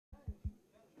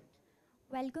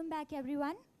Welcome back,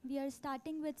 everyone. We are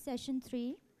starting with session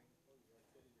 3.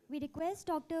 We request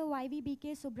Dr.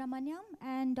 YVBK Subramaniam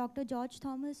and Dr. George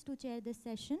Thomas to chair this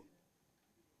session.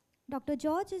 Dr.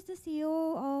 George is the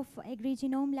CEO of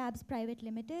AgriGenome Labs Private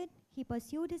Limited. He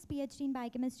pursued his PhD in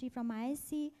biochemistry from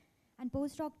IISc and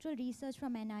postdoctoral research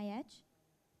from NIH.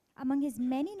 Among his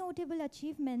many notable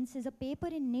achievements is a paper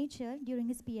in Nature during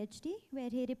his PhD, where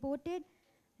he reported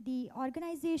the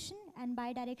organization and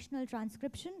bidirectional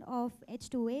transcription of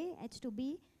H2A,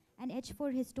 H2B, and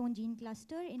H4 histone gene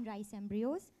cluster in rice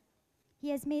embryos. He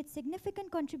has made significant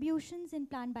contributions in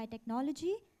plant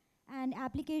biotechnology and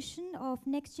application of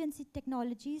next-gen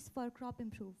technologies for crop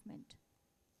improvement.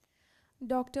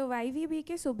 Dr.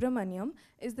 YVBK Subramaniam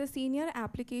is the Senior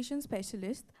Application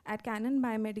Specialist at Canon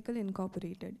Biomedical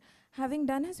Incorporated, having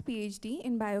done his PhD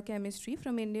in biochemistry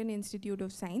from Indian Institute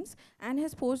of Science and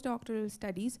his postdoctoral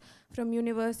studies from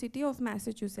University of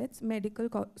Massachusetts Medical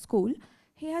School.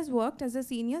 He has worked as a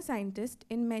senior scientist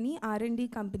in many R&D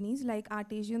companies like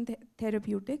Artesian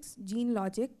Therapeutics, Gene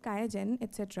Logic, QIAGEN,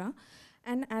 etc.,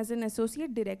 and as an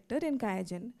associate director in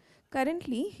QIAGEN.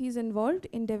 Currently, he is involved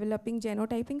in developing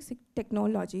genotyping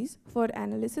technologies for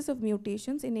analysis of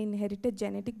mutations in inherited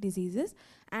genetic diseases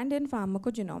and in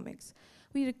pharmacogenomics.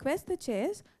 We request the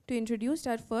chairs to introduce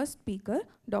our first speaker,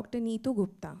 Dr. NEETU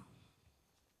GUPTA.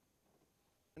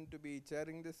 To be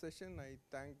chairing this session, I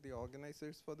thank the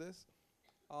organizers for this.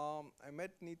 I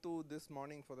met NEETU this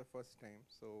morning for the first time,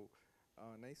 so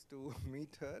nice to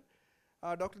meet her.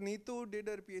 Dr. NEETU did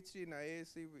her PhD in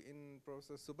IISc in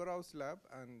Professor Subbarao's lab,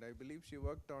 and I believe she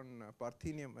worked on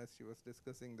Parthenium, as she was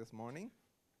discussing this morning.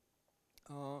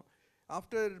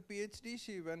 After PhD,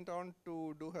 she went on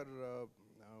to do her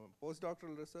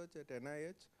postdoctoral research at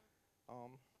NIH.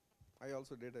 I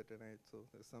also did at NIH, so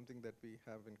there's something that we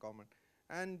have in common.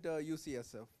 And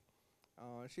UCSF.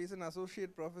 She's an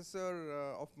associate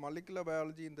professor of molecular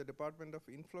biology in the Department of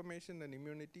Inflammation and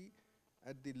Immunity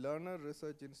at the Lerner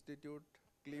Research Institute,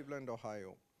 Cleveland,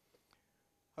 Ohio.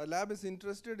 Her lab is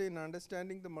interested in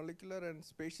understanding the molecular and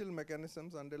spatial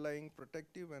mechanisms underlying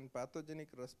protective and pathogenic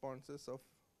responses of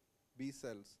B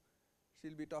cells.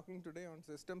 She'll be talking today on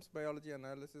systems biology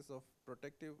analysis of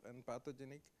protective and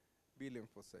pathogenic B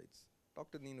lymphocytes.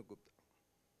 Dr. NEETU GUPTA.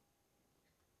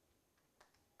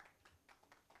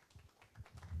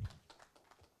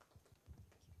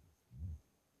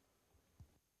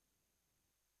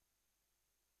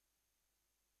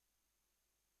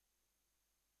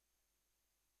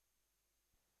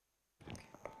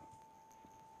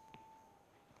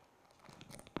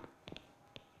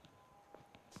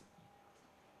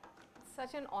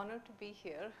 Such an honor to be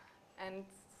here, and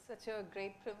such a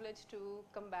great privilege to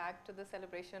come back to the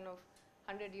celebration of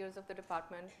 100 years of the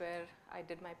department where I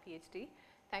did my PhD.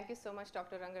 Thank you so much,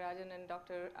 Dr. RANGARAJAN and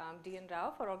Dr. D.N.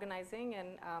 Rao, for organizing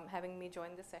and having me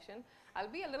join this session. I'll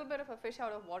be a little bit of a fish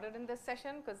out of water in this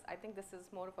session because I think this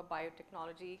is more of a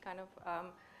biotechnology kind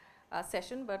of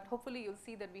session, but hopefully you'll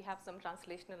see that we have some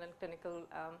translational and clinical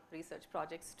research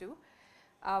projects too.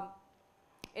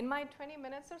 In my 20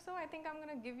 minutes or so, I think I'm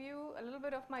going to give you a little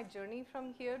bit of my journey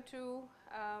from here to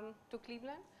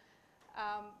Cleveland.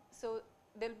 So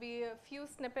there'll be a few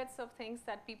snippets of things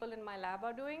that people in my lab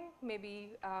are doing,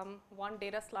 maybe one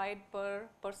data slide per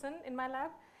person in my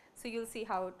lab. So you'll see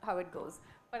how it goes.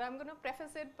 But I'm going to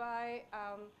preface it by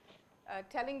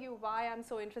telling you why I'm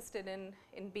so interested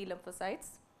in B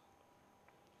lymphocytes.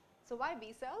 So why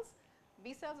B cells?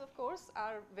 B cells, of course,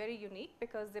 are very unique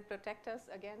because they protect us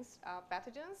against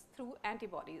pathogens through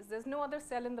antibodies. There's no other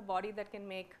cell in the body that can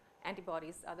make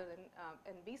antibodies other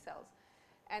than B cells.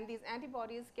 And these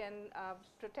antibodies can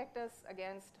protect us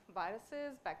against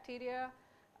viruses, bacteria,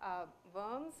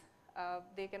 worms.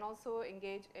 They can also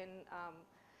engage in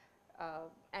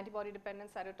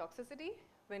antibody-dependent cytotoxicity.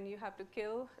 When you have to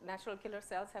kill, natural killer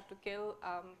cells have to kill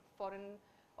foreign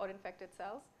or infected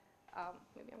cells.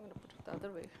 Maybe I'm going to put it the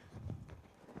other way.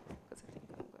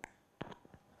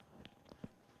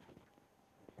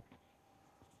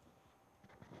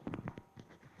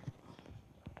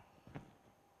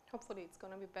 Hopefully it's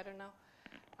going to be better now.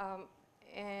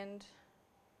 And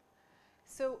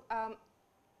so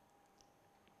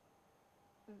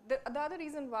the other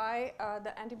reason why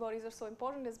the antibodies are so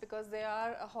important is because they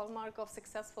are a hallmark of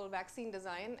successful vaccine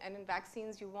design, and in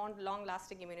vaccines you want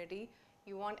long-lasting immunity.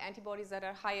 You want antibodies that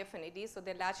are high affinity, so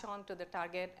they latch on to the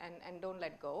target and don't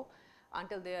let go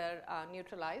until they are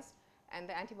neutralized. And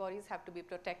the antibodies have to be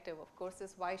protective. Of course,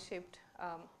 this Y-shaped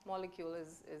molecule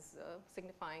is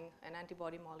signifying an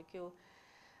antibody molecule.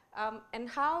 And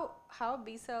how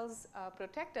B cells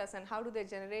protect us and how do they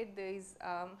generate these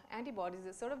antibodies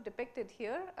is sort of depicted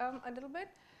here a little bit.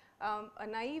 A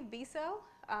naive B cell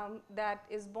that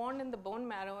is born in the bone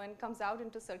marrow and comes out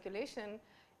into circulation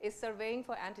is surveying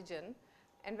for antigen.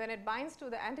 And when it binds to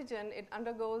the antigen, it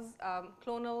undergoes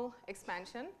clonal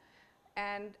expansion.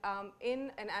 And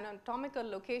in an anatomical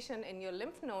location in your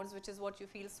lymph nodes, which is what you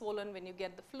feel swollen when you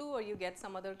get the flu or you get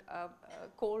some other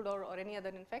cold or any other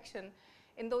infection,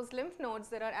 in those lymph nodes,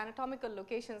 there are anatomical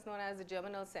locations known as the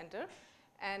germinal center.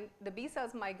 And the B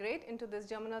cells migrate into this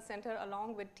germinal center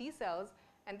along with T cells.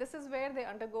 And this is where they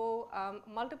undergo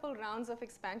multiple rounds of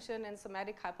expansion and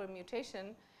somatic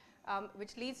hypermutation,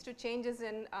 which leads to changes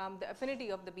in the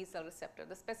affinity of the B cell receptor.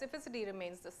 The specificity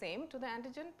remains the same to the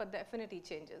antigen, but the affinity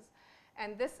changes.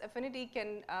 And this affinity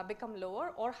can become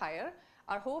lower or higher.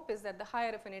 Our hope is that the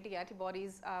higher affinity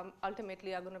antibodies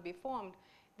ultimately are going to be formed.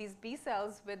 These B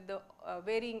cells with the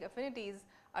varying affinities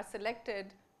are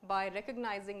selected by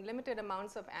recognizing limited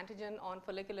amounts of antigen on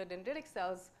follicular dendritic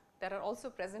cells that are also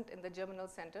present in the germinal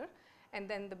center. And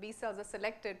then the B cells are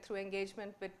selected through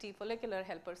engagement with T follicular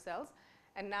helper cells.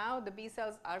 And now the B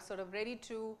cells are sort of ready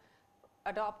to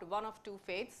adopt one of two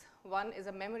fates. One is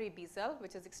a memory B cell,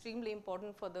 which is extremely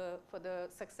important for the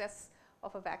success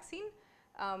of a vaccine,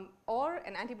 or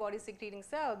an antibody secreting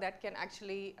cell that can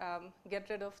actually get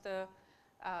rid of the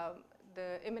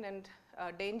imminent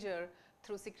danger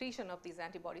through secretion of these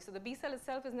antibodies. So the B cell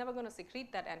itself is never going to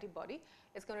secrete that antibody.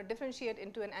 It's going to differentiate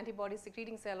into an antibody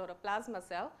secreting cell or a plasma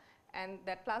cell, and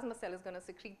that plasma cell is going to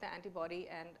secrete the antibody,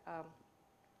 and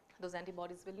those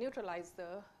antibodies will neutralize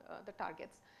the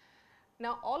targets.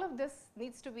 Now, all of this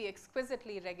needs to be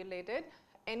exquisitely regulated.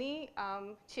 Any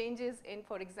changes in,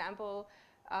 for example,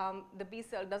 the B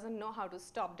cell doesn't know how to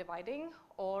stop dividing,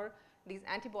 or these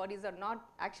antibodies are not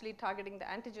actually targeting the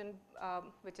antigen,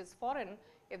 which is foreign,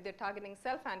 if they're targeting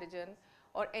self-antigen,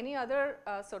 or any other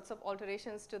sorts of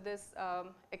alterations to this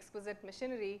exquisite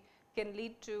machinery can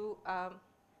lead to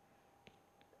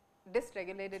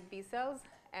dysregulated B cells.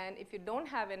 And if you don't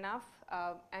have enough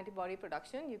antibody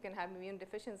production, you can have immune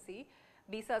deficiency.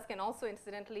 B cells can also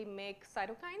incidentally make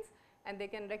cytokines, and they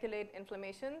can regulate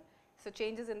inflammation. So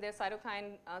changes in their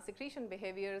cytokine secretion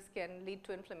behaviors can lead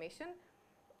to inflammation.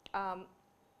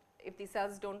 If these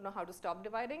cells don't know how to stop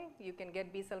dividing, you can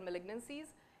get B cell malignancies.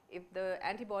 If the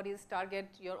antibodies target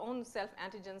your own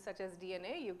self-antigens such as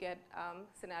DNA, you get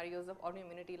scenarios of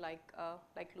autoimmunity like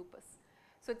lupus.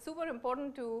 So it's super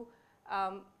important to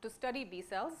study B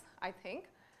cells, I think,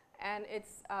 and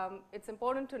it's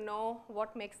important to know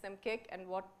what makes them kick and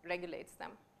what regulates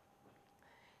them.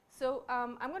 So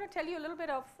I'm going to tell you a little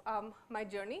bit of my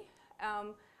journey.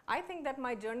 I think that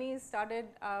my journey started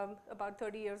about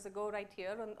 30 years ago right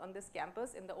here on this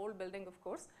campus in the old building, of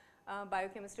course,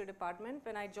 biochemistry department,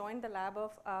 when I joined the lab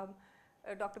of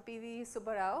Dr. P.V.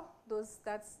 Subbarao.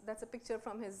 That's a picture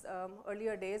from his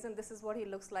earlier days, and this is what he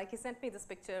looks like. He sent me this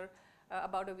picture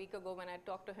about a week ago when I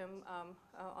talked to him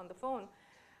on the phone.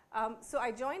 So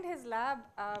I joined his lab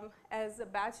as a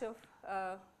batch of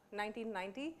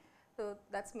 1990. So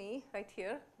that's me right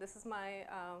here. This is my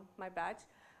batch.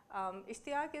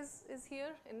 Ishtiaq is here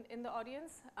in the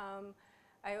audience.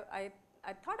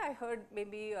 I thought I heard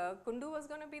maybe Kundu was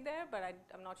going to be there, but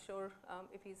I'm not sure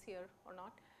if he's here or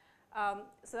not.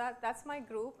 So that's my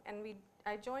group, and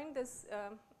I joined this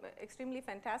extremely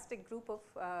fantastic group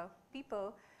of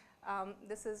people.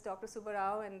 This is Dr.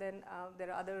 Subbarao, and then there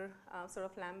are other sort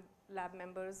of lab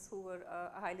members who were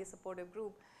a highly supportive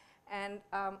group. And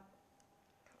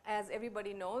as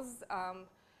everybody knows,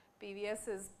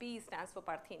 PVS's P stands for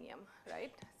Parthenium,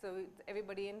 right? So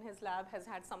everybody in his lab has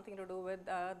had something to do with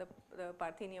the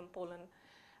Parthenium pollen.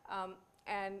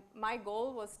 And my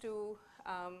goal was to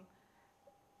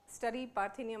study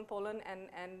Parthenium pollen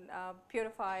and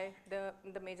purify the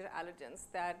major allergens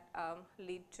that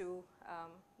lead to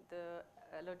the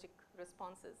allergic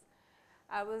responses.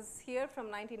 I was here from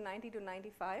 1990 to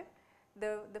 95.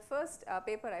 The first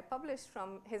paper I published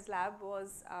from his lab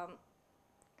was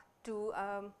to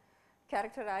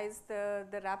characterize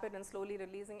the rapid and slowly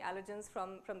releasing allergens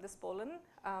from this pollen.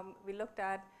 We looked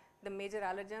at the major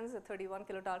allergens, a 31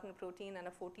 kilodalton protein and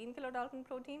a 14 kilodalton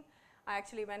protein. I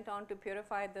actually went on to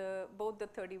purify both the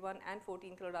 31 and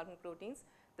 14 kilodalton proteins.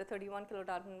 The 31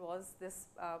 kilodalton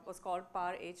was called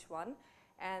PAR-H1,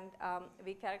 and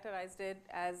we characterized it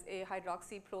as a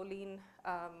hydroxyproline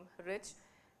rich,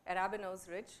 arabinose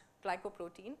rich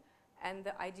glycoprotein. And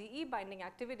the IgE binding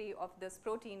activity of this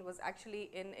protein was actually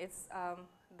in its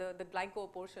the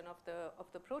glyco portion of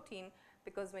the protein,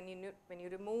 because when you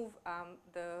remove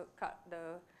the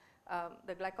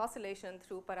glycosylation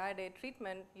through pyridate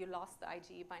treatment, you lost the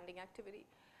IgE binding activity.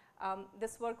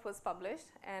 This work was published,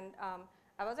 and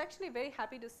I was actually very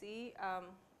happy to see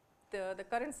the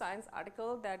current science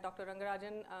article that Dr.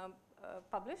 Rangarajan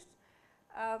published,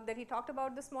 that he talked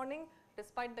about this morning.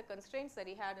 Despite the constraints that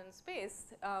he had in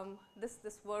space,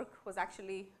 this work was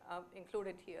actually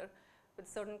included here, with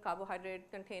certain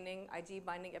carbohydrate containing Ig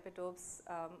binding epitopes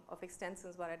of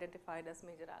extensins were identified as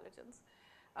major allergens.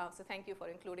 So thank you for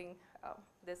including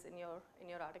this in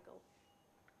your article.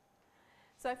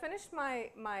 So I finished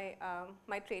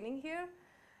my training here,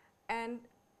 and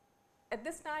at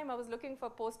this time I was looking for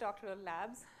postdoctoral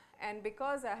labs. And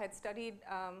because I had studied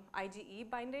IgE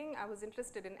binding, I was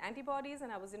interested in antibodies,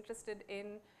 and I was interested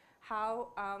in how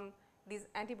these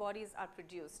antibodies are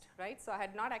produced, right? So I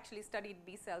had not actually studied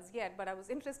B cells yet, but I was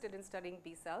interested in studying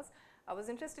B cells. I was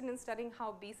interested in studying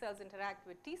how B cells interact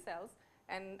with T cells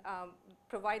and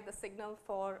provide the signal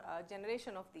for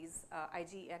generation of these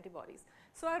IgE antibodies.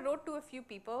 So I wrote to a few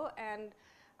people, and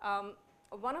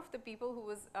one of the people who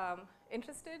was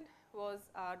interested was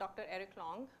Dr. Eric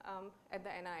Long at the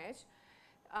NIH,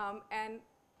 and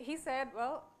he said,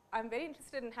 well, I'm very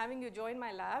interested in having you join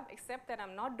my lab, except that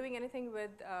I'm not doing anything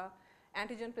with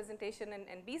antigen presentation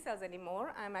and B cells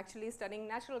anymore. I'm actually studying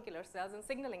natural killer cells and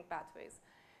signaling pathways.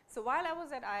 So while I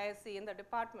was at IISc in the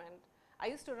department, I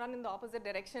used to run in the opposite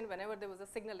direction whenever there was a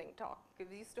signaling talk,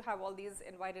 because we used to have all these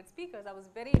invited speakers. I was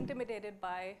very intimidated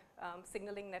by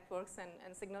signaling networks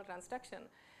and signal transduction.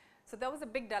 So that was a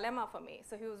big dilemma for me.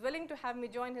 So he was willing to have me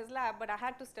join his lab, but I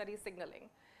had to study signaling.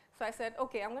 So I said,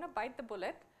 okay, I'm going to bite the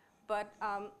bullet, but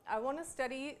I want to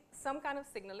study some kind of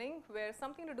signaling where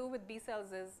something to do with B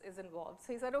cells is involved.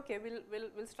 So he said, okay,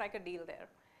 we'll strike a deal there.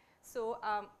 So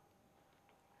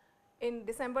in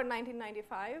December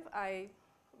 1995, I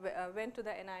went to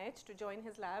the NIH to join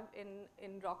his lab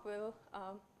in Rockville,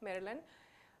 Maryland.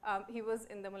 He was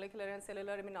in the molecular and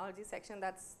cellular immunology section.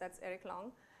 That's Eric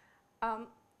Long.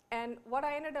 And what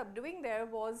I ended up doing there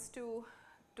was to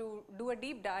do a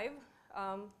deep dive,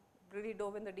 really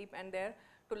dove in the deep end there,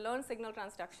 to learn signal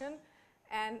transduction.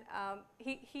 And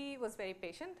he was very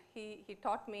patient. He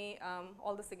taught me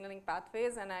all the signaling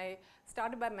pathways, and I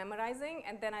started by memorizing,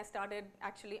 and then I started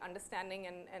actually understanding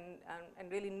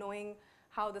and really knowing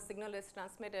how the signal is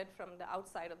transmitted from the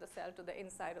outside of the cell to the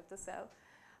inside of the cell.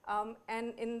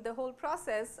 And in the whole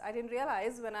process, I didn't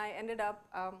realize when I ended up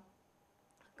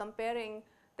comparing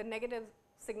the negative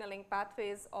signaling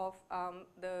pathways of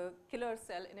the killer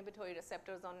cell inhibitory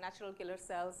receptors on natural killer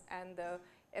cells and the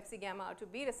Fc gamma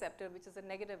R2b receptor, which is a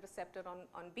negative receptor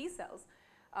on B cells.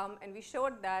 And we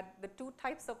showed that the two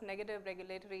types of negative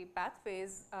regulatory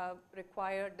pathways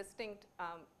require distinct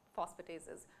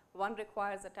phosphatases. One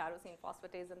requires a tyrosine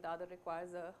phosphatase and the other requires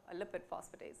a lipid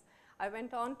phosphatase. I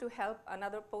went on to help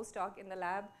another postdoc in the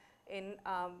lab in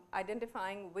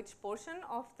identifying which portion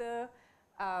of the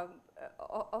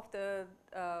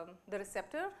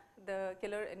receptor, the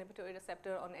killer inhibitory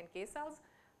receptor on NK cells,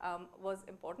 was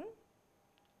important.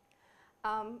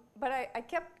 But I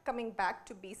kept coming back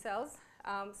to B cells.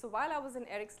 So while I was in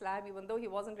Eric's lab, even though he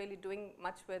wasn't really doing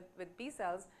much with B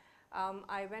cells,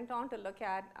 I went on to look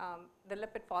at the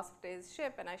lipid phosphatase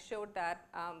SHIP, and I showed that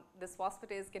this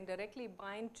phosphatase can directly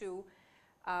bind to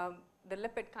the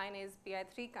lipid kinase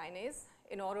PI3 kinase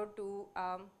in order to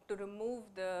remove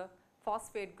the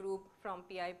phosphate group from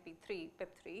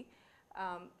PIP3,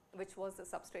 which was the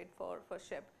substrate for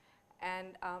SHIP.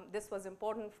 And this was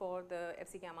important for the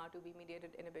Fc gamma R2b mediated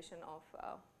inhibition of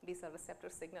B cell receptor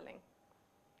signaling.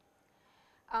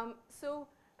 So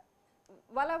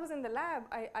while I was in the lab,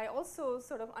 I also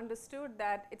sort of understood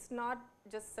that it's not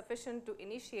just sufficient to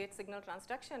initiate signal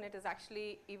transduction. It is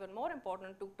actually even more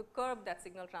important to curb that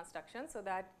signal transduction so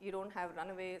that you don't have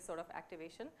runaway sort of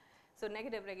activation. So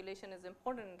negative regulation is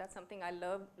important. That's something I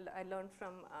learned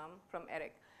from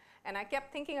Eric. And I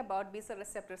kept thinking about B cell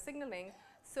receptor signaling.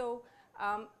 So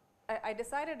I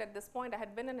decided at this point, I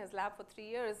had been in his lab for 3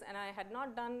 years, and I had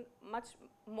not done much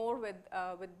more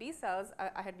with B cells.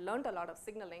 I had learned a lot of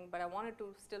signaling, but I wanted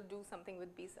to still do something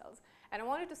with B cells. And I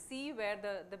wanted to see where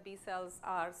the B cells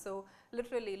are, so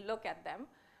literally look at them.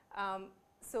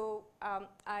 So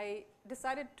I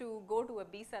decided to go to a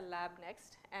B cell lab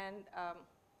next and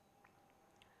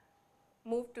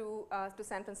moved to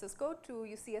San Francisco, to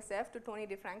UCSF, to Tony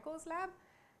DeFranco's lab.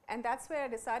 And that's where I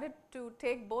decided to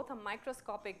take both a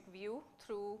microscopic view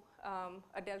through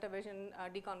a delta vision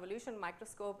deconvolution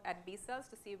microscope at B cells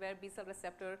to see where B cell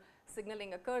receptor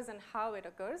signaling occurs and how it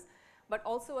occurs, but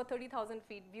also a 30,000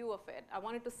 feet view of it. I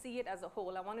wanted to see it as a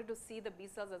whole. I wanted to see the B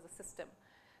cells as a system.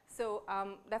 So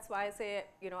that's why I say,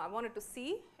 I wanted to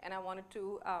see, and I wanted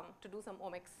to do some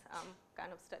omics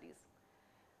kind of studies.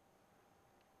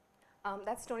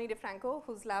 That's Tony DeFranco,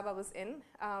 whose lab I was in.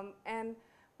 And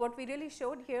what we really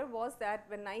showed here was that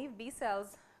when naive B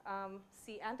cells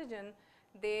C antigen,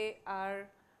 they are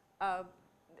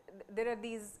there are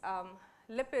these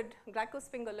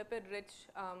glycosphingolipid-rich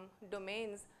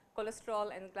domains, cholesterol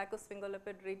and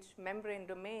glycosphingolipid-rich membrane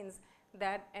domains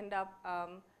that end up.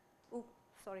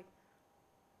 Sorry,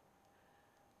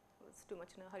 it's too much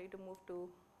in a hurry to move to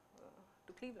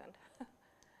Cleveland.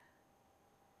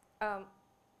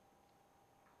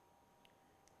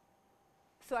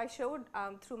 So I showed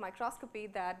through microscopy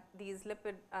that these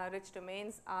lipid-rich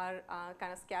domains are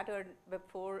kind of scattered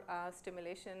before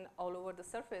stimulation all over the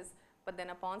surface, but then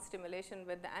upon stimulation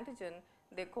with the antigen,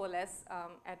 they coalesce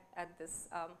at this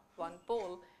one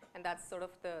pole, and that's sort of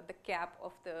the cap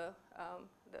of the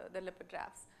lipid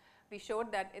rafts. We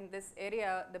showed that in this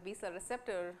area, the B cell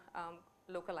receptor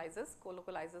co-localizes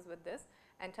with this,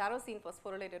 and tyrosine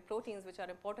phosphorylated proteins, which are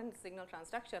important in signal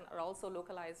transduction, are also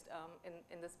localized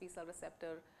in this B cell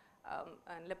receptor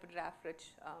and lipid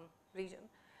raft-rich region.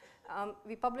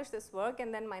 We published this work,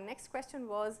 and then my next question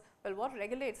was, well, what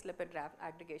regulates lipid raft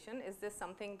aggregation? Is this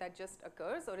something that just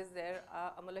occurs, or is there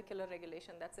a molecular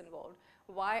regulation that's involved?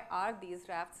 Why are these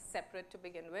rafts separate to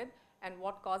begin with, and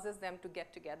what causes them to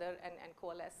get together and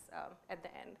coalesce at the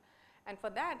end? And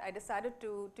for that, I decided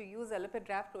to use a lipid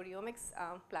raft proteomics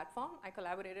platform. I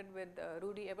collaborated with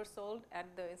Rudy Ebersold at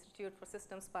the Institute for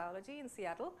Systems Biology in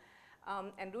Seattle.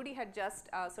 And Rudy had just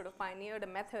sort of pioneered a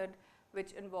method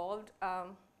which involved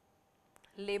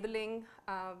labeling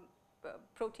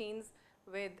proteins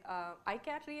with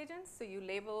ICAT reagents. So you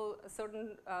label a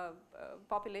certain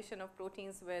population of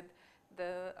proteins with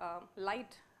the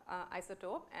light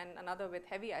isotope and another with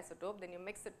heavy isotope, then you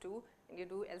mix the two and you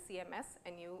do LCMS,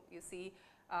 and you see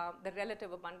the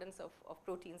relative abundance of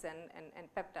proteins and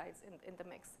peptides in the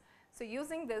mix. So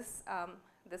using this,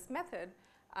 this method,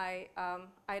 I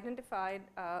identified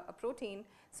a protein.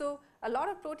 So a lot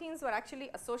of proteins were actually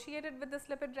associated with this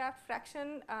lipid raft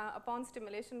fraction upon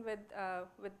stimulation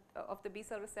of the B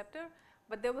cell receptor,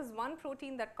 but there was one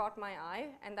protein that caught my eye,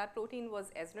 and that protein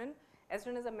was esrin.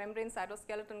 Esrin is a membrane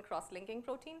cytoskeleton cross-linking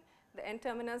protein. The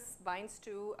N-terminus binds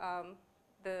to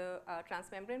the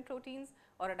transmembrane proteins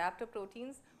or adapter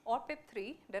proteins or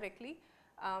PIP3 directly,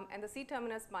 and the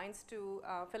C-terminus binds to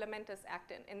filamentous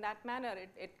actin. In that manner,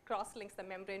 it cross-links the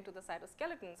membrane to the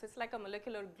cytoskeleton. So it's like a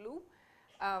molecular glue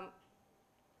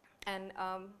and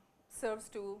serves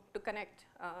to connect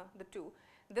the two.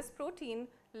 This protein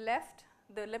left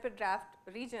the lipid raft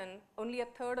region. Only a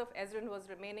third of esrin was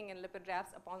remaining in lipid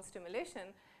rafts upon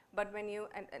stimulation. But when you,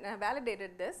 and I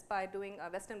validated this by doing a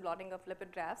Western blotting of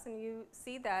lipid rafts, and you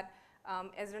see that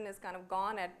esrin is kind of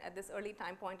gone at this early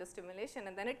time point of stimulation,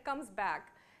 and then it comes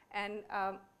back. And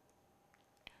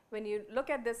when you look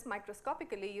at this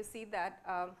microscopically, you see that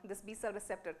this B cell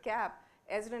receptor cap,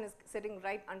 esrin is sitting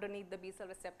right underneath the B cell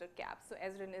receptor cap. So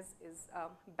esrin is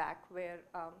back where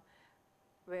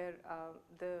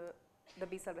the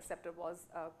B cell receptor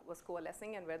was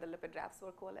coalescing and where the lipid rafts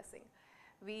were coalescing.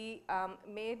 We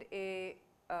made a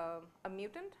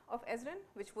mutant of esrin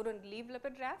which wouldn't leave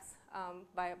lipid rafts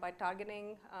by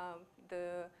targeting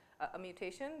a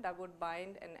mutation that would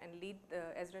bind and lead the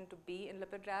esrin to be in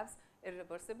lipid rafts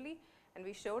irreversibly. And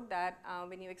we showed that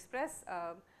when you express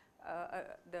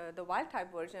the wild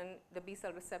type version, the B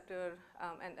cell receptor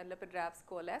and lipid rafts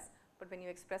coalesce, but when you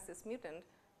express this mutant,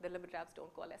 the lipid rafts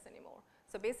don't coalesce anymore.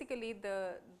 So basically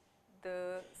the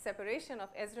separation of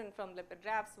esrin from lipid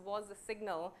rafts was a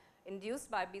signal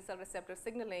induced by B cell receptor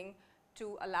signaling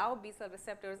to allow B cell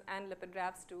receptors and lipid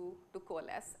rafts to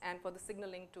coalesce and for the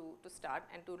signaling to start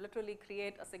and to literally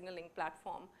create a signaling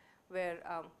platform where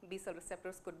B cell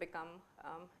receptors could become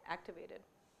activated.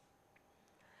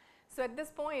 So at this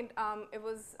point, it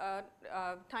was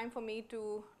time for me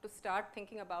to start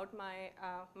thinking about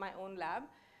my own lab.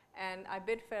 And I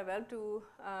bid farewell to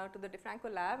the DeFranco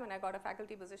lab, and I got a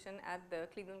faculty position at the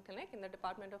Cleveland Clinic in the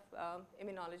Department of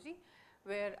Immunology,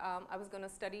 where I was going to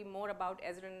study more about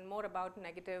esrin, more about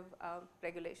negative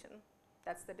regulation.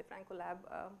 That's the DeFranco lab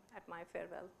at my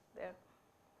farewell there.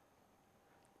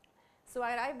 So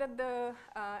I arrived at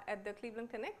the Cleveland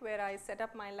Clinic, where I set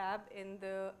up my lab in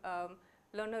the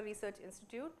Lerner Research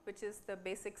Institute, which is the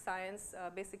basic science,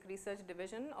 basic research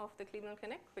division of the Cleveland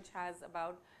Clinic, which has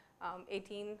about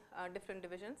 18 different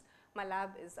divisions. My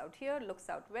lab is out here, looks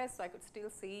out west, so I could still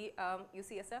see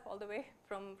UCSF all the way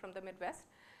from the Midwest.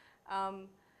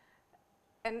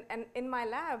 And in my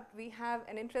lab, we have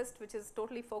an interest which is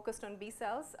totally focused on B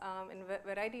cells in a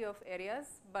variety of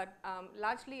areas, but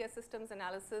largely a systems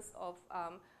analysis of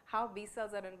how B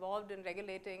cells are involved in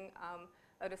regulating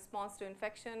a response to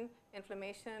infection,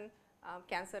 inflammation,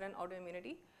 cancer, and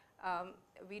autoimmunity.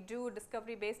 We do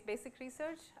discovery-based basic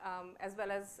research, as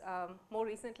well as more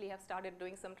recently have started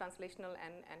doing some translational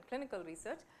and clinical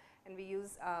research. And we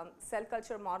use cell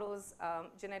culture models,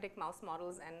 genetic mouse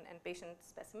models, and patient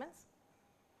specimens.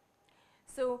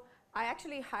 So I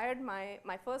actually hired my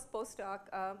first postdoc,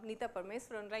 Neeta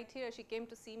Parmeswaran, right here. She came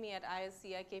to see me at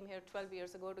IISc. I came here 12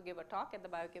 years ago to give a talk at the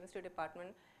biochemistry department,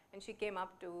 and she came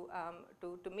up to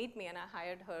meet me, and I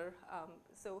hired her.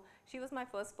 So she was my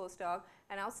first postdoc,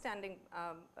 an outstanding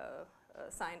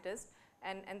scientist,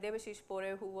 and Devashish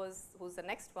Pore, who's the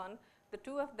next one. The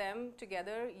two of them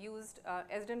together used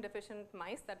estrogen deficient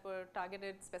mice that were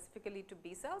targeted specifically to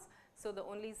B cells. So the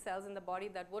only cells in the body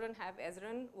that wouldn't have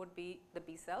estrogen would be the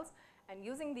B cells. And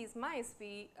using these mice,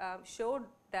 we showed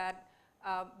that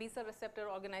B cell receptor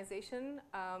organization,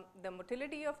 the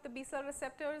motility of the B cell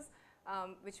receptors,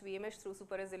 which we imaged through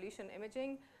super resolution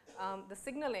imaging, the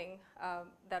signaling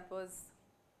that was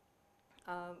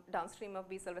downstream of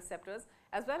B cell receptors,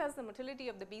 as well as the motility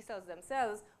of the B cells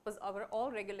themselves was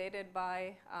all regulated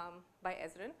by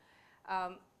estrogen.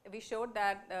 We showed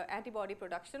that the antibody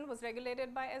production was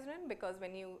regulated by estrogen, because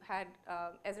when you had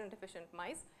estrogen deficient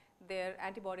mice, their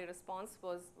antibody response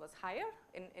was higher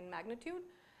in magnitude.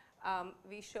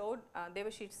 We showed,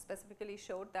 Devashish specifically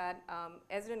showed that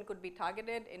estrogen could be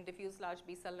targeted in diffuse large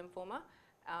B cell lymphoma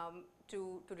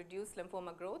to reduce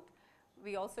lymphoma growth.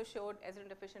 We also showed estrogen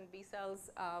deficient B cells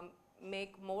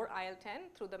make more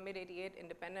IL-10 through the MYD88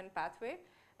 independent pathway.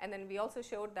 And then we also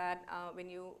showed that when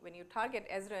you target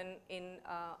estrogen in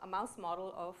a mouse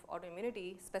model of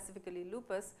autoimmunity, specifically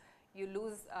lupus, you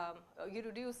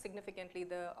reduce significantly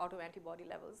the autoantibody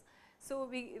levels. So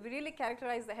we really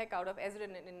characterized the heck out of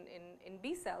estrogen in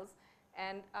B cells,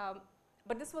 and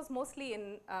but this was mostly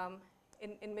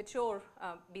in mature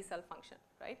B cell function,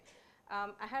 right?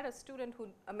 I had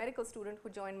a medical student who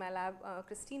joined my lab,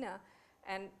 Christina,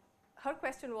 and her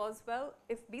question was, well,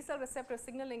 if B cell receptor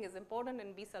signaling is important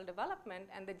in B cell development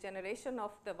and the generation of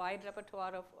the wide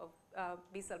repertoire of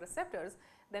B cell receptors,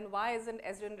 then why isn't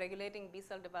estrogen regulating B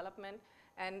cell development,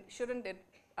 and shouldn't it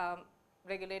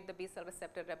regulate the B cell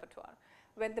receptor repertoire?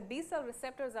 When the B cell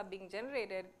receptors are being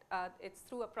generated, it's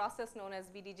through a process known as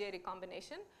VDJ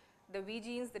recombination. The V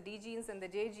genes, the D genes, and the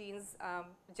J genes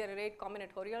generate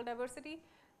combinatorial diversity,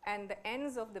 and the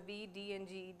ends of the V, D, and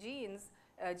G genes,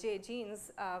 J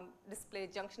genes display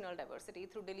junctional diversity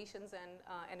through deletions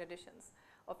and additions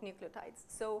of nucleotides.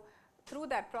 So through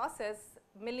that process,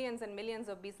 millions and millions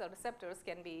of B cell receptors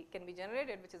can be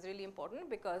generated, which is really important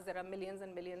because there are millions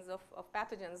and millions of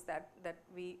pathogens that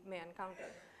we may encounter.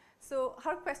 So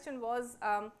her question was,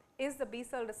 is the B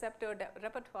cell receptor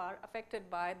repertoire affected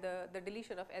by the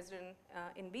deletion of estrogen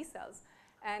in B cells?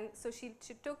 And so she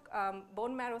took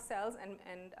bone marrow cells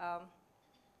and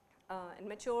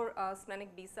mature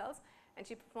splenic B cells, and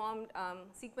she performed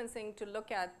sequencing to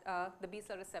look at the B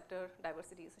cell receptor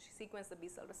diversity. So she sequenced the B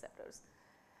cell receptors.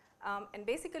 And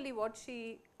basically what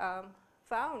she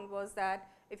found was that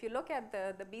if you look at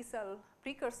the B cell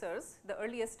precursors, the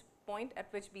earliest point at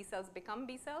which B cells become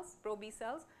B cells, pro-B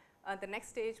cells, the next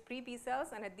stage pre-B cells,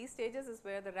 and at these stages is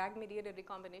where the RAG-mediated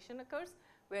recombination occurs,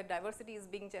 where diversity is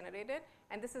being generated,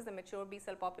 and this is the mature B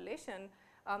cell population.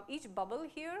 Each bubble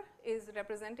here is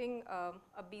representing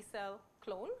a B cell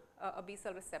clone, a B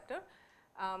cell receptor,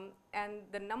 and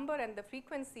the number and the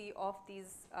frequency of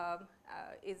these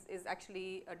is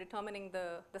actually determining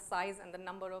the size and the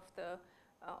number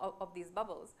of these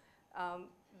bubbles.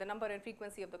 The number and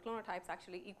frequency of the clonotypes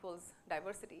actually equals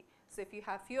diversity. So if you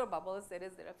have fewer bubbles, there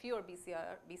are fewer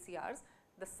BCRs.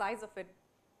 The size of it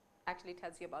actually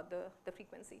tells you about the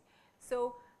frequency.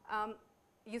 So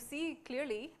you see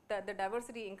clearly that the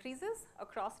diversity increases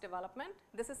across development.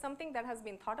 This is something that has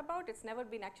been thought about. It's never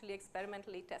been actually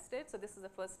experimentally tested. So this is the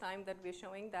first time that we're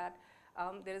showing that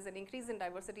there is an increase in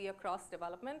diversity across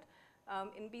development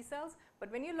in B cells.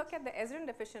 But when you look at the estrogen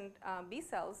deficient B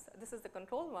cells, this is the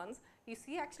control ones, you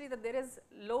see actually that there is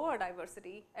lower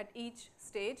diversity at each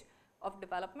stage of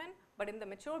development, but in the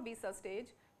mature B cell stage,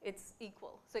 it's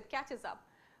equal. So it catches up.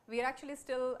 We are actually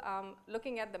still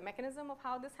looking at the mechanism of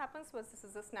how this happens, but this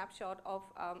is a snapshot of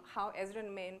how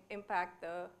estrogen may impact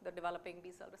the developing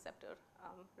B cell receptor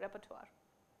repertoire.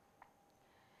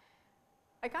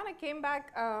 I kind of came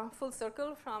back full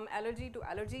circle from allergy to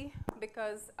allergy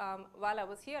because while I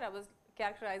was here, I was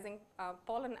characterizing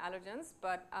pollen allergens,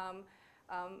 but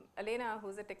Elena,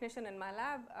 who's a technician in my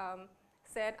lab,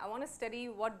 said, I want to study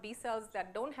what B cells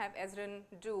that don't have estrogen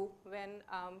do when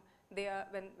they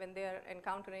are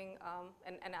encountering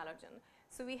an allergen.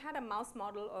 So we had a mouse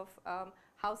model of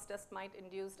house dust mite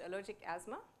induced allergic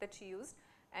asthma that she used,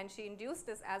 and she induced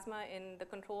this asthma in the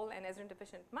control and estrogen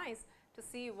deficient mice to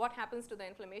see what happens to the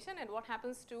inflammation and what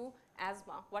happens to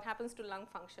asthma, what happens to lung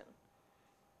function.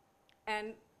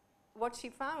 And what she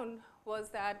found was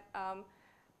that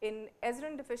in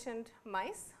estrogen deficient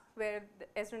mice, where the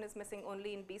estrogen is missing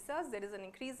only in B cells, there is an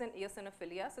increase in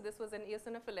eosinophilia. So this was an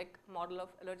eosinophilic model of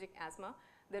allergic asthma.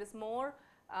 There is more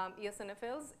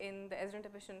eosinophils in the estrogen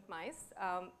deficient mice.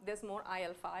 There's more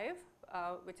IL-5,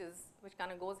 which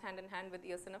kind of goes hand in hand with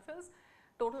eosinophils.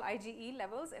 Total IgE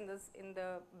levels in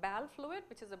the BAL fluid,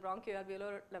 which is the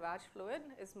bronchoalveolar lavage fluid,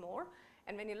 is more.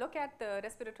 And when you look at the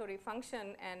respiratory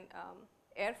function and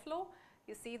airflow,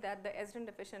 you see that the estrogen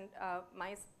deficient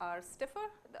mice are stiffer.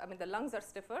 I mean, the lungs are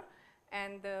stiffer,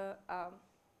 and the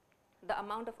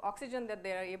amount of oxygen that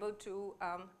they are able to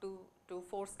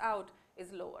force out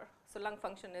is lower. So lung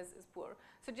function is poor.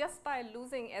 So just by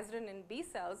losing estrogen in B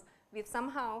cells, we've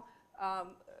somehow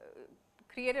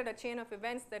created a chain of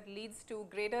events that leads to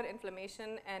greater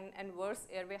inflammation and worse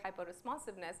airway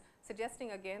hyperresponsiveness,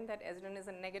 suggesting again that estrogen is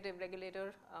a negative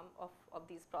regulator of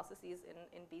these processes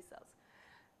in B cells.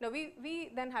 Now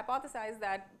we then hypothesized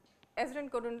that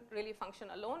estrogen couldn't really function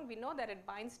alone. We know that it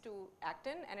binds to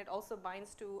actin and it also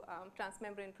binds to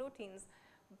transmembrane proteins,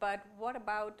 but what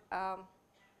about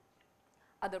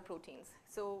other proteins?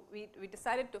 So we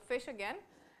decided to fish again,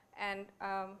 and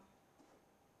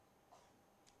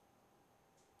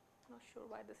not sure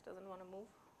why this doesn't want to move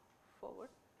forward.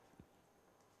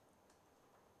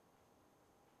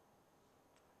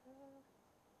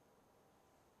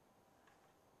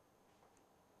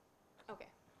 Okay,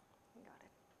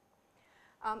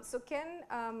 got it. So Ken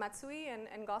Matsui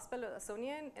and Gospel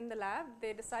Sonia in the lab,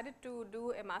 they decided to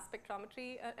do a mass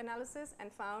spectrometry analysis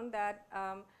and found that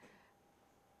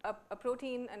a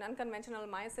protein, an unconventional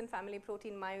myosin family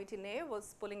protein, myo-18 A,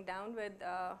 was pulling down with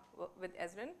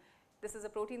estrogen. This is a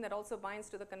protein that also binds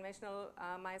to the conventional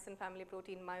myosin family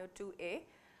protein myo-2 A.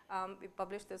 We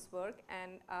published this work,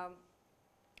 and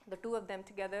the two of them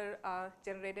together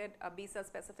generated a B cell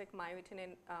specific myo-18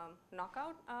 A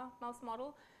knockout mouse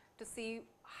model to see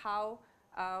how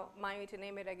myo-18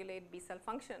 A may regulate B cell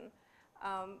function.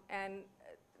 And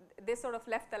they sort of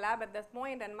left the lab at that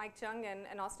point, and Mike Chung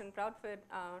and Austin Proudfoot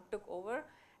took over.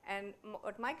 And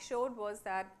what Mike showed was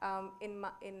that in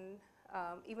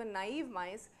even naive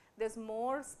mice, there's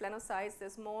more splenocytes,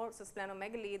 there's more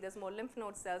splenomegaly, there's more lymph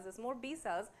node cells, there's more B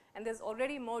cells, and there's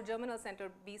already more germinal center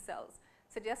B cells,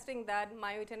 suggesting that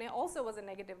myo-18 A also was a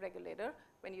negative regulator.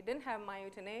 When you didn't have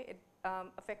myo-18 A, it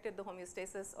affected the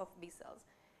homeostasis of B cells.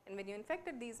 And when you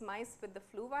infected these mice with the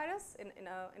flu virus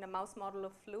in a mouse model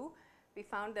of flu, we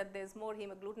found that there's more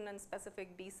hemagglutinin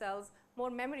specific B cells, more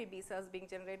memory B cells being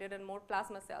generated, and more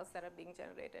plasma cells that are being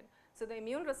generated. So the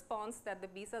immune response that the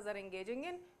B cells are engaging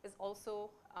in is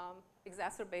also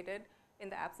exacerbated in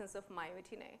the absence of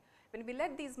myo-18 A. When we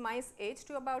let these mice age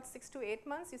to about 6 to 8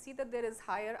 months, you see that there is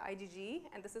higher IgG,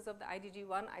 and this is of the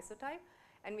IgG1 isotype.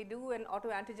 And we do an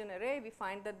autoantigen array, we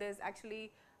find that there's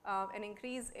actually an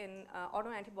increase in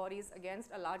autoantibodies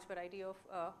against a large variety of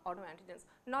autoantigens,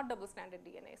 not double-stranded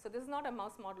DNA. So this is not a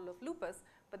mouse model of lupus,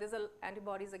 but there's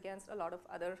antibodies against a lot of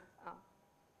other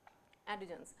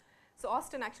antigens. So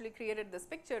Austin actually created this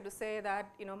picture to say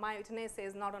that, you know, myo-18 A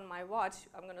says not on my watch,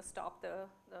 I'm going to stop the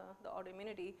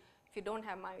autoimmunity. If you don't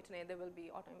have myo-18 A, there will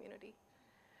be autoimmunity.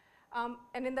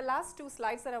 And in the last two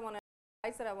slides that I want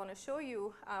to show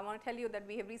you, I want to tell you that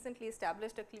we have recently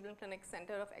established a Cleveland Clinic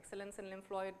Center of Excellence in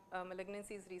Lymphoid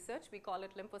Malignancies Research. We call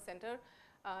it Lympho Center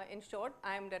in short.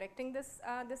 I am directing this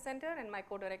center, and my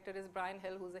co-director is Brian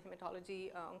Hill, who's a hematology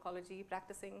oncology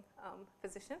practicing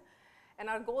physician. And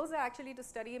our goals are actually to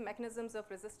study mechanisms of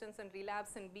resistance and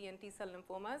relapse in B and T cell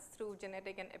lymphomas through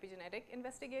genetic and epigenetic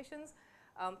investigations,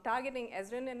 targeting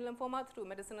estrogen in lymphoma through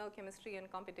medicinal chemistry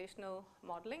and computational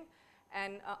modeling,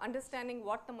 and understanding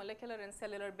what the molecular and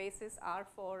cellular bases are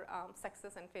for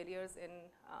success and failures in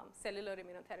cellular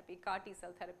immunotherapy, CAR T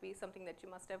cell therapy, something that you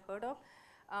must have heard of.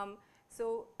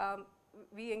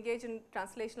 We engage in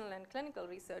translational and clinical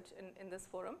research in this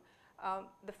forum.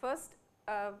 The first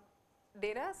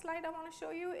data slide I want to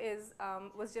show you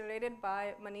was generated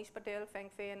by Manish Patel, Feng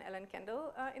Fei, and Ellen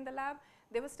Kendall in the lab.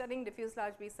 They were studying diffuse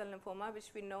large B-cell lymphoma,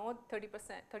 which we know 30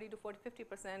 to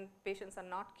 50% patients are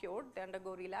not cured, they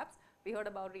undergo relapse. We heard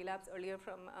about relapse earlier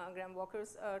from Graham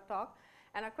Walker's talk.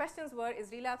 And our questions were,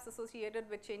 is relapse associated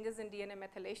with changes in DNA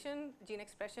methylation, gene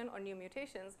expression, or new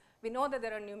mutations? We know that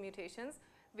there are new mutations.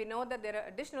 We know that there are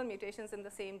additional mutations in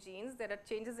the same genes. There are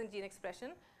changes in gene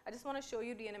expression. I just want to show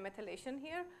you DNA methylation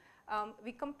here.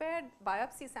 We compared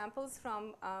biopsy samples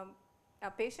from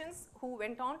patients who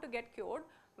went on to get cured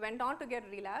went on to get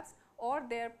relapse, or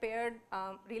their paired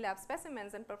relapse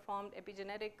specimens and performed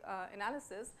epigenetic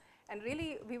analysis. And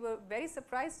really, we were very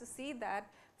surprised to see that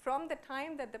from the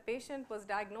time that the patient was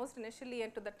diagnosed initially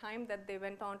and to the time that they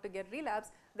went on to get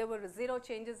relapse, there were 0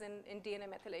 changes in DNA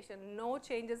methylation, no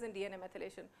changes in DNA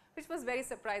methylation, which was very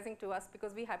surprising to us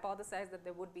because we hypothesized that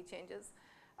there would be changes.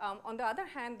 On the other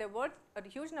hand, there were a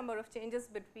huge number of changes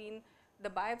between the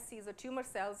biopsies or tumor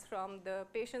cells from the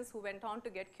patients who went on to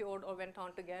get cured or went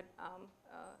on to get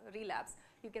relapse.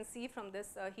 You can see from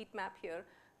this heat map here,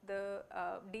 the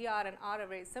DR and R are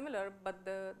very similar, but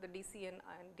the DC and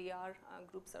DR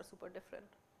groups are super different.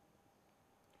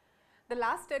 The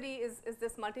last study is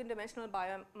this multidimensional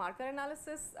biomarker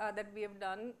analysis that we have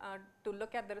done to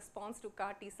look at the response to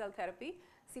CAR T cell therapy.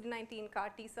 CD19 CAR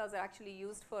T cells are actually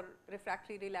used for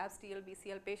refractory relapsed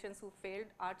DLBCL patients who failed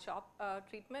R-CHOP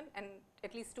treatment and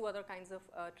at least 2 other kinds of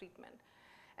treatment.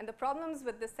 And the problems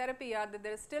with this therapy are that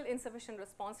there is still insufficient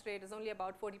response rate, is only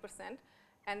about 40%,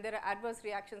 and there are adverse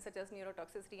reactions such as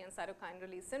neurotoxicity and cytokine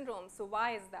release syndrome. So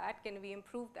why is that? Can we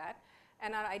improve that?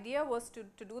 And our idea was to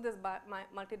do this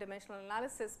multidimensional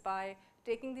analysis by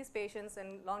taking these patients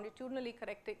and longitudinally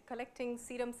collecting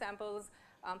serum samples,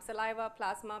 saliva,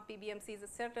 plasma, PBMCs,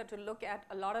 etc., to look at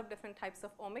a lot of different types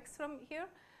of omics from here,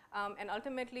 and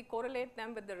ultimately correlate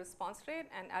them with the response rate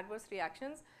and adverse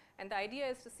reactions. And the idea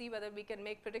is to see whether we can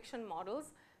make prediction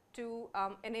models to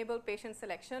enable patient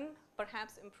selection,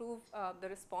 perhaps improve the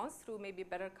response through maybe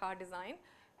better CAR design,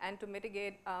 and to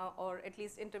mitigate or at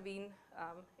least intervene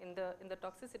in the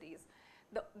toxicities.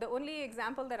 The only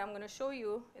example that I'm going to show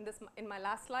you in my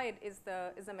last slide is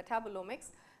the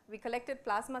metabolomics. We collected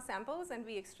plasma samples and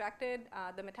we extracted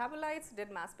the metabolites,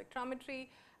 did mass spectrometry,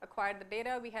 acquired the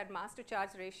data. We had mass to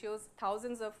charge ratios,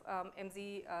 thousands of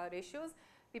MZ ratios.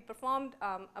 We performed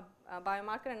a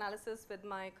biomarker analysis with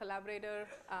my collaborator,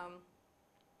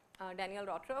 Daniel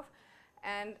Rotroff,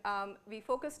 and we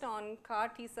focused on CAR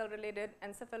T cell related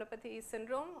encephalopathy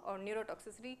syndrome or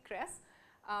neurotoxicity, CRES.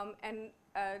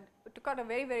 To cut a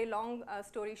very, very long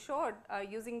story short,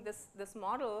 using this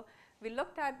model, we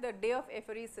looked at the day of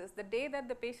apheresis, the day that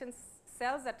the patient's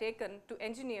cells are taken to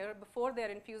engineer before they are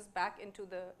infused back into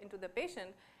the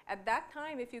patient. At that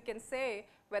time, if you can say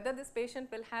whether this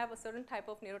patient will have a certain type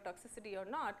of neurotoxicity or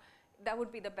not, that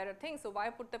would be the better thing. So why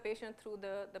put the patient through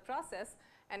the process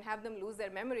and have them lose their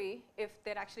memory if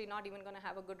they're actually not even going to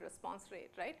have a good response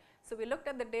rate, right? So we looked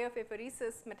at the day of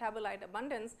apheresis metabolite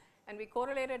abundance, and we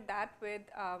correlated that with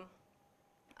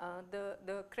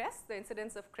the CRES, the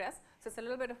incidence of CRES. So it's a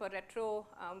little bit of a retro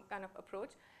kind of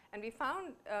approach. And we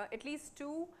found at least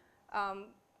 2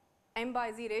 M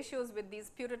by Z ratios with these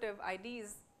putative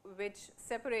IDs, which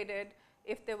separated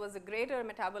if there was a greater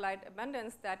metabolite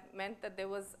abundance, that meant that there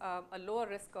was a lower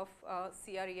risk of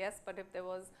CRES, but if there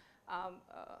was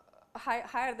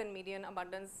higher than median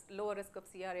abundance, lower risk of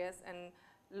CRES, and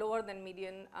lower than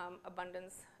median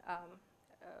abundance,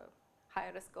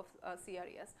 higher risk of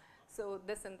CRES. So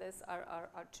this and this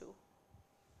are true.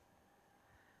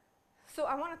 So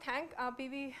I want to thank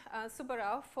PV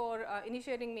Subbarao for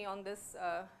initiating me on this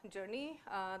journey,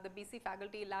 the BC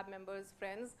faculty, lab members,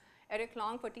 friends, Eric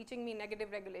Long for teaching me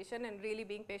negative regulation and really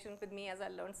being patient with me as I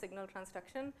learned signal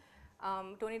transduction,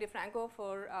 Tony DeFranco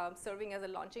for serving as a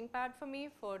launching pad for me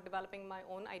for developing my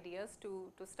own ideas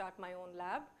to start my own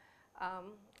lab,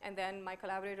 and then my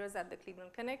collaborators at the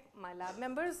Cleveland Clinic, my lab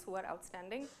members who are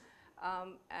outstanding,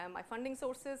 and my funding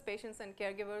sources, patients and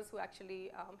caregivers who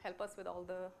actually help us with all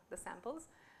the samples.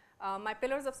 My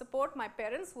pillars of support, my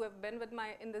parents who have been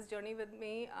in this journey with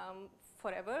me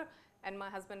forever, and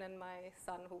my husband and my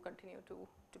son who continue to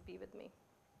be with me.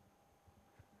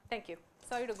 Thank you.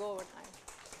 Sorry to go over time.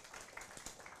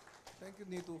 Thank you,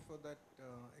 Neetu, for that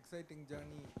exciting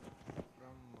journey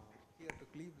from here to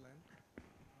Cleveland.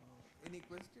 Any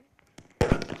question?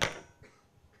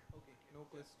 Okay, no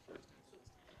question.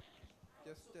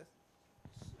 Just.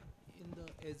 In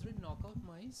the EXHIBITION knockout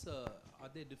mice, are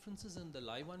there differences in the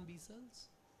live one B cells?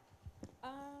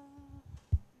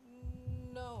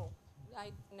 No,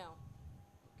 no.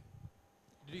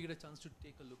 Did you get a chance to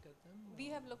take a look at them? We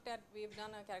have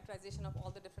done a characterization of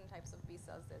all the different types of B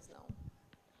cells. There's no.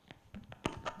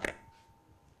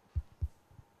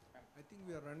 I think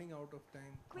we are running out of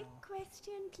time. Quick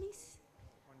question, please.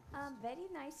 Very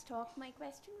nice talk. My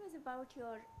question was about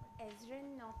your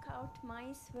EXHIBITION knockout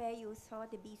mice where you saw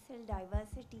the B cell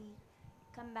diversity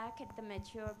come back at the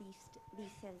mature B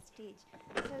cell stage.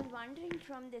 So I was wondering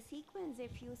from the sequence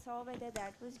if you saw whether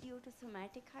that was due to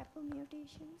somatic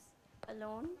hypomutations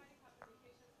alone.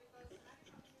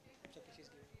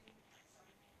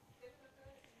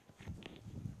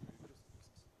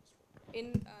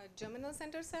 In germinal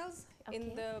center cells,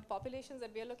 in the populations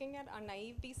that we are looking at are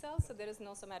naive B cells, so there is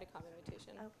no somatic harmony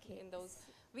mutation in those.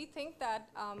 We think that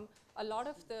a lot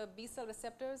of the B cell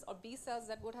receptors or B cells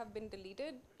that would have been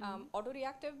deleted,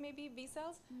 autoreactive maybe B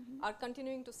cells, are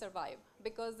continuing to survive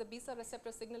because the B cell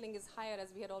receptor signaling is higher,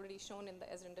 as we had already shown in the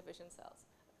Ezrin division cells.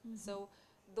 So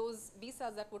those B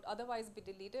cells that would otherwise be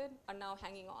deleted are now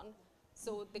hanging on,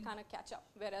 so they kind of catch up,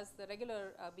 whereas the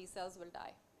regular B cells will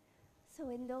die. So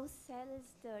in those cells,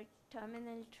 the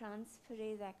terminal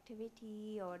transferase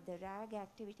activity or the RAG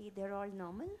activity, they're all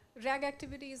normal? RAG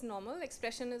activity is normal,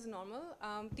 expression is normal.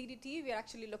 TDT we are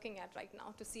actually looking at right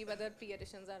now to see whether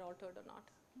pre-additions are altered or not.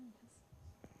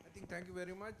 I think thank you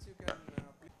very much. You can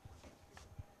please.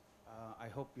 I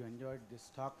hope you enjoyed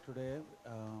this talk today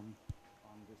on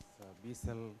this B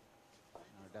cell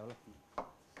development.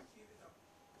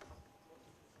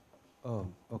 Oh,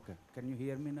 okay. Can you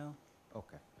hear me now?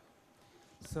 Okay.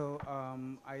 So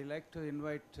I like to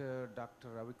invite Dr.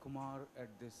 Ravikumar at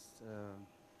this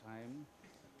time.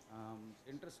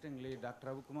 Interestingly, Dr.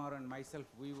 Ravikumar and myself,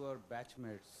 we were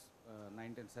batchmates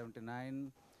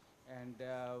 1979, and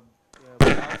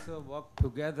we also worked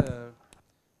together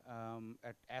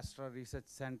at Astra Research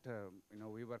Center. You know,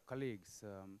 we were colleagues,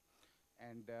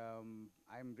 and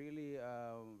I'm really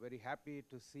very happy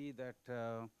to see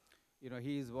that you know,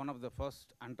 he is one of the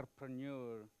first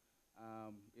entrepreneur.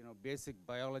 You know, basic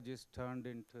biologist turned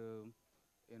into,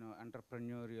 you know,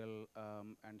 entrepreneurial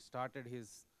and started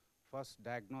his first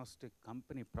diagnostic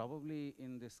company probably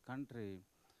in this country,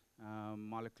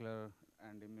 molecular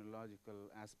and immunological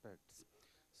aspects.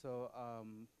 So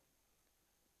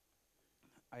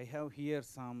I have here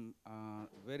some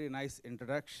very nice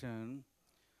introduction.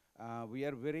 We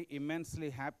are very immensely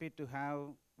happy to have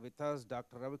with us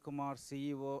Dr. Ravikumar,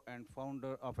 CEO and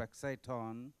founder of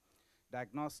EXHIBTION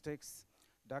Diagnostics.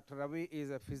 Dr. Ravi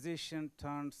is a physician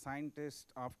turned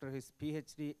scientist after his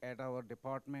PhD at our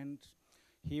department.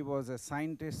 He was a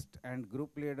scientist and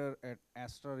group leader at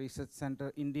Astra Research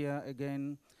Center, India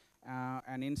again,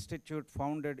 an institute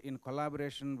founded in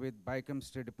collaboration with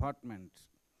Biochemistry department.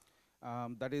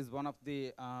 That is one of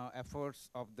the efforts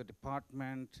of the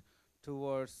department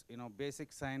towards, you know,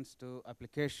 basic science to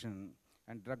application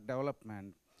and drug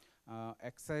development.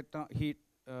 He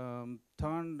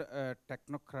turned a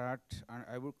technocrat, and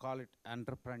I would call it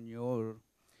entrepreneur,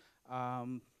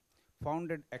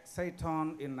 founded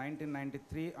EXHIBTION in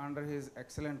 1993 under his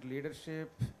excellent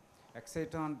leadership.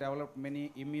 EXHIBTION developed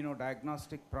many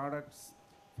immunodiagnostic products,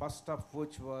 first of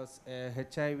which was a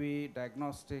HIV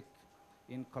diagnostic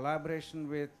in collaboration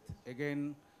with,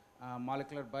 again,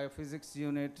 molecular biophysics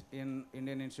unit in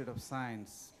Indian Institute of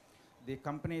Science. The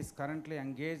company is currently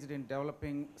engaged in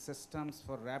developing systems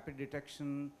for rapid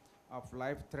detection of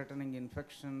life-threatening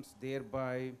infections,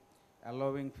 thereby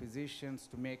allowing physicians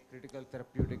to make critical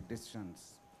therapeutic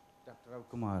decisions. Dr.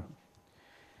 Ravikumar.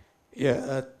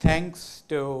 Yeah, thanks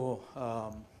to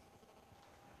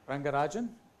RANGARAJAN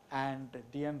and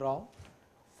D.N. Rao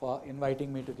for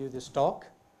inviting me to give this talk.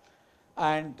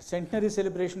 And centenary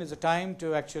celebration is a time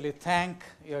to actually thank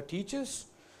your teachers.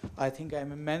 I think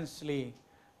I'm immensely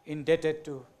indebted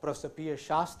to Professor P.S.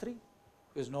 Shastri,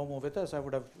 who is no more with us. I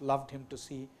would have loved him to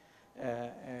see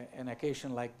an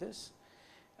occasion like this.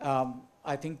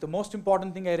 I think the most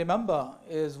important thing I remember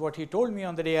is what he told me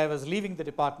on the day I was leaving the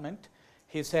department.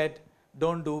 He said,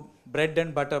 don't do bread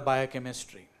and butter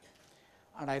biochemistry.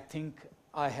 And I think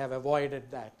I have avoided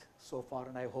that so far,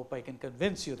 and I hope I can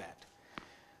convince you that.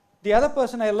 The other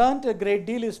person I learned a great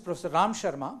deal is Professor Ram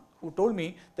Sharma, who told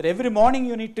me that every morning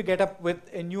you need to get up with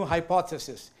a new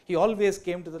hypothesis. He always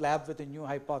came to the lab with a new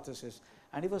hypothesis,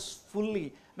 and he was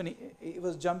fully, I mean, he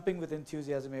was jumping with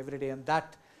enthusiasm every day, and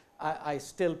that I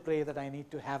still pray that I need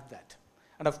to have that.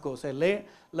 And of course, I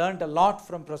learned a lot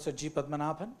from Professor G.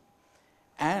 Padmanaban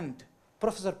and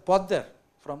Professor Poddar,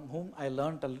 from whom I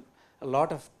learned a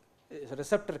lot of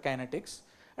receptor kinetics,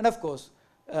 and of course,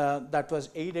 that was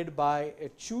aided by a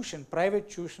tuition, private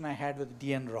tuition I had with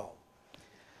D.N. Rao.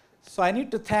 So I need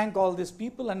to thank all these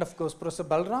people, and of course Professor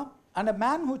Balram, and a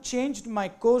man who changed my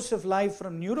course of life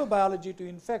from neurobiology to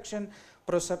infection,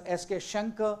 Professor S.K.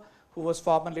 Shankar, who was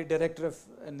formerly director of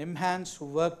NIMHANS, who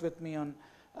worked with me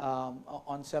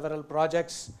on several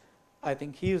projects. I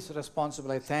think he is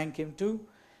responsible, I thank him too.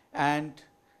 And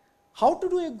how to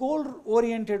do a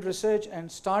goal-oriented research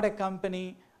and start a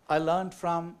company, I learned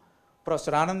from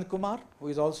Professor Anand Kumar, who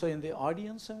is also in the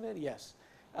audience somewhere, yes,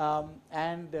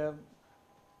 and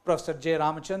Professor J.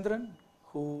 Ramachandran,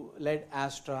 who led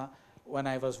Astra when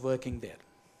I was working there.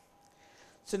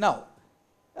 So now,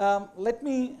 let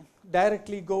me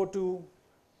directly go to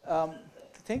the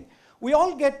thing. We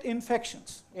all get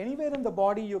infections. Anywhere in the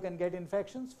body you can get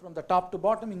infections from the top to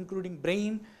bottom, including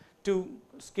brain to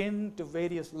skin to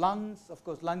various lungs. Of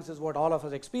course, lungs is what all of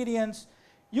us experience.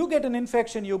 You get an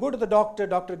infection, you go to the doctor,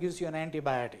 doctor gives you an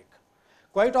antibiotic,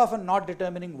 quite often not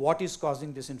determining what is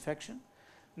causing this infection.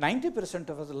 90%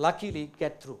 of us luckily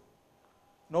get through,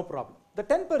 no problem. The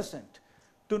 10%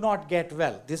 do not get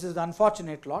well. This is the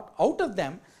unfortunate lot. Out of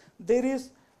them, there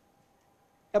is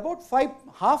about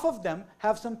half of them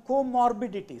have some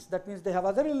comorbidities. That means they have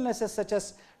other illnesses such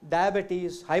as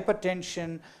diabetes,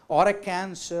 hypertension, or a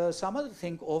cancer, some other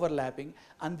thing overlapping,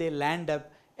 and they land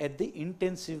up at the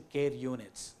intensive care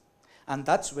units. And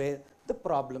that's where the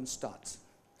problem starts.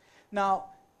 Now,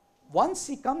 once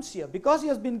he comes here, because he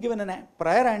has been given a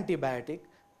prior antibiotic,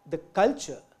 the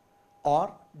culture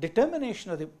or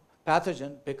determination of the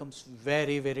pathogen becomes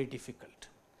very, very difficult.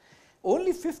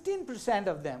 Only 15%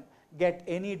 of them get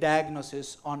any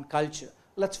diagnosis on culture.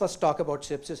 Let's first talk about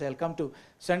sepsis. I'll come to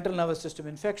central nervous system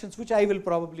infections, which I will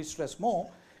probably stress more.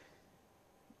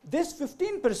 This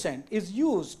 15% is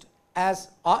used as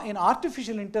in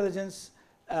artificial intelligence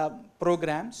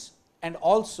programs and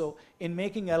also in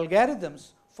making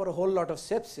algorithms for a whole lot of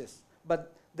sepsis.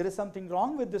 But there is something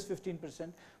wrong with this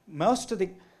 15%. Most of the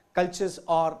cultures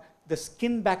are the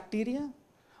skin bacteria,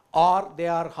 or they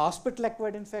are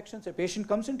hospital-acquired infections. A patient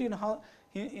comes into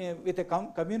with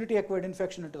a community-acquired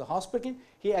infection into the hospital.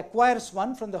 He acquires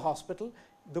one from the hospital.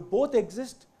 Both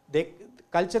exist. The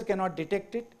culture cannot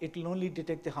detect it. It will only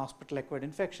detect the hospital-acquired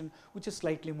infection, which is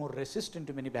slightly more resistant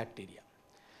to many bacteria.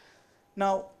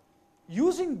 Now,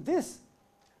 using this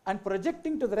and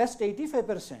projecting to the rest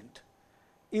 85%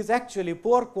 is actually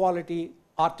poor quality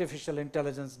artificial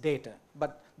intelligence data,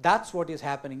 but that's what is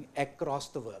happening across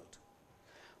the world.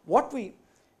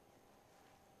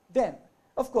 Then,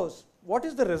 of course, what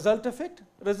is the result of it?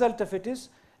 Result of it is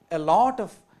a lot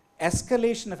of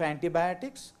escalation of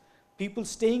antibiotics, people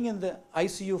staying in the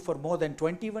ICU for more than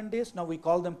 21 days. Now we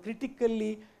call them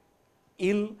critically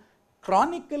ill,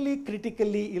 chronically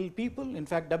critically ill people. In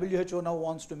fact, WHO now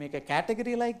wants to make a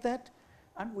category like that,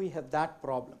 and we have that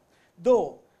problem.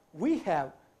 Though we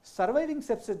have surviving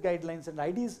sepsis guidelines and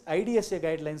IDSA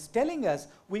guidelines telling us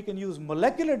we can use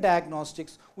molecular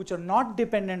diagnostics which are not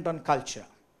dependent on culture.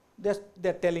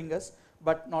 They're telling us,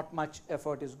 but not much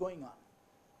effort is going on.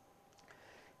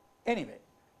 Anyway,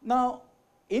 now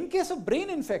in case of brain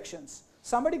infections,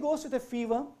 somebody goes with a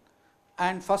fever,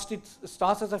 and first it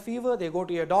starts as a fever, they go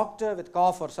to a doctor with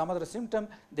cough or some other symptom,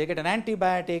 they get an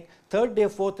antibiotic, third day,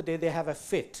 fourth day they have a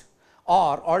fit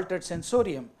or altered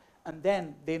sensorium, and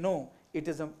then they know it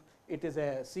is a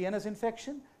CNS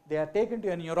infection. They are taken to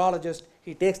a neurologist,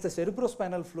 he takes the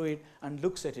cerebrospinal fluid and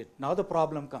looks at it. Now the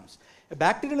problem comes.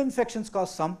 Bacterial infections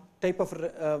cause some type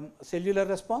of cellular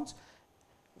response.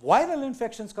 Viral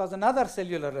infections cause another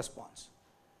cellular response.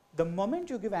 The moment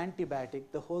you give antibiotic,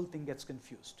 the whole thing gets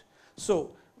confused.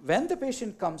 So when the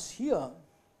patient comes here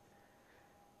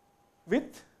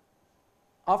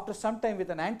after some time with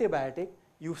an antibiotic,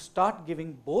 you start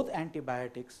giving both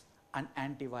antibiotics and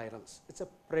antivirals. It's a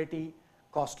pretty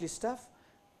costly stuff,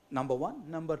 number one.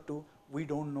 Number two, we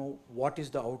don't know what is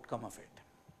the outcome of it.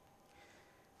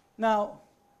 Now,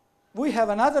 we have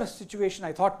another situation.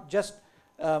 I thought just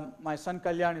my son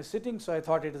Kalyan is sitting, so I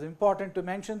thought it is important to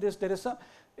mention this. There is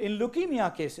in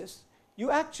leukemia cases,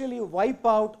 you actually wipe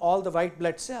out all the white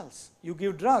blood cells. You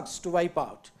give drugs to wipe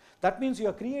out. That means you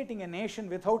are creating a nation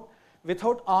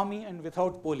without army and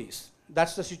without police.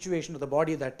 That's the situation of the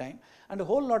body at that time. And a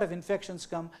whole lot of infections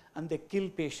come and they kill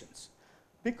patients.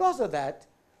 Because of that,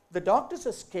 the doctors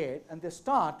are scared and they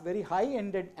start very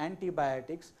high-ended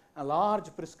antibiotics and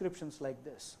large prescriptions like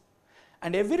this.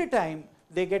 And every time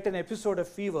they get an episode of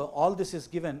fever, all this is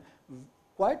given,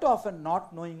 quite often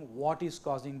not knowing what is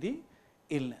causing the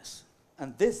illness.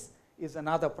 And this is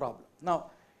another problem. Now,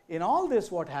 in all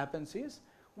this, what happens is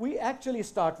we actually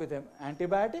start with an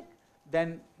antibiotic,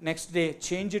 then next day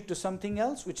change it to something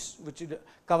else which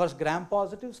covers gram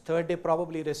positives, third day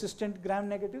probably resistant gram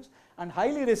negatives and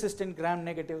highly resistant gram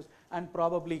negatives, and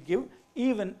probably give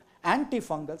even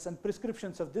antifungals, and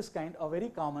prescriptions of this kind are very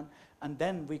common, and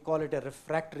then we call it a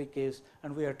refractory case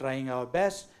and we are trying our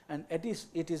best, and it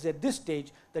is at this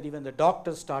stage that even the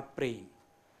doctors start praying.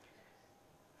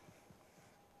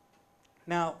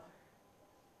 Now,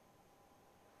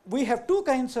 we have two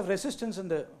kinds of resistance in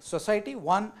the society.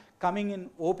 One coming in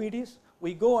OPDs,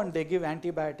 we go and they give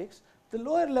antibiotics. The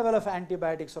lower level of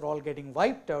antibiotics are all getting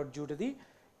wiped out due to the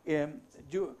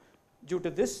due to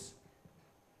this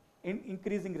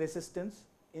increasing resistance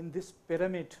in this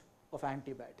pyramid of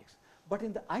antibiotics. But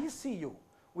in the ICU,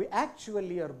 we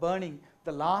actually are burning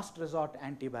the last resort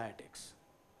antibiotics.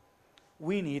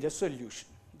 we need a solution.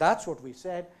 That's what we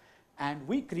said, and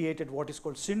we created what is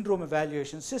called syndrome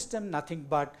evaluation system, nothing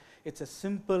but it's a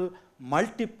simple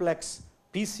multiplex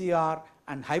PCR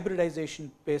and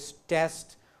hybridization based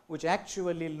test which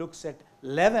actually looks at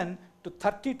 11 to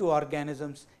 32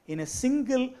 organisms in a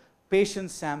single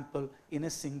patient sample in a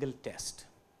single test.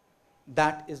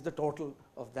 That is the total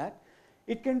of that.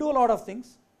 It can do a lot of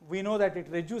things. We know that it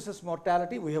reduces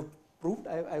mortality. We have proved.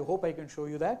 I hope I can show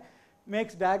you that.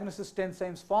 Makes diagnosis 10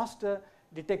 times faster,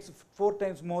 detects 4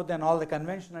 times more than all the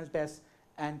conventional tests,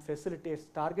 and facilitates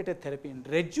targeted therapy and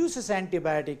reduces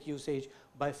antibiotic usage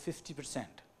by 50%.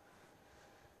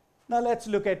 Now let's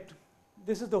look at,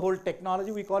 this is the whole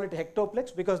technology. We call it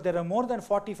hectoplex because there are more than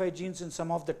 45 genes in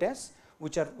some of the tests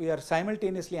which we are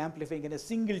simultaneously amplifying in a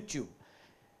single tube.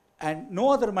 And no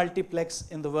other multiplex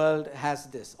in the world has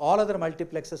this. All other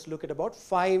multiplexes look at about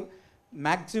 5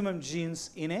 maximum genes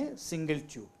in a single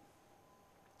tube.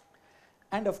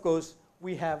 And of course,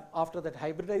 we have, after that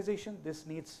hybridization, this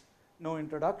needs no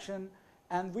introduction,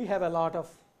 and we have a lot of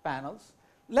panels.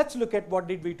 Let's look at what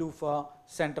did we do for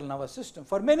central nervous system.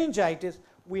 For meningitis,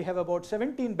 we have about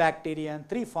 17 bacteria and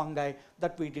 3 fungi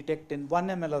that we detect in 1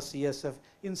 ml of CSF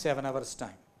in 7 hours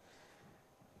time.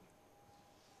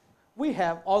 We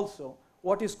have also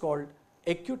what is called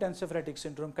acute encephalitic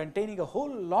syndrome, containing a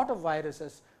whole lot of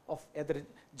viruses of either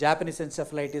Japanese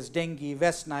encephalitis, dengue,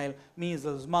 West Nile,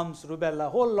 measles, mumps, rubella,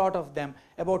 whole lot of them,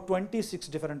 about 26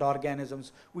 different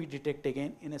organisms we detect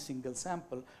again in a single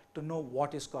sample to know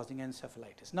what is causing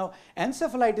encephalitis. Now,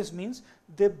 encephalitis means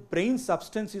the brain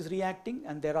substance is reacting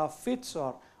and there are fits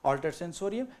or altered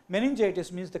sensorium.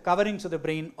 Meningitis means the coverings of the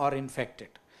brain are infected.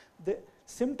 The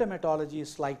symptomatology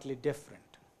is slightly different.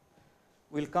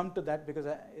 We'll come to that because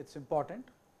it's important.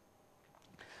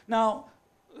 Now,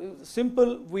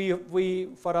 simple, we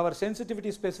for our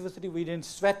sensitivity specificity, we didn't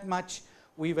sweat much.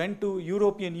 We went to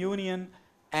European Union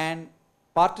and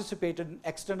participated in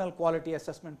external quality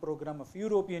assessment program of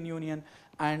European Union,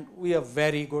 and we have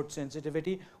very good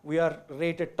sensitivity. We are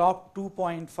rated top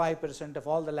 2.5% of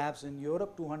all the labs in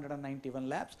Europe, 291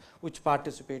 labs which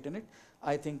participate in it.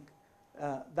 I think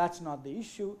that's not the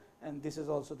issue, and this is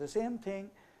also the same thing.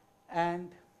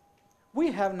 And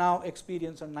we have now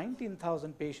experience on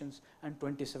 19,000 patients and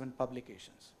 27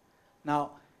 publications.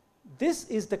 Now, this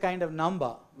is the kind of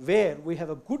number where we have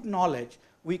a good knowledge,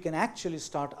 we can actually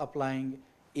start applying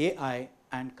AI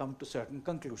and come to certain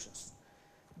conclusions.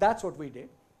 That's what we did.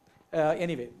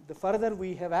 Anyway, the further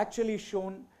we have actually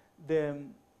shown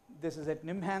this is at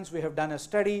NIMHANS, we have done a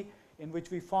study in which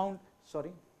we found,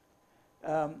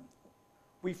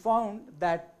 we found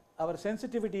that our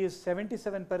sensitivity is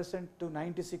 77% to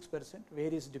 96%,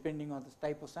 varies depending on the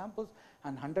type of samples,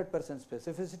 and 100%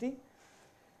 specificity.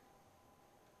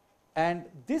 And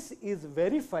this is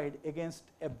verified against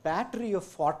a battery of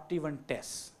 41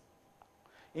 tests,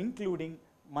 including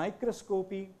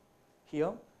microscopy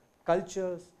here,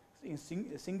 cultures, in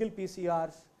single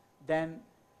PCRs, then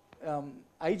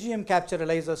IgM capture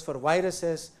ELISAs for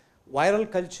viruses,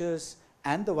 viral cultures,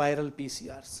 and the viral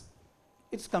PCRs.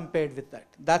 It's compared with that.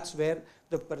 That's where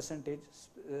the percentage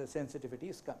sensitivity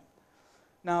is coming.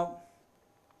 Now,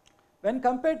 when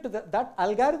compared to that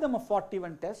algorithm of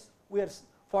 41 tests, we are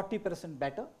 40%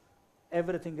 better.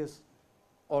 Everything is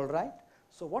all right.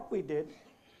 So what we did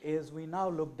is we now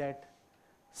looked at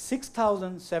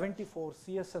 6,074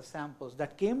 CSF samples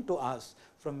that came to us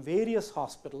from various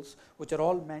hospitals, which are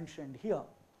all mentioned here.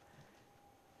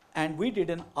 And we did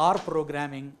an R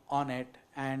programming on it,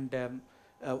 and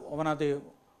one of a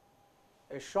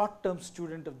short-term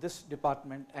student of this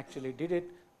department actually did it.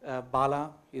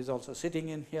 Bala is also sitting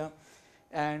in here,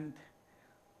 and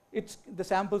the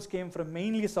samples came from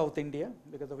mainly South India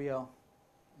because we are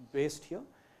based here,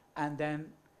 and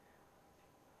then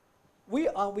we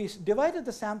divided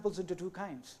the samples into 2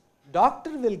 kinds.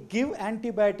 Doctor will give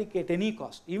antibiotic at any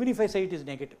cost, even if I say it is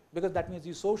negative, because that means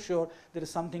he's so sure there is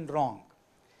something wrong.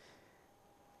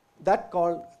 That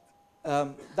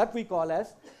we call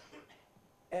as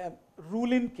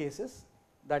rule-in cases,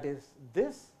 that is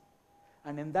this,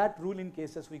 and in that rule-in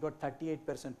cases we got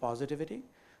 38% positivity.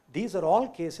 These are all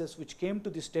cases which came to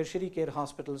these tertiary care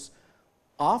hospitals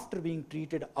after being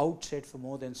treated outside for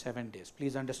more than 7 days.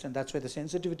 Please understand, that's why the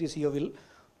sensitivities here will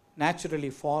naturally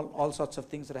fall. All sorts of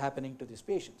things are happening to these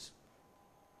patients.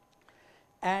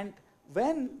 And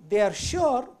when they are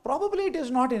sure, probably it is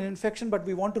not an infection, but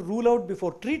we want to rule out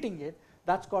before treating it,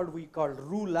 that's called, we call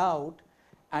rule out,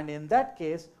 and in that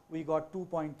case we got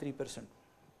 2.3%.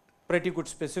 Pretty good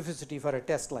specificity for a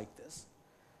test like this.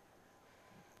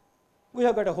 We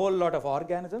have got a whole lot of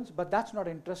organisms, but that's not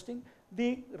interesting.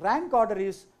 The rank order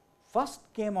is first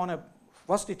came on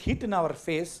first it hit in our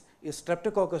face is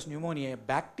Streptococcus pneumoniae. A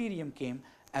bacterium came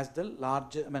as the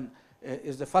largest,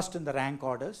 is the first in the rank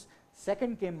orders.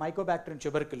 Second came Mycobacterium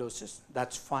tuberculosis,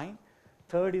 that's fine.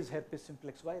 Third is herpes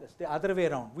simplex virus, the other way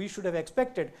around. We should have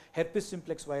expected herpes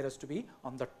simplex virus to be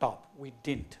on the top, we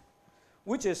didn't.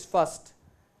 Which is first?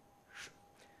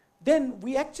 Then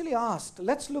we actually asked,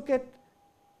 let's look at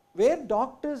where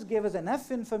doctors gave us enough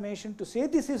information to say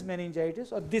this is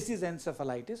meningitis or this is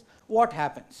encephalitis, what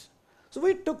happens? So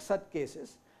we took such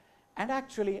cases and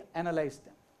actually analyzed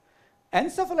them.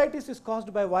 Encephalitis is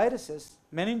caused by viruses,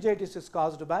 meningitis is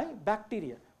caused by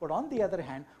bacteria. But on the other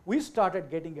hand, we started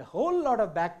getting a whole lot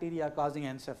of bacteria causing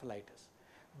encephalitis.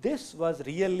 This was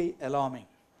really alarming.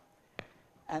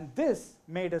 And this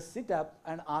made us sit up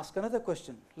and ask another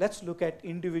question. Let's look at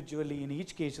individually in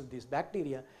each case of these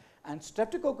bacteria. And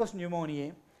Streptococcus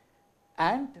pneumoniae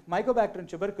and Mycobacterium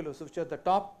tuberculosis, which are the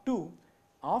top two,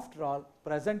 after all,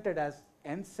 presented as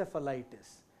encephalitis.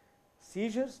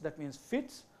 Seizures, that means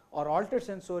fits, or altered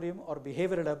sensorium or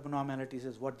behavioral abnormalities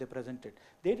is what they presented.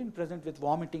 They didn't present with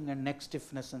vomiting and neck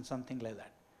stiffness and something like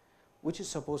that, which is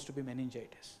supposed to be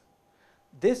meningitis.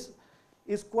 This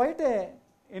is quite a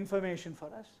information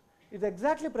for us. It's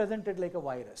exactly presented like a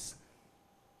virus.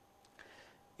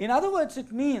 In other words,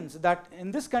 it means that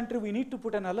in this country we need to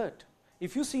put an alert.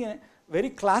 If you see a very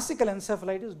classical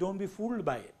encephalitis, don't be fooled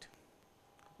by it.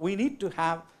 We need to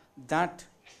have that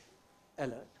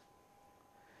alert.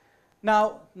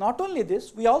 Now, not only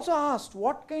this, we also asked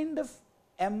what kind of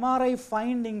MRI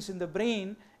findings in the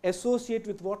brain associate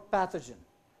with what pathogen,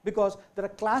 because there are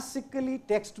classically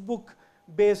textbook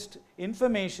based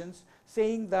informations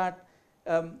saying that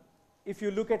if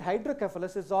you look at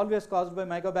hydrocephalus, it's always caused by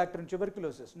Mycobacterium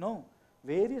tuberculosis. No,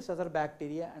 various other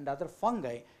bacteria and other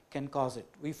fungi can cause it.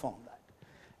 We found that.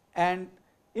 And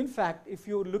in fact, if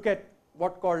you look at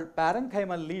what called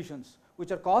parenchymal lesions, which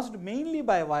are caused mainly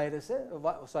by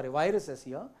viruses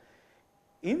here,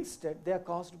 instead they are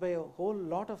caused by a whole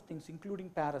lot of things, including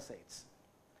parasites.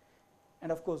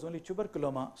 And of course, only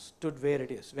tuberculoma stood where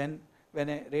it is. When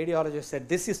a radiologist said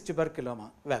this is tuberculoma,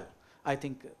 well, I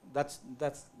think that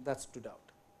stood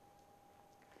out.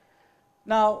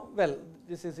 Now, well,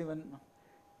 this is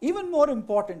even more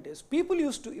important is people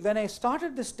used to, when I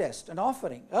started this test and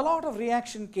offering, a lot of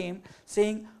reaction came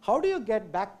saying, how do you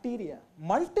get bacteria,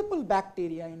 multiple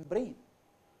bacteria in brain?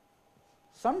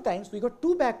 Sometimes we got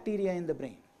 2 bacteria in the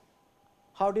brain.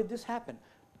 How did this happen?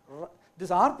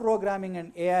 This R programming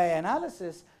and AI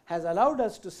analysis has allowed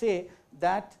us to say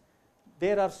that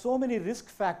there are so many risk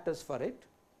factors for it.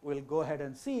 We'll go ahead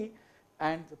and see,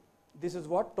 and this is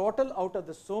what total out of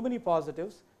the so many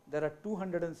positives, there are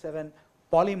 207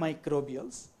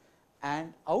 polymicrobials,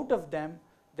 and out of them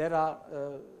there are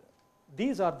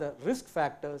these are the risk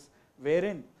factors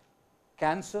wherein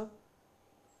cancer,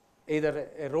 either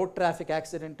a road traffic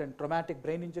accident and traumatic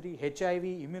brain injury, HIV,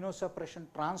 immunosuppression,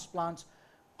 transplants,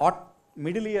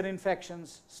 middle ear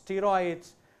infections,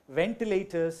 steroids,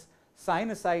 ventilators,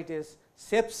 sinusitis,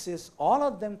 sepsis, all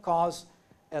of them cause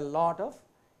a lot of,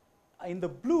 in the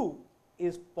blue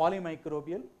is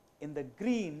polymicrobial, in the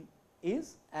green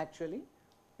is actually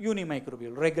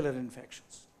unimicrobial, regular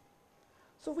infections.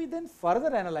 So we then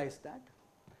further analyzed that,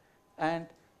 and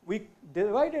we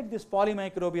divided these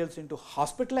polymicrobials into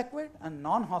hospital acquired and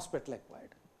non-hospital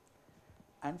acquired,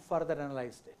 and further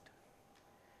analyzed it.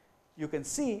 You can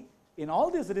see in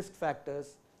all these risk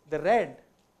factors, the red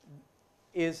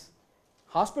is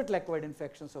hospital acquired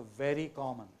infections are very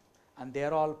common, and they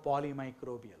are all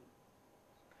polymicrobial.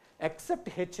 Except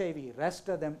HIV, rest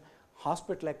of them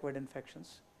hospital acquired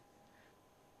infections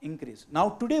increase. Now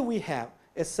today we have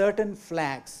a certain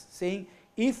flags saying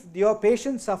if your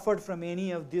patient suffered from any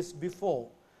of this before,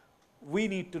 we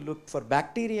need to look for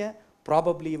bacteria,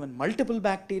 probably even multiple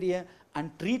bacteria,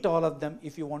 and treat all of them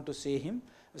if you want to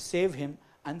save him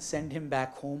and send him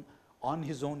back home on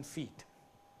his own feet,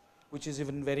 which is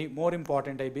even more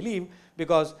important, I believe,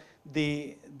 because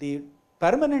the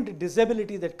permanent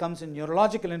disability that comes in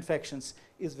neurological infections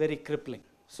is very crippling.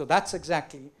 So that's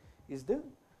exactly is the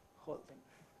whole thing.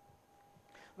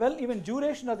 Well, even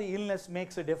duration of the illness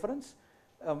makes a difference.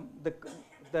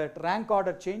 The rank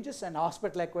order changes and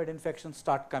hospital acquired infections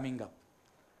start coming up.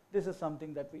 This is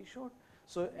something that we showed.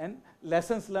 So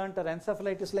lessons learned are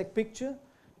encephalitis like picture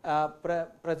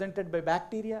presented by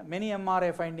bacteria. Many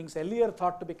MRI findings earlier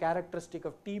thought to be characteristic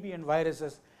of TB and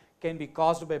viruses can be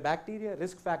caused by bacteria.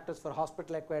 Risk factors for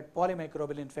hospital acquired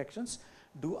polymicrobial infections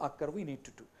do occur. We need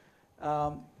to do.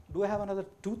 Do I have another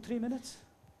 2-3 minutes?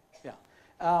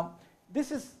 Yeah. This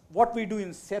is what we do in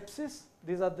sepsis.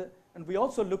 These are and we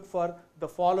also look for the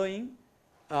following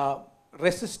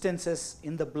resistances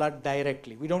in the blood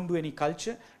directly. We don't do any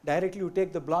culture. Directly you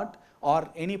take the blood or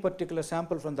any particular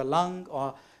sample from the lung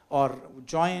or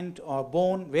joint or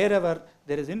bone, wherever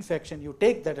there is infection, you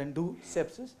take that and do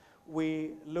sepsis.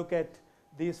 We look at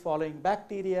these following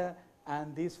bacteria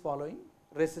and these following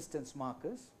resistance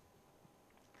markers.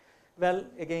 Well,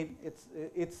 again,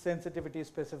 its sensitivity,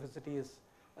 specificity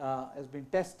has been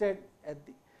tested.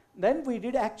 Then we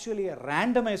did actually a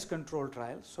randomized control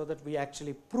trial so that we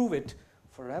actually prove it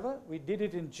forever. We did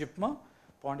it in JIPMA,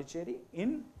 Pondicherry,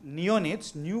 in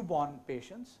neonates, newborn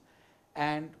patients,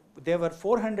 and there were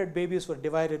 400 babies were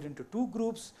divided into 2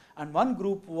 groups, and one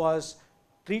group was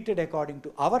treated according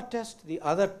to our test, the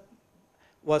other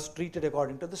was treated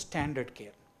according to the standard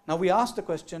care. Now we asked the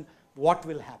question, what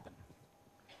will happen?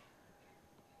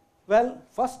 Well,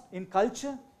 first in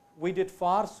culture, we did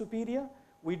far superior.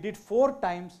 We did 4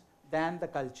 times than the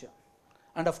culture.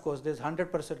 And of course, there's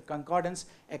 100% concordance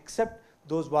except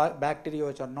those bacteria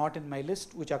which are not in my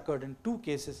list, which occurred in 2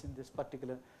 cases in this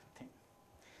particular thing.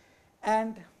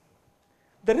 And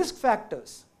the risk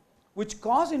factors which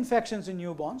cause infections in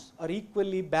newborns are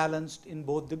equally balanced in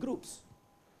both the groups.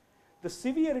 The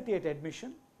severity at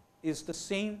admission is the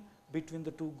same between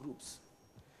the 2 groups,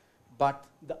 but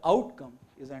the outcome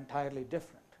is entirely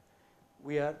different.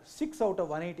 We are 6 out of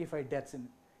 185 deaths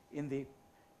in the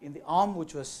arm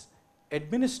which was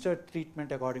administered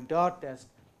treatment according to our test,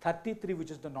 33 which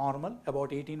is the normal,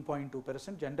 about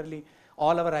 18.2%. Generally,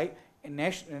 all our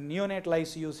neonatal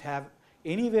ICUs have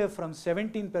anywhere from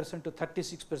 17% to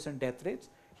 36% death rates.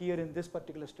 Here in this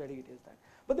particular study it is that.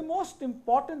 But the most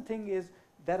important thing is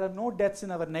there are no deaths in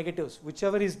our negatives,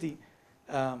 whichever is the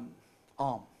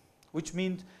arm, which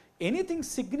means anything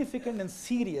significant and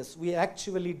serious we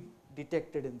actually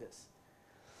detected in this.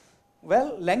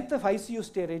 Well, length of ICU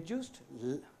stay reduced,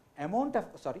 amount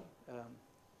of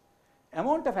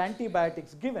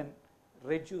antibiotics given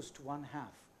reduced 1/2.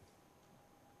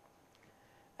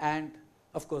 And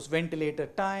of course, ventilator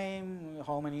time,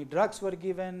 how many drugs were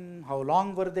given, how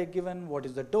long were they given, what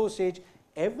is the dosage,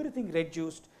 everything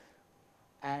reduced.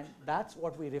 And that's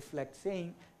what we reflect,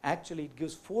 saying actually it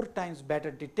gives 4 times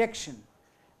better detection,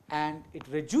 and it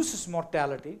reduces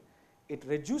mortality, it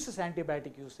reduces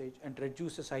antibiotic usage, and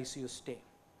reduces ICU stay.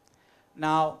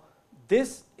 Now,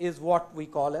 this is what we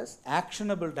call as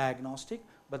actionable diagnostic,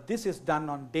 but this is done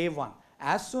on day 1.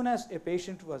 As soon as a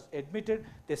patient was admitted,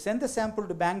 they sent the sample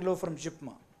to Bangalore from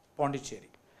JIPMA, Pondicherry.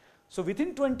 So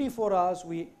within 24 hours,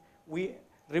 we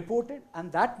reported,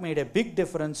 and that made a big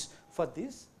difference for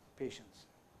these patients.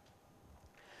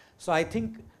 So I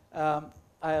think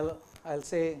I'll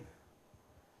say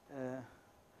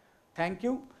thank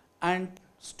you, and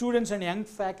students and young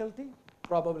faculty,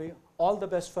 probably all the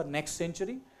best for next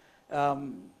century.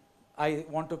 I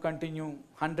want to continue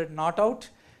 100 not out,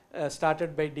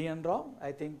 started by D.N. Rao.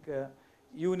 I think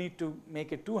you need to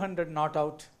make it 200 not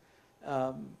out.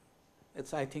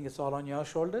 I think it's all on your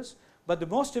shoulders. But the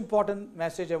most important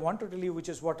message I want to tell you, which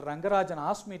is what Rangarajan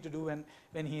asked me to do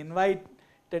when he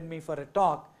invited me for a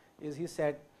talk, is he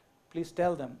said, please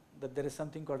tell them that there is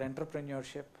something called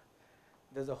entrepreneurship.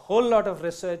 There's a whole lot of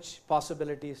research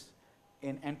possibilities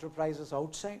in enterprises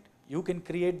outside. You can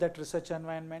create that research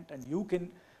environment, and you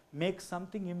can make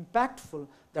something impactful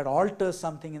that alters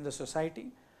something in the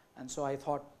society. And so I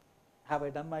thought, have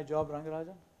I done my job,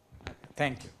 Rangarajan?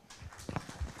 Thank you.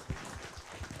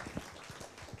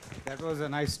 That was a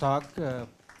nice talk.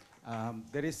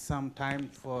 There is some time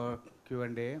for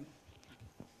Q&A.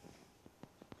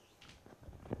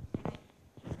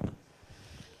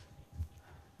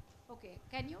 Okay,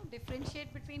 can you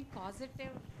differentiate between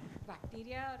causative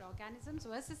bacteria or organisms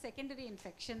versus secondary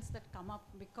infections that come up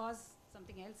because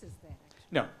something else is there?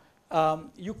 No,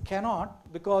 you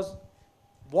cannot, because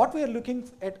what we are looking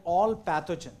at all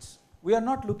pathogens. We are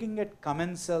not looking at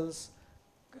commensals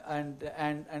and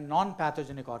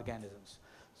non-pathogenic organisms.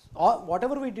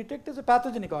 Whatever we detect is a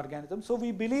pathogenic organism, so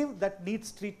we believe that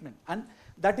needs treatment, and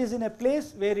that is in a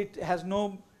place where it has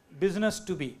no business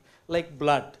to be, like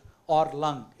blood or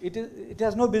lung. It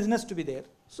has no business to be there,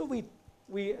 so we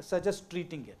suggest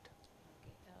treating it.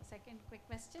 Okay. Second quick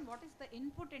question, what is the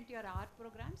input into your art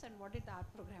programs, and what did the art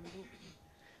program do?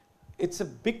 It's a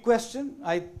big question.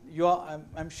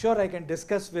 I'm sure I can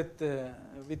discuss with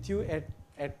you at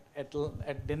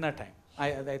dinner time.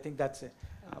 I think that's it.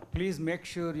 Please make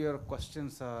sure your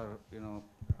questions are,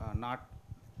 not,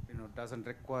 doesn't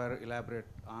require elaborate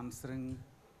answering.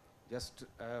 Just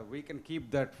we can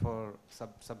keep that for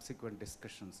subsequent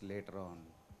discussions later on.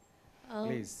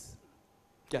 Please.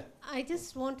 Yeah. I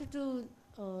just wanted to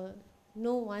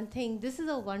know one thing. This is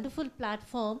a wonderful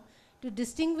platform to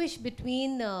distinguish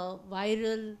between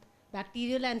viral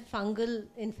bacterial and fungal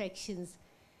infections.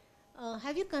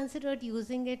 Have you considered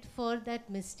using it for that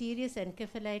mysterious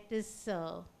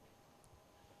encephalitis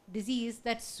disease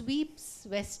that sweeps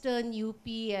western UP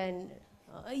and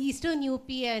eastern UP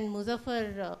and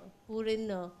Muzaffarpur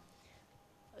in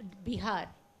Bihar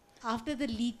after the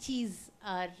lychees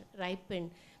are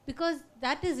ripened? Because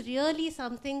that is really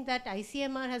something that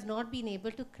ICMR has not been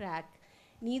able to crack.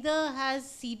 Neither has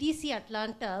CDC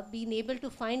Atlanta been able to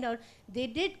find out. They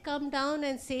did come down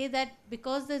and say that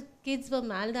because the kids were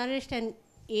malnourished and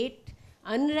ate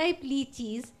unripe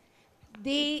lychees,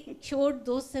 they showed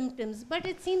those symptoms. But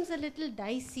it seems a little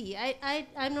dicey.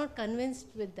 I'm not convinced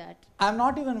with that. I'm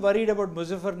not even worried about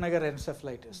Muzaffarnagar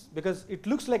encephalitis because it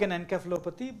looks like an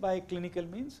encephalopathy by clinical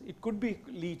means. It could be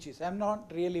leeches. I'm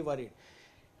not really worried.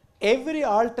 Every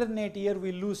alternate year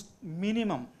we lose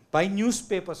minimum by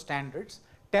newspaper standards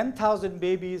 10,000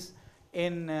 babies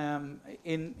in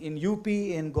UP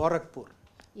in Gorakhpur.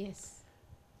 Yes.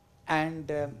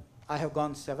 And I have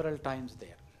gone several times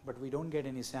there, but we don't get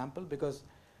any sample because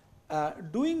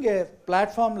doing a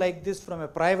platform like this from a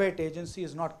private agency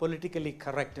is not politically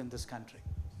correct in this country.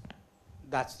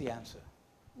 That's the answer.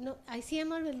 No,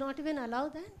 ICMR will not even allow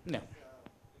that? No.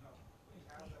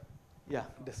 Yeah,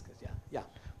 discuss, yeah.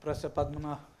 Professor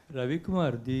Padmanaban.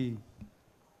 Ravikumar, the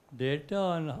data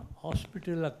on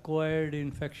hospital-acquired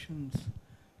infections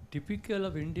typical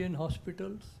of Indian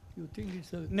hospitals? You think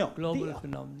it's a global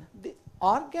phenomenon? The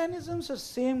organisms are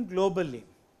same globally,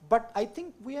 but I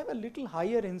think we have a little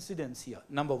higher incidence here,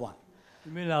 number one.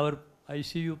 You mean our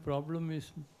ICU problem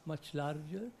is much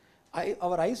larger?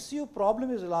 Our ICU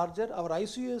problem is larger, our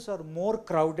ICUs are more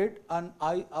crowded, and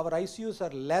our ICUs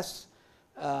are less,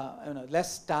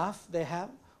 less staff they have,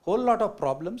 whole lot of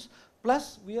problems.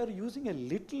 Plus, we are using a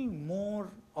little more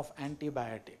of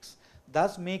antibiotics,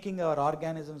 thus making our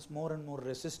organisms more and more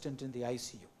resistant in the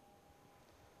ICU,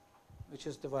 which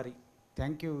is the worry.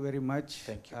 Thank you very much.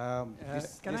 Thank you.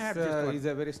 This is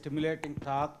a very stimulating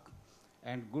talk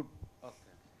and good. Okay.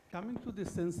 Coming to the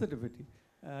sensitivity,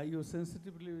 your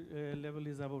sensitivity level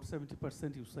is about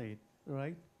 70%, you said,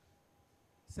 right?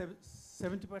 70%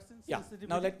 yeah. sensitivity?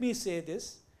 Now, let me say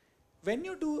this. When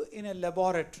you do in a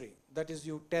laboratory, that is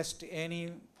you test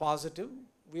any positive,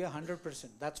 we are 100%.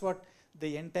 That's what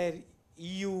the entire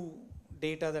EU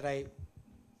data that I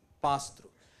passed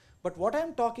through. But what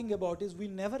I'm talking about is we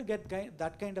never get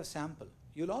that kind of sample.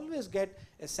 You'll always get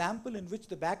a sample in which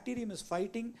the bacterium is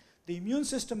fighting the immune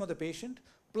system of the patient,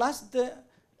 plus the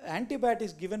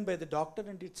antibiotics given by the doctor,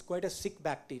 and it's quite a sick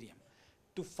bacterium.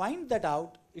 To find that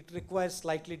out, it requires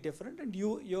slightly different, and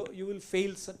you will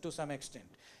fail to some extent.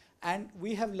 And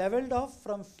we have leveled off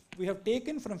from, we have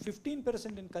taken from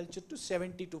 15% in culture to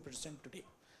 72% today,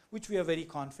 which we are very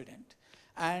confident.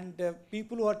 And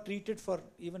people who are treated for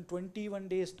even 21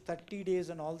 days, 30 days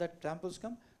and all that samples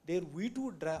come, there we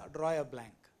too draw a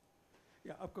blank.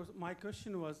 Yeah, of course, my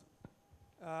question was,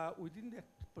 within that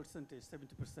percentage,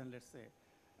 70% let's say,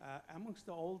 amongst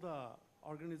all the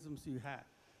organisms you have,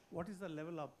 what is the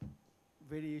level of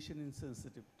variation in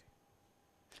sensitivity?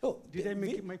 Oh, did I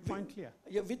make my point clear?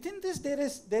 Yeah, within this there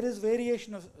is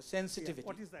variation of sensitivity. Yeah,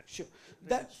 what is that? Sure.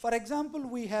 That, for example,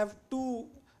 we have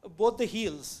both the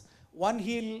heels. One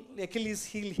heel, Achilles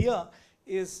heel here,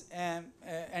 is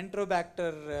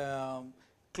Enterobacter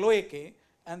cloacae,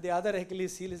 and the other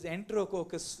Achilles heel is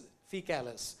Enterococcus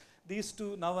faecalis. These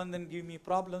two now and then give me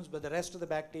problems, but the rest of the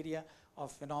bacteria are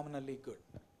phenomenally good.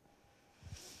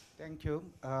 Thank you.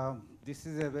 This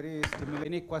is a very stimulating.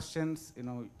 Any questions,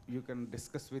 you can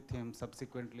discuss with him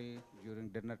subsequently during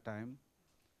dinner time.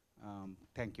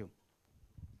 Thank you.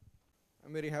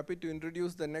 I'm very happy to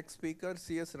introduce the next speaker,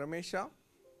 CS RAMESHA.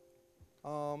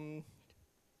 I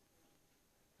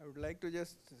would like to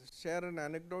just share an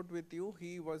anecdote with you.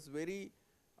 He was he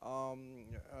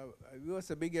was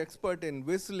a big expert in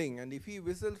whistling, and if he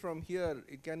whistles from here,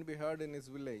 it can be heard in his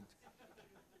village.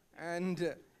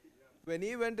 And when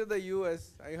he went to the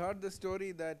US, I heard the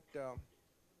story that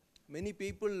many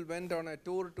people went on a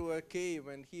tour to a cave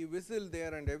and he whistled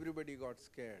there and everybody got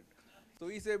scared. So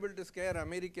he's able to scare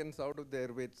Americans out of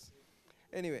their wits.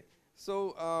 Anyway,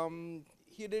 so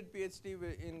he did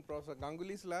PhD in Professor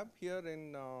Ganguly's lab here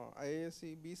in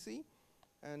IISc BC,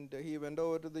 and he went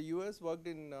over to the US, worked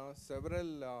in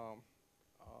several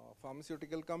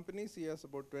pharmaceutical companies. He has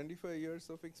about 25 years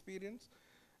of experience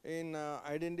in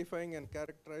identifying and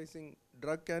characterizing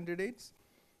drug candidates.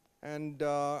 And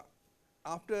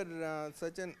after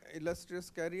such an illustrious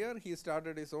career, he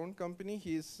started his own company.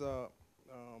 He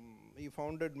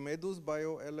founded Medus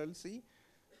Bio LLC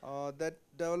that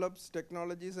develops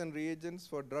technologies and reagents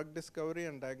for drug discovery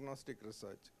and diagnostic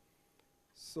research.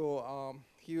 So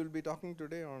he will be talking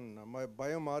today on my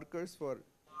biomarkers for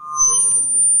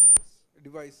wearable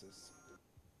devices.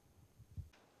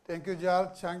 Thank you, George.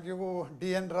 Thank you,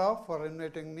 D.N. Rao, for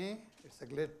inviting me. It's a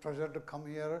great pleasure to come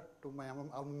here to my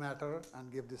alma mater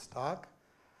and give this talk.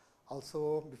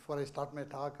 Also, before I start my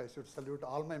talk, I should salute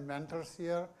all my mentors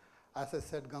here. As I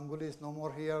said, Ganguly is no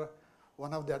more here.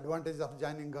 One of the advantages of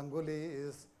joining Ganguly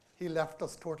is he left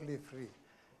us totally free.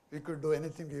 We could do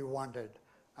anything we wanted.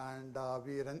 And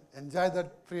we enjoyed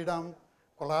that freedom,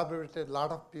 collaborated with a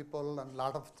lot of people and a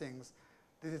lot of things.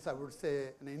 This is, I would say,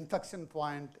 an inflection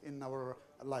point in our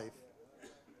life.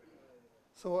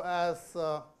 So as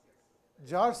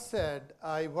George said,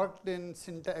 I worked in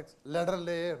syntax,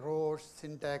 Lederle, Roche,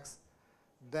 syntax.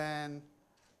 Then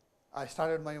I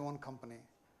started my own company.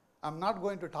 I'm not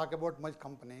going to talk about my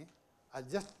company. I'll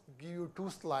just give you 2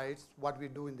 slides, what we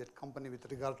do in that company with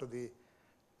regard to the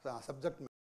subject matter.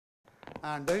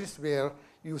 And that is where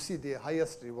you see the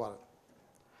highest reward.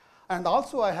 And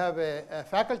also I have a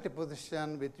faculty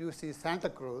position with UC Santa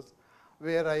Cruz,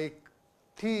 where I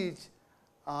teach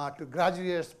to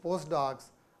graduates, postdocs,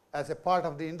 as a part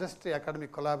of the industry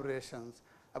academic collaborations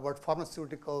about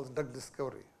pharmaceuticals, drug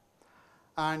discovery.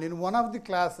 And in one of the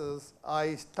classes,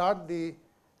 I start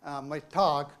my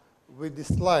talk with this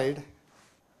slide.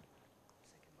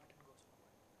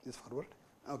 This forward?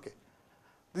 Okay.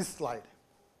 This slide.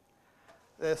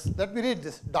 Yes, let me read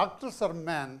this. Doctors are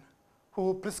men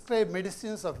who prescribe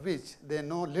medicines of which they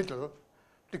know little,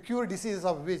 to cure diseases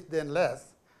of which they know less,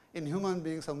 in human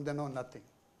beings whom they know nothing.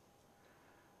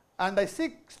 And I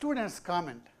see students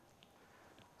comment,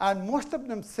 and most of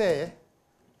them say,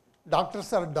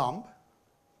 doctors are dumb,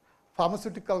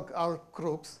 pharmaceutical are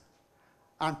crooks,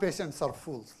 and patients are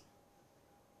fools.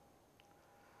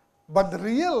 But the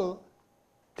real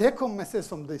take-home message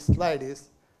from this slide is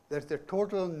there's a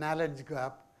total knowledge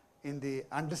gap in the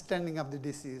understanding of the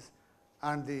disease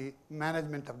and the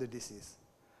management of the disease.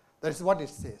 That is what it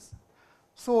says.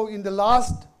 So in the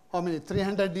last,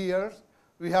 300 years,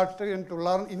 we have tried to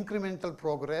learn incremental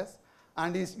progress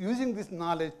and is using this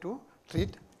knowledge to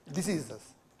treat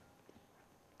diseases.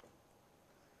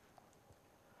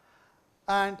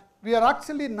 And we are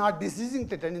actually not diseasing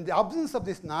it, and in the absence of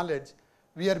this knowledge,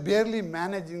 we are barely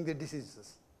managing the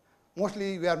diseases.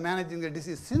 Mostly we are managing the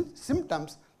disease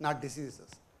symptoms, not diseases.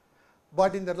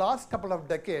 But in the last couple of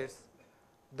decades,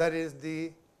 there is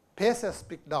the pace has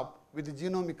picked up with the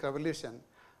genomic revolution,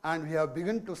 and we have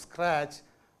begun to scratch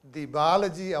the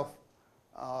biology of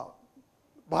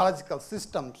biological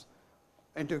systems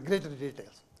into greater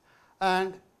details.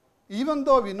 And even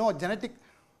though we know genetic,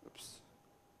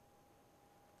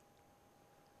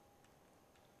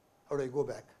 how do I go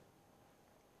back?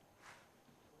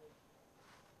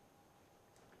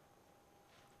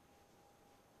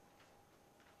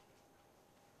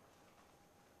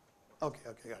 Okay,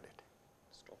 got it.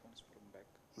 Stop one is from back.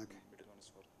 Okay. Middle one is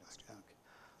for next.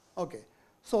 Okay.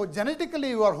 So genetically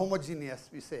you are homogeneous,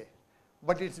 we say,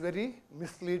 but it's very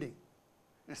misleading.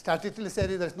 Statistically said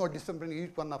there is no difference between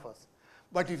each one of us.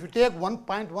 But if you take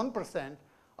 1.1%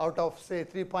 out of say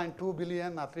 3.2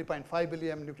 billion or 3.5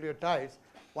 billion nucleotides,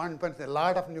 1% a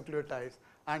lot of nucleotides,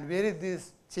 and where is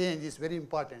this change is very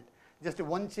important. Just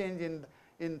one change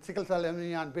in sickle cell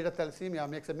anemia and beta thalassemia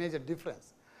makes a major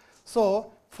difference.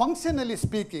 So functionally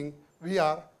speaking, we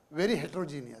are very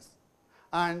heterogeneous.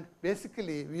 And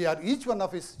basically, we are each one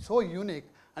of us so unique,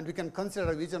 and we can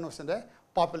consider each one of us a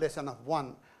population of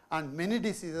one. And many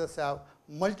diseases have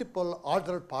multiple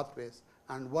ordered pathways,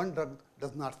 and one drug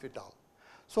does not fit all.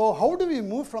 So how do we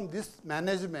move from this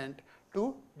management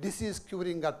to disease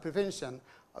curing or prevention?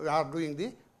 We are doing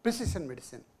the precision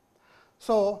medicine.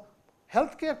 So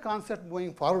healthcare concept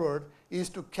going forward is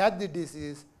to catch the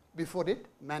disease before it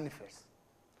manifests.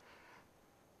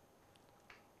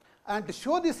 And to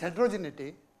show this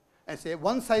heterogeneity, I say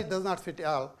one size does not fit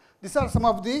all. These are some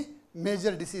of the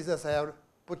major diseases I have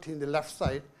put in the left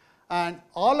side. And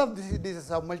all of these diseases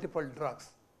have multiple drugs.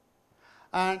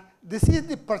 And this is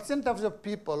the percentage of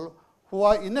people who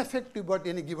are ineffective about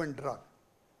any given drug.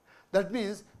 That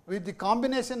means with the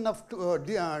combination of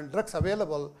drugs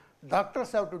available,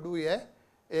 doctors have to do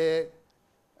a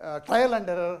trial and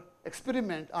error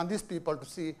experiment on these people to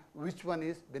see which one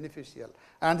is beneficial.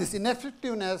 And this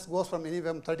ineffectiveness goes from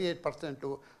anywhere from 38%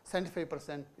 to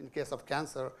 75% in case of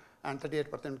cancer and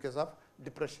 38% in case of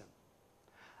depression.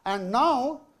 And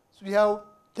now we have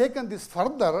taken this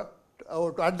further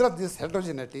to address this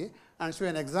heterogeneity and show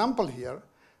an example here.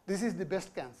 This is the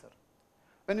breast cancer.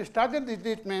 When we started the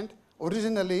treatment,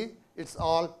 originally it's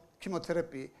all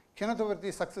chemotherapy.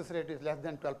 Chemotherapy success rate is less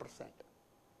than 12%.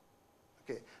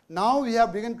 Okay. Now we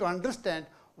have begun to understand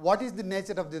what is the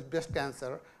nature of this breast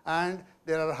cancer, and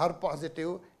there are HER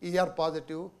positive, ER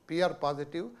positive, PR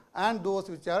positive, and those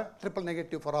which are triple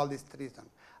negative for all these reasons.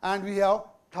 And we have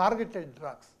targeted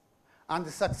drugs, and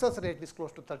the success rate is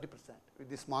close to 30% with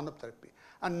this monotherapy.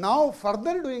 And now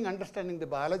further doing understanding the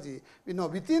biology, we know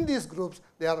within these groups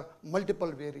there are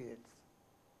multiple variants.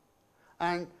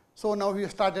 And so now we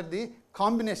have started the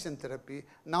combination therapy.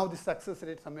 Now the success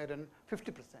rate is somewhere around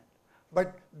 50%.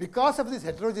 But because of this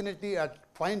heterogeneity at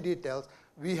fine details,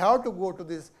 we have to go to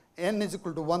this n is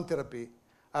equal to 1 therapy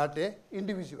at a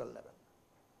individual level.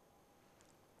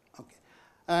 Okay.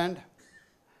 And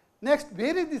next,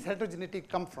 where is this heterogeneity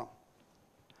come from?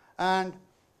 And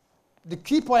the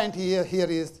key point here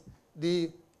is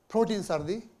the proteins are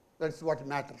that's what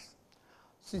matters.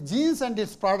 So genes and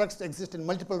its products exist in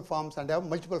multiple forms and have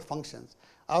multiple functions,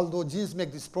 although genes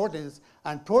make these proteins,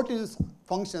 and proteins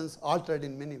functions altered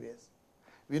in many ways.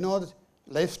 We know that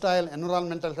lifestyle,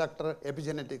 environmental factor,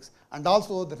 epigenetics, and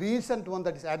also the recent one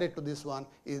that is added to this one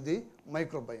is the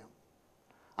microbiome.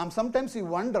 And sometimes you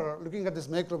wonder, looking at this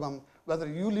microbiome, whether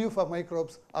you live for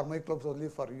microbes or microbes will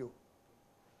live for you.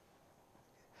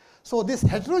 So this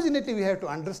heterogeneity we have to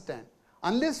understand.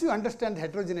 Unless you understand the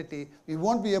heterogeneity, we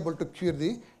won't be able to cure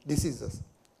the diseases.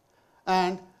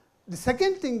 And the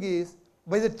second thing is,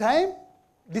 by the time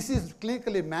disease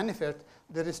clinically manifests,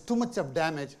 there is too much of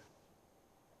damage.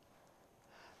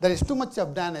 There is too much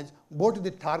of damage both to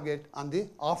the target and the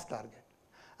off target.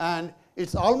 And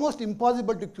it's almost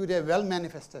impossible to cure a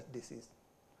well-manifested disease.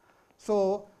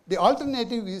 So the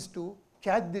alternative is to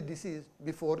catch the disease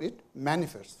before it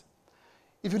manifests.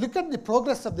 If you look at the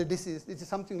progress of the disease, it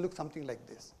is looks something like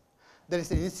this. There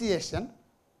is an initiation,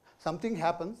 something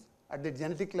happens at the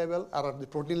genetic level or at the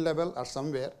protein level or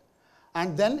somewhere,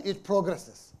 and then it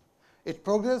progresses. It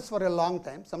progresses for a long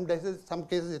time. Some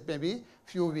cases it may be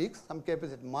few weeks, some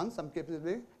cases it months, some cases it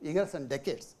may be years and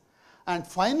decades. And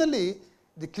finally,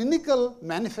 the clinical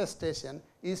manifestation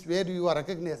is where you are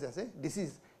recognized as a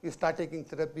disease. You start taking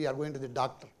therapy or going to the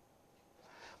doctor.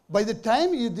 By the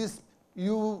time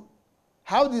you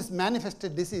have this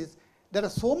manifested disease, there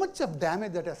is so much of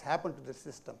damage that has happened to the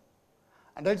system.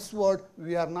 And that's what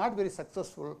we are not very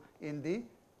successful in the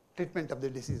treatment of the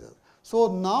diseases.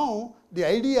 So now the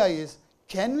idea is,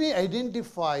 can we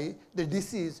identify the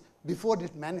disease before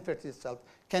it manifests itself?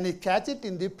 Can we catch it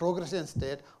in the progression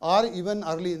state or even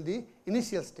early in the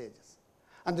initial stages?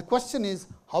 And the question is,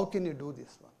 how can you do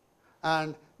this one?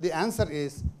 And the answer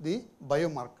is the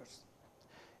biomarkers.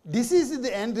 Disease is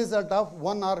the end result of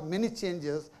one or many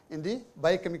changes in the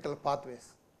biochemical pathways.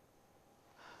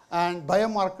 And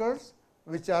biomarkers,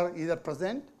 which are either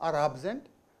present or absent,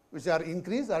 which are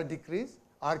increase or decrease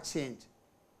or change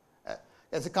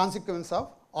as a consequence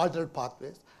of altered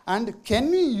pathways. And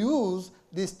can we use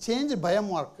this changed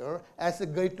biomarker as a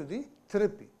guide to the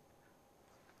therapy?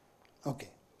 Okay.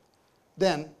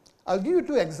 Then I'll give you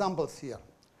two examples here.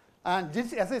 And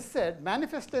this, as I said,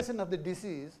 manifestation of the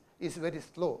disease is very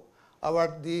slow.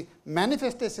 The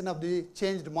manifestation of the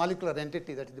changed molecular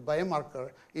entity, that is the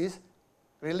biomarker, is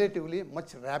relatively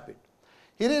much rapid.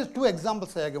 Here is two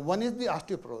examples I give. One is the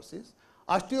osteoporosis.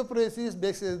 Osteoporosis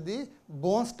basically the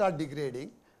bones start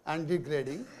degrading and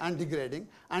degrading and degrading,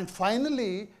 and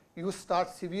finally you start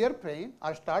severe pain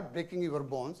or start breaking your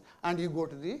bones and you go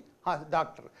to the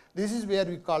doctor. This is where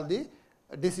we call the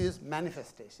disease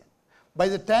manifestation. By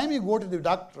the time you go to the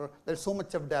doctor, there is so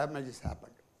much of damage has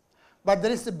happened. But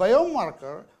there is a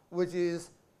biomarker which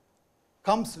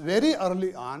comes very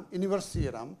early on in your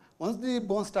serum once the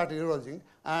bones start eroding,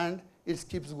 and it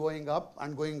keeps going up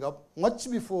and going up much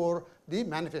before the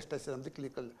manifestation of the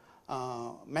clinical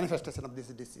manifestation of this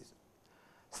disease.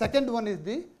 Second one is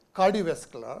the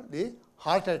cardiovascular. The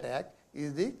heart attack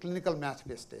is the clinical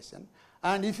manifestation.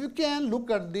 And if you can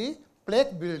look at the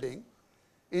plaque building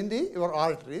in your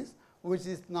arteries, which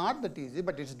is not that easy,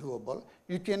 but it's doable,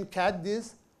 you can catch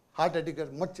this heart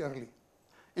attack much early.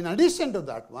 In addition to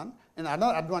that one, in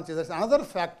another advantage, there's another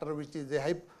factor which is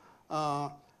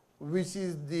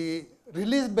the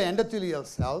release by endothelial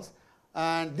cells,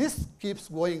 and this keeps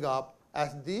going up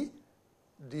as the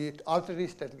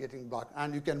arteries start getting blocked,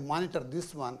 and you can monitor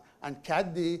this one and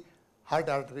catch the heart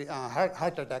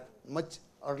attack much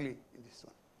early in this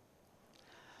one.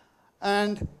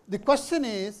 And the question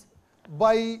is,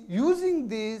 by using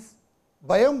these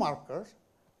biomarkers,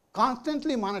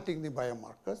 constantly monitoring the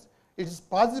biomarkers, it is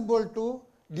possible to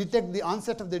detect the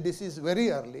onset of the disease very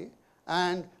early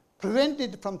and prevent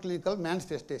it from clinical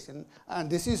manifestation, and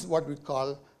this is what we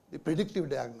call the predictive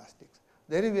diagnostics.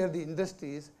 There is where the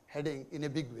industry is heading in a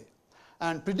big way.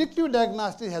 And predictive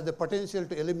diagnostics has the potential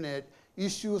to eliminate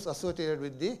issues associated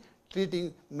with the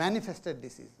treating manifested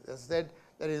disease. As I said,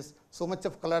 there is so much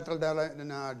of collateral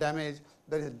damage,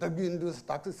 there is drug-induced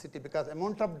toxicity, because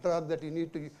amount of drug that you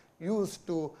need to use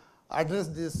to address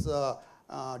this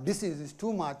disease is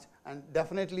too much, and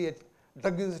definitely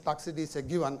drug-induced toxicity is a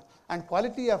given, and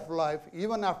quality of life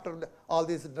even after all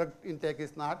this drug intake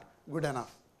is not good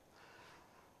enough.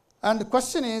 And the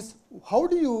question is, how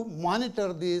do you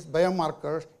monitor these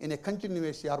biomarkers in a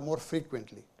continuous or more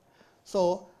frequently?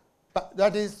 So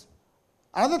that is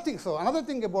another thing. So another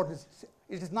thing about this,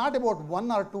 it is not about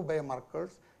one or two biomarkers.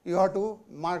 You have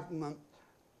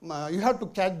to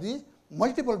catch the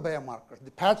multiple biomarkers,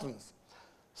 the patterns.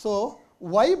 So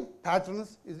why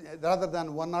patterns rather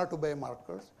than one or two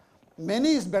biomarkers?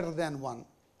 Many is better than one.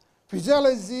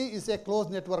 Physiology is a closed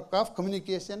network of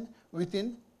communication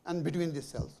within and between the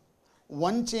cells.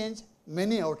 One change,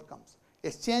 many outcomes.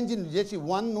 A change in just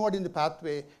one node in the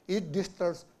pathway, it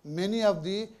disturbs many of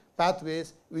the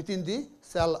pathways within the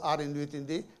cell or within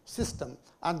the system,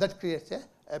 and that creates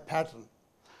a pattern.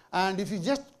 And if you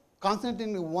just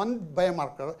concentrate on one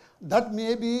biomarker, that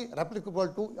may be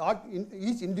replicable to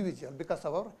each individual because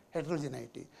of our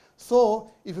heterogeneity.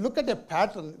 So if you look at a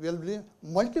pattern, there will be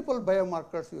multiple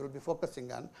biomarkers you will be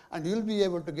focusing on, and you will be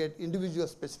able to get individual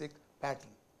specific pattern.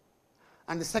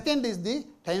 And the second is the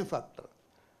time factor.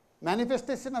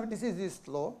 Manifestation of disease is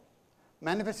slow,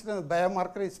 manifestation of the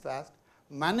biomarker is fast,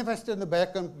 manifestation of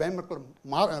the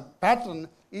biomarker pattern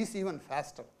is even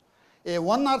faster. A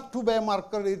 1 or 2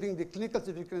 biomarker reading the clinical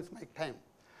significance might time,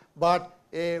 but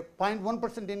a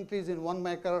 0.1% increase in one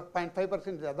marker, 0.5%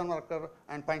 in the other marker,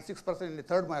 and 0.6% in the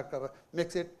third marker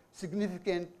makes it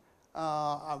significant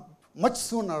much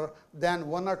sooner than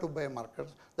 1 or 2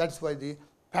 biomarkers. That's why the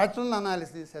pattern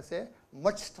analysis has a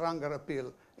much stronger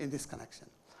appeal in this connection.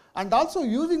 And also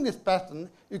using this pattern,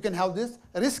 you can have this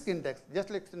risk index, just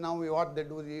like now what they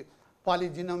do the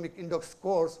polygenomic index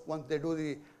scores once they do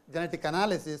the genetic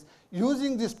analysis.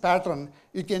 Using this pattern,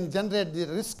 you can generate the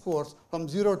risk scores from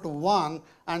 0 to 1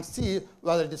 and see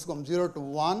whether it is from 0 to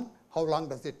 1, how long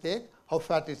does it take, how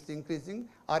fast it's increasing,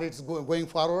 or it's going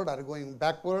forward or going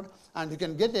backward, and you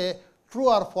can get a true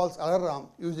or false alarm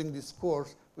using these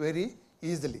scores very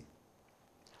easily.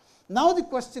 Now the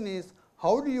question is,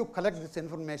 how do you collect this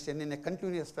information in a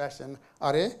continuous fashion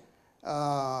or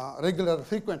a regular,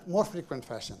 more frequent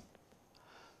fashion?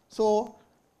 So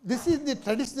this is the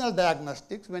traditional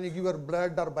diagnostics. When you give your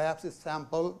blood or biopsy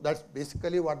sample, that's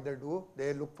basically what they do.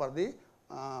 They look for the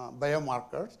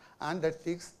biomarkers, and that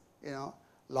takes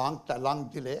long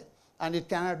delay, and it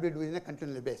cannot be done on a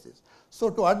continuous basis. So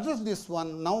to address this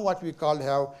one, now what we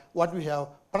have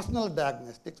personal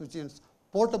diagnostics, which is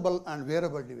portable and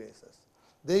wearable devices.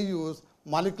 They use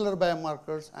molecular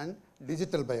biomarkers and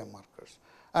digital biomarkers.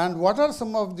 And what are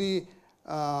some of the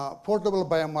portable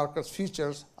biomarkers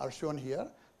features are shown here?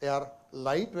 They are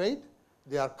lightweight,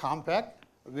 they are compact,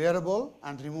 wearable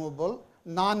and removable,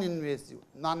 non-invasive.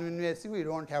 Non-invasive, you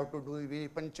don't have to do the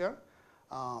puncture.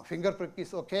 Finger prick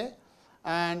is okay,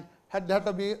 and had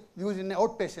to be used in an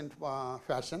outpatient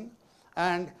fashion,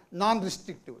 and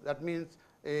non-restrictive. That means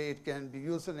it can be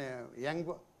used in a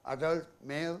young adult,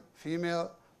 male,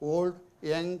 female, old,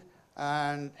 young,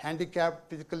 and handicapped,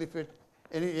 physically fit,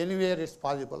 anywhere it's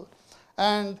possible.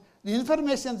 And the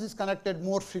information is connected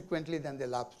more frequently than the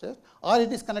lab test, or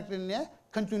it is connected in a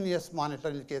continuous monitor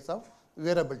in the case of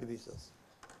wearable devices.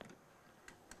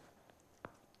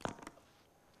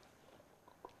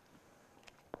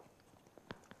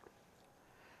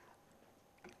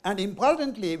 And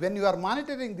importantly, when you are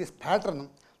monitoring this pattern,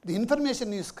 the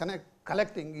information is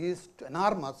collecting is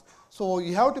enormous. So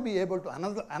you have to be able to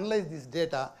analyze this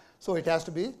data. So it has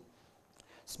to be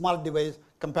smart device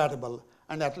compatible,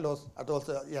 and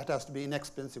also it has to be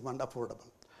inexpensive and affordable.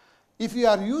 If you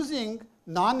are using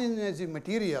non-invasive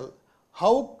material,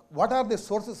 what are the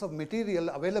sources of material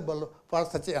available for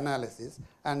such analysis?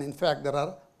 And in fact, there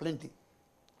are plenty.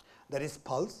 There is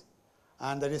pulse,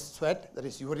 and there is sweat, there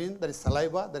is urine, there is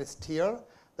saliva, there is tear,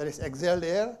 there is exhaled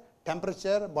air,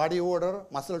 temperature, body odor,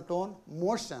 muscle tone,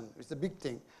 motion, it's a big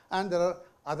thing. And there are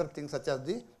other things such as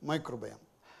the microbiome.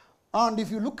 And if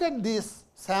you look at these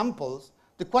samples,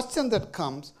 the question that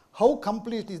comes, how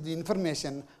complete is the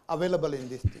information available in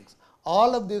these things?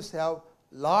 All of these have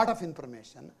lot of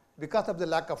information. Because of the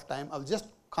lack of time, I'll just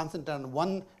concentrate on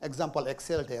one example,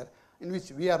 exhaled air, in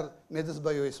which Mezus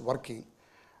Bio is working.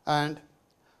 And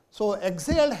so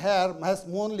exhaled air has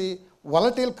only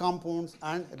volatile compounds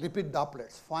and lipid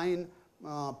droplets, fine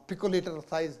picoliter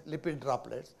size lipid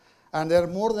droplets. And there are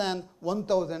more than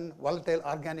 1,000 volatile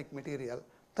organic material,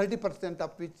 30%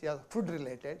 of which are food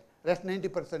related, rest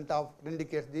 90% of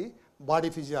indicates the body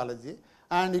physiology.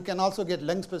 And you can also get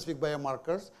lung-specific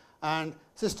biomarkers and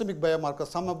systemic biomarkers,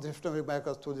 some of the systemic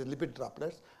biomarkers through the lipid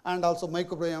droplets, and also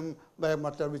microbiome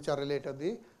biomarkers which are related to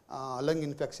the lung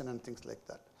infection and things like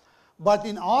that. But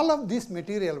in all of this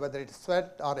material, whether it's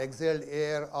sweat or exhaled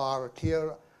air or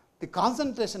tear, the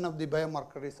concentration of the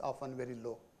biomarker is often very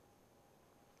low.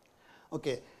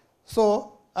 Okay,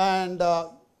 so and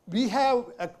we have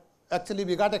actually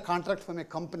we got a contract from a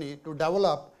company to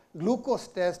develop glucose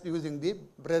test using the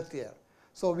breath air.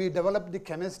 So we developed the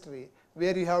chemistry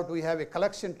where we have a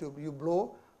collection tube. You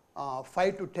blow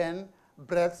 5 to 10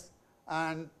 breaths,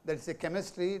 and that is a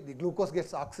chemistry. The glucose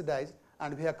gets oxidized,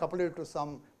 and we have coupled it to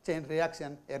some chain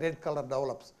reaction. A red color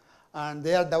develops, and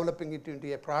they are developing it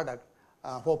into a product.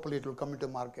 Hopefully, it will come into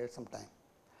market sometime.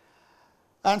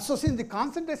 And so, since the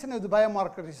concentration of the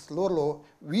biomarker is low,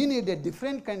 we need a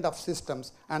different kind of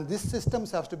systems, and these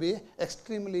systems have to be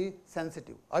extremely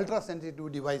sensitive,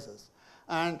 ultra-sensitive devices.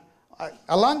 And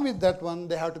along with that one,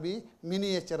 they have to be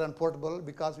miniature and portable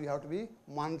because we have to be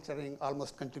monitoring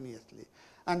almost continuously.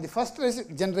 And the first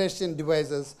generation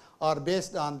devices are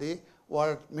based on the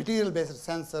material-based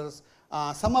sensors.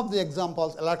 Some of the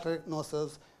examples, electric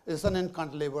noses, resonant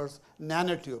cantilevers,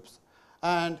 nanotubes.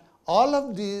 And all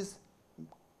of these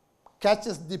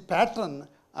catches the pattern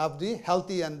of the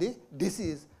healthy and the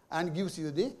disease and gives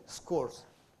you the scores.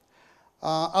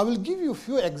 I will give you a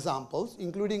few examples,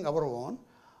 including our own.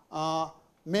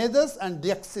 Mathers and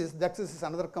Dexys. Dexys is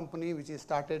another company which is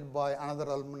started by another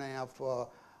alumni of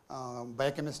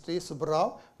biochemistry,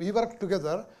 Subbarao. We work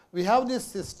together. We have this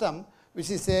system which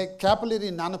is a capillary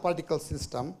nanoparticle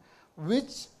system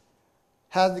which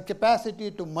has the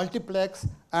capacity to multiplex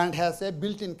and has a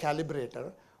built-in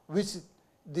calibrator, which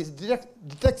this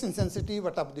detection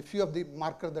sensitivity of the few of the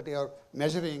markers that you are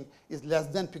measuring is less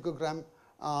than picogram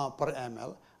per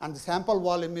ml, and the sample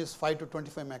volume is 5 to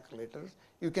 25 microliters.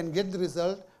 You can get the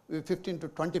result with 15 to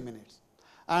 20 minutes.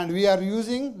 And we are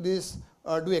using this,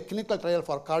 do a clinical trial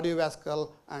for cardiovascular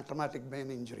and traumatic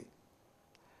brain injury.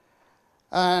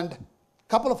 And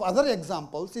couple of other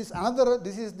examples is another,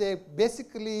 this is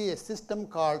basically a system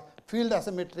called field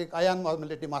asymmetric ion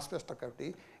mobility mass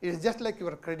spectroscopy. It is just like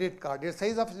your credit card, the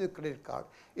size of your credit card.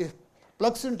 It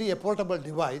plugs into a portable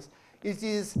device. It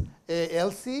is a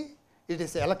LC, it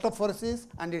is a electrophoresis,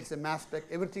 and it's a mass spec,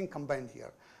 everything combined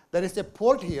here. There is a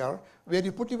port here where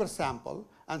you put your sample,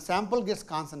 and sample gets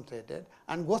concentrated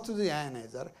and goes to the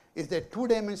ionizer. It's a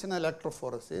two-dimensional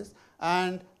electrophoresis,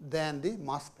 and then the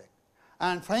mass spec.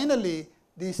 And finally,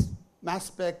 this mass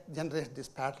spec generates this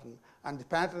pattern, and the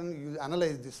pattern you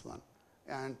analyze this one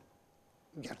and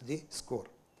get the score.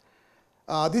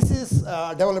 This is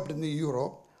developed in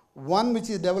Europe. One which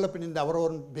is developed in our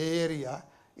own Bay Area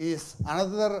is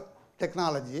another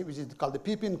technology which is called the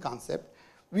PPIN concept,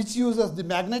 which uses the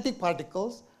magnetic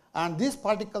particles, and these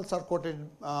particles are coated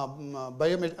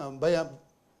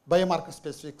biomarker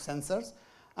specific sensors,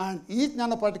 and each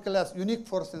nanoparticle has unique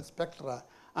fluorescence spectra,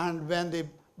 and when the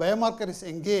biomarker is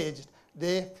engaged,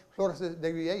 they give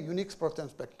a unique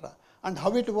fluorescence spectra. And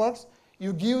how it works,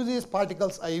 you give these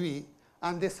particles IV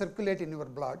and they circulate in your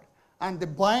blood, and they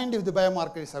bind if the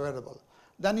biomarker is available.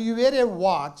 Then you wear a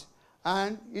watch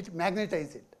and it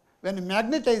magnetizes it. When you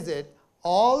magnetize it,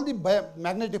 all the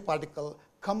magnetic particles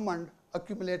come and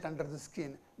accumulate under the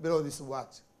skin below this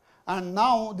watch. And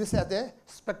now this has a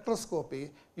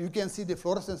spectroscopy. You can see the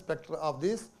fluorescence spectra of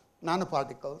these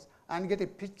nanoparticles and get a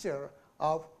picture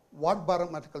of what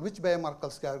which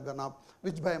biomarkers have gone up,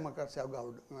 which biomarkers have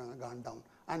gone down,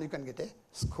 and you can get a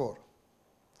score.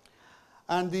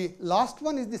 And the last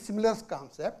one is the similar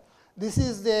concept. This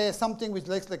is something which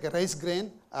looks like a rice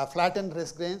grain, a flattened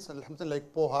rice grain, so something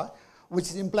like poha, which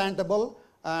is implantable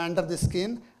under the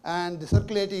skin, and the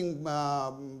circulating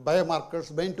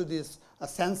biomarkers bind to these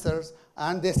sensors,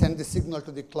 and they send the signal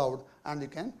to the cloud, and you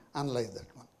can analyze that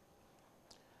one.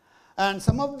 And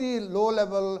some of the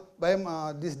low-level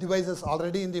these devices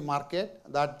already in the market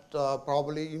that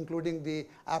probably including the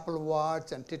Apple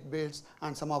Watch and Fitbits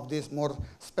and some of these more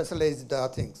specialized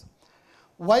things.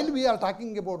 While we are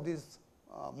talking about this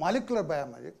molecular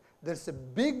biomagic, there's a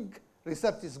big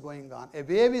research is going on. A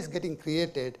wave is getting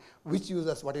created which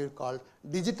uses what you call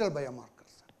digital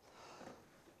biomarkers.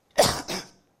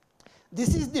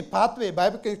 This is the pathway,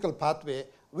 biochemical pathway,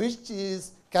 which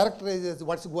is characterizes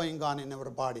what's going on in our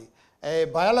body. A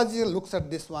biologist looks at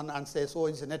this one and says, oh,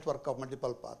 it's a network of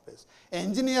multiple pathways. An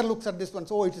engineer looks at this one,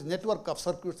 so it is a network of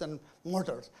circuits and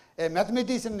motors. A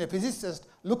mathematician, a physicist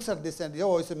looks at this and,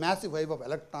 oh, it's a massive wave of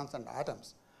electrons and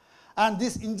atoms. And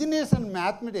these engineers and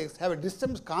mathematics have a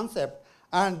distinct concept,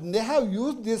 and they have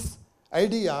used this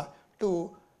idea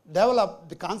to developed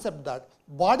the concept that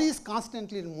body is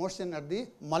constantly in motion at the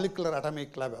molecular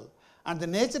atomic level, and the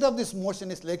nature of this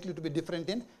motion is likely to be different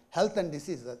in health and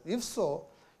diseases. If so,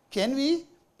 can we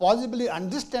possibly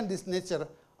understand this nature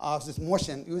of this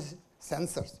motion using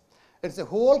sensors? It's a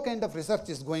whole kind of research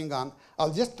is going on.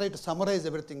 I'll just try to summarize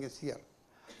everything is here.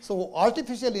 So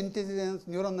artificial intelligence,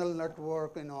 neuronal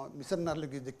network, machine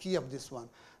learning is the key of this one.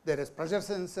 There is pressure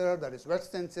sensor, there is wet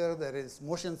sensor, there is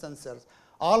motion sensors.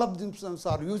 All of them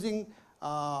are using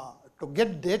to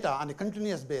get data on a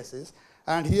continuous basis.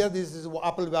 And here this is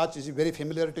Apple Watch, is very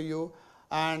familiar to you.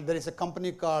 And there is a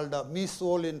company called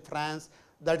Misol in France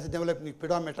that is developing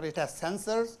pedometer. It has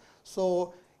sensors.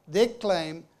 So they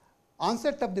claim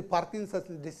onset of the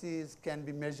Parkinson's disease can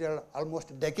be measured almost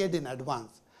a decade in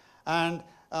advance. And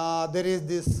there is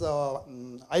this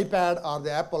iPad or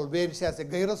the Apple where it has a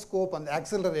gyroscope and the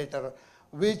accelerator,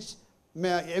 which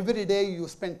every day you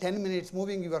spend 10 minutes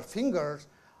moving your fingers,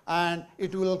 and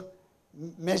it will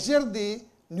measure the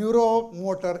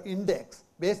neuromotor index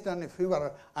based on a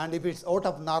fever, and if it's out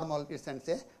of normal, it sends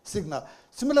a signal.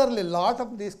 Similarly, a lot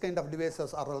of these kind of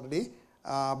devices are already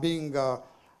being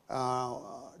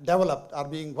developed or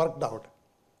being worked out.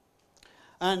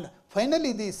 And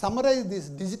finally, they summarize this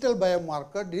digital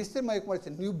biomarker. Digital biomarker is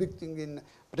a new big thing in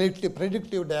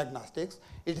predictive diagnostics.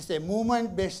 It is a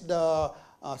movement-based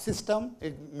system.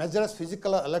 It measures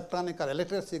physical, electronic, or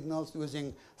electrical signals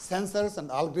using sensors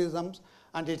and algorithms,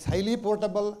 and it's highly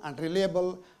portable and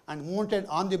reliable and mounted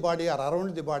on the body or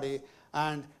around the body,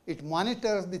 and it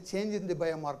monitors the change in the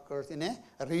biomarkers in a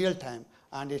real time,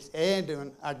 and it's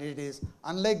AI-driven, and it is,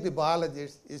 unlike the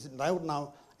biologists, is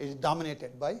now it is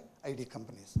dominated by ID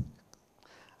companies.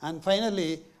 And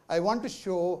finally, I want to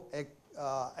show an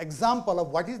example of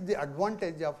what is the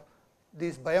advantage of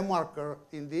this biomarker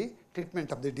in the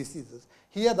treatment of the diseases.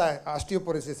 Here the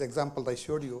osteoporosis example I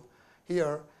showed you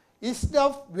here. Instead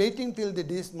of waiting till the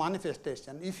disease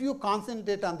manifestation, if you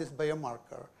concentrate on this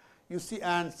biomarker, you see,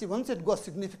 and see once it goes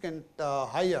significant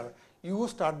higher, you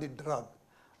start the drug.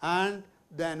 And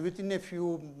then within a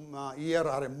few year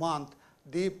or a month,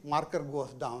 the marker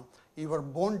goes down. Your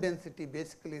bone density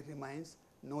basically remains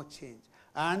no change.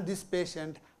 And this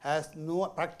patient has no,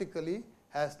 practically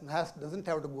doesn't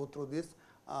have to go through this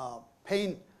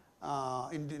pain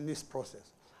in this process.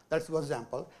 That's one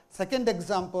example. Second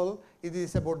example, it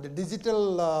is about the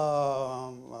digital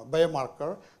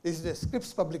biomarker. This is a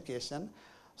Scripps publication.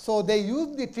 So they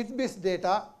use the fit-based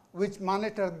data which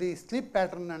monitor the sleep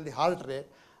pattern and the heart rate,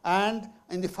 and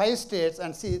in the 5 states,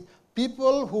 and see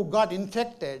people who got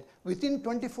infected within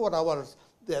 24 hours,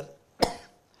 their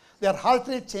heart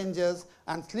rate changes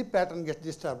and sleep pattern gets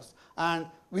disturbed, and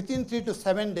within 3 to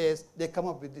 7 days they come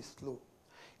up with this flu.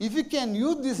 If you can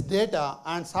use this data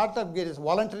and sort of get this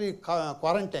voluntary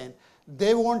quarantine,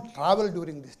 they won't travel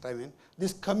during this time.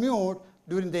 This commute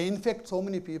during they infect so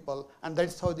many people, and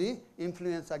that's how the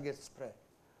influenza gets spread.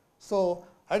 So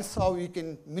that's how we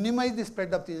can minimize the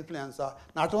spread of the influenza.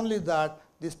 Not only that,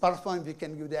 this performance we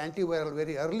can give the antiviral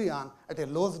very early on at a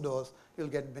low dose, you'll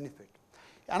get benefit.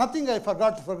 Another thing I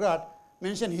forgot to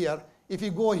mention here, if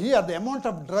you go here, the amount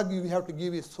of drug you have to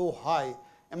give is so high,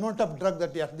 amount of drug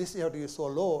that you have to give is so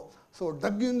low, so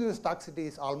drug-induced toxicity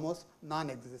is almost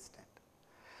non-existent.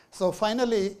 So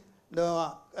finally,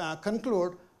 the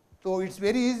conclude, so it's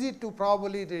very easy to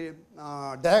probably get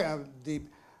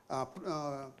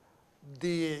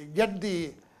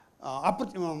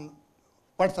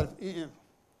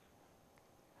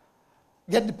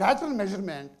the pattern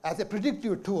measurement as a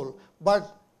predictive tool,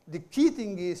 but the key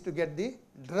thing is to get the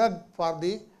drug for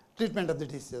the treatment of the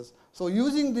disease. So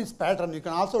using this pattern, you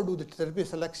can also do the therapy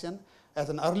selection as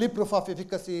an early proof of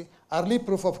efficacy, early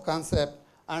proof of concept,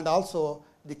 and also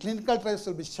the clinical trials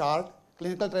will be short,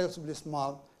 clinical trials will be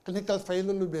small, clinical trials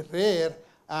will be rare,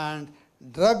 and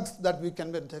drugs that we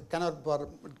can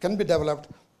be developed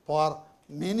for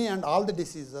many and all the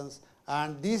diseases,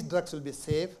 and these drugs will be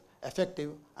safe,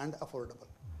 effective, and affordable.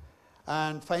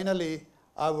 And finally,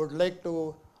 I would like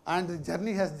to, and the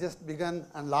journey has just begun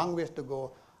and long ways to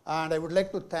go, and I would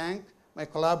like to thank my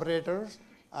collaborators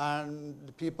and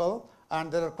the people,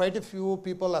 and there are quite a few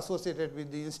people associated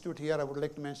with the institute here I would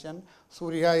like to mention.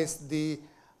 Surya is the,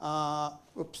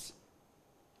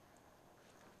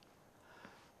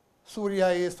 Surya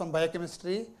is from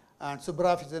biochemistry, and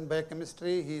Subraf is in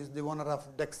biochemistry. He is the owner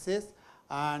of Dexis,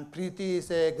 and Preeti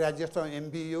is a graduate from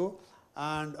MBU,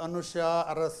 and Anusha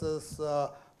Aras's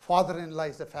father-in-law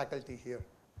is a faculty here.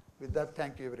 With that,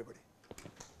 thank you everybody.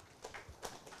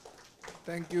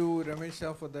 Thank you,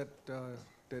 Ramesha, for that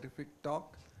terrific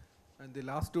talk. And the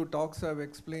last 2 talks have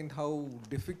explained how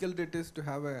difficult it is to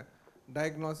have a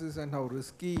diagnosis and how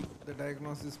risky the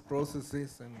diagnosis process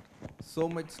is, and so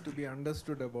much to be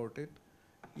understood about it.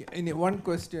 Any one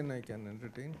question I can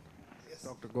entertain? Yes.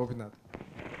 Dr. Gopinath.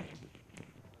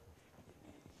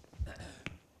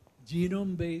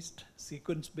 Genome-based,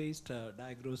 sequence-based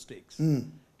diagnostics.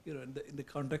 You know, in the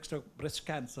context of breast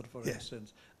cancer, for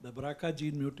instance, the BRCA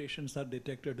gene mutations are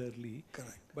detected early.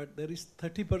 Correct. But there is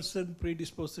 30%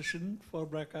 predisposition for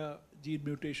BRCA gene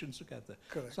mutations to cancer.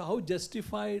 Correct. So how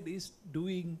justified is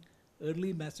doing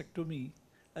early mastectomy,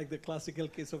 like the classical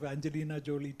case of Angelina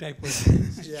Jolie type of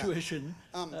situation?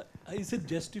 Is it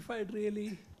justified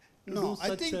really? No,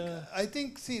 I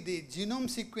think, see, the genome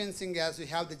sequencing, as we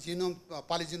have the genome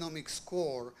polygenomic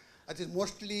score, it is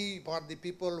mostly for the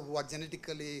people who are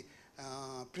genetically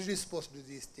predisposed to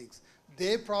these things.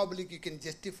 They probably you can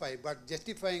justify, but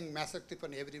justifying mastectomy for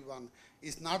everyone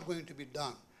is not going to be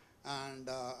done, and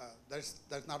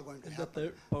that's not going to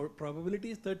happen. The probability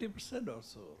is 30% or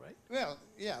so, right? Well,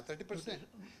 yeah, 30%.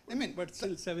 I mean, but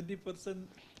still 70%.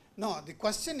 No, the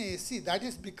question is, see, that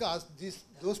is because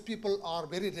those people are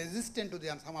very resistant to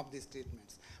some of these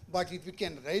treatments. But if you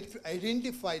can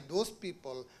identify those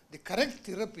people, the correct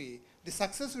therapy, the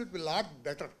success will be a lot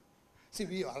better.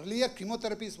 See, earlier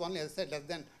chemotherapy is only, as I said, less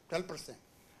than 12%.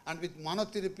 And with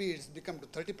monotherapy, it's become to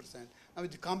 30%. And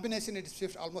with the combination, it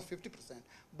is almost 50%.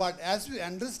 But as we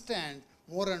understand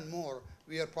more and more,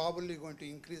 we are probably going to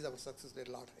increase our success rate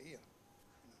a lot higher.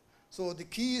 So the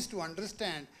key is to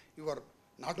understand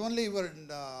not only your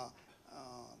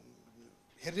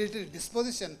hereditary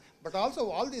disposition, but also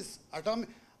all these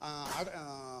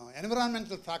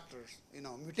environmental factors,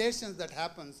 mutations that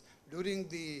happens during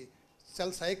the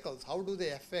cell cycles. How do they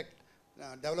affect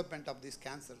development of this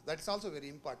cancer? That's also very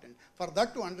important. For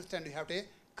that to understand, you have a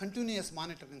continuous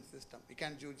monitoring system. You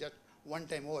can't do just one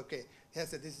time, oh, okay,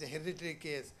 yes, this is a hereditary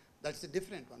case. That's a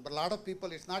different one. But a lot of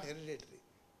people, it's not hereditary.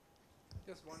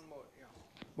 Just one more,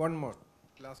 one more.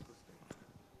 Last question.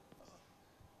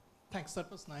 Thanks,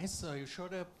 that was nice. You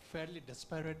showed a fairly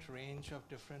disparate range of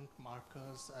different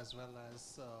markers as well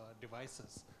as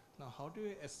devices. Now, how do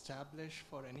you establish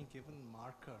for any given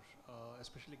marker,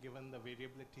 especially given the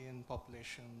variability in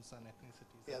populations and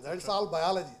ethnicities? Yeah, that's all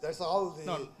biology. That's all the...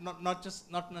 No, not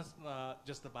just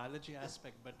the biology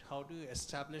aspect, but how do you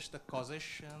establish the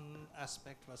causation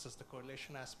aspect versus the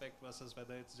correlation aspect versus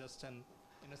whether it's just an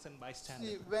innocent bystander?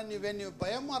 See, when your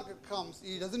biomarker comes,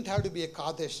 it doesn't have to be a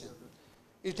causation.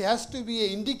 It has to be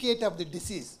an indicator of the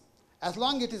disease. As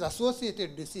long as it is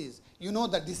associated disease, you know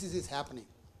that disease is happening,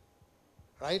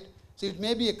 right? So it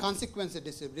may be a consequence of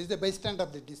disease. It is the bystander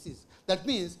of the disease. That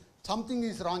means something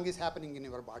is wrong is happening in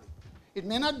your body. It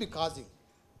may not be causing.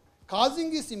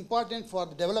 Causing is important for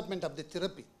the development of the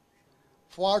therapy.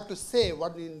 To say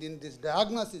what in this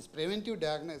diagnosis, preventive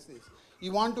diagnosis,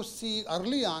 you want to see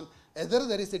early on whether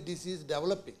there is a disease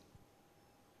developing.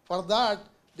 For that,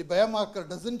 the biomarker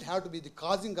doesn't have to be the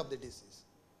causing of the disease.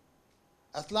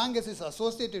 As long as it's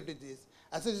associated with this,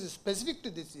 as it is specific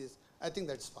to disease, I think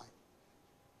that's fine.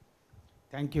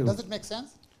 Thank you. Does it make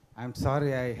sense? I'm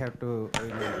sorry I have to,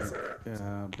 because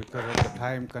of the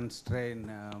time constraint.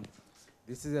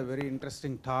 This is a very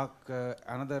interesting talk.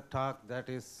 Another talk that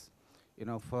is,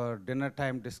 for dinner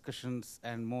time discussions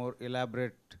and more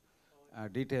elaborate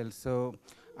details. So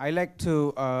I like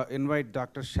to invite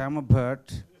Dr. SHAMA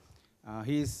BHAT.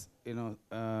 He's,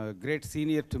 great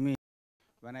senior to me.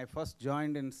 When I first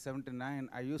joined in '79,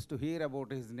 I used to hear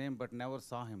about his name but never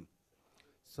saw him.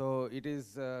 So it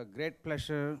is a great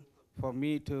pleasure for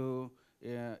me to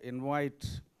invite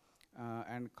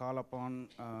and call upon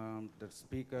the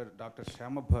speaker, Dr.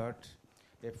 SHAMA BHAT,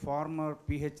 a former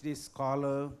PhD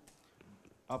scholar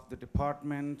of the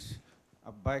Department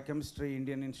of Biochemistry,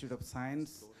 Indian Institute of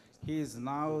Science. He is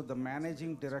now the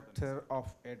managing director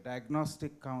of a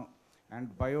diagnostic and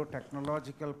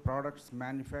biotechnological products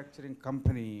manufacturing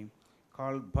company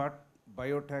called BHAT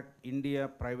Biotech India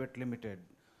Private Limited,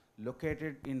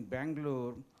 located in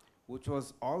Bangalore, which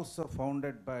was also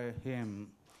founded by him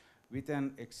with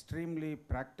an extremely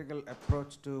practical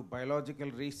approach to biological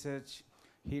research.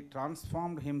 He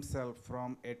transformed himself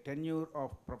from a tenure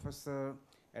of professor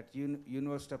at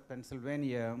University of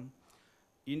Pennsylvania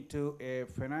into a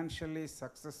financially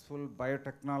successful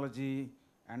biotechnology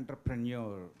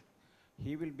entrepreneur.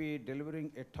 He will be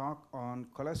delivering a talk on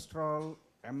cholesterol,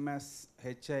 MS,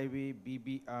 HIV,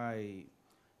 BBI,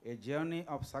 a journey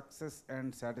of success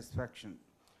and satisfaction.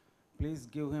 Please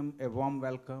give him a warm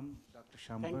welcome, Dr.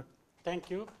 SHAMA BHAT.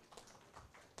 Thank you.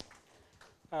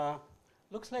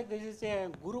 Looks like this is a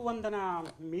Guru Vandana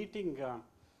meeting.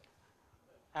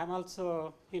 I'm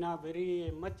also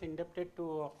very much indebted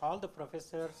to all the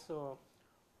professors who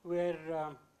were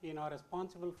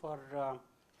responsible for,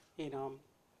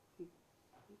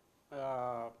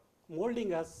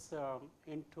 molding us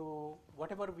into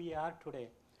whatever we are today.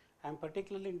 I am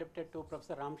particularly indebted to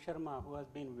Professor Ram Sharma, who has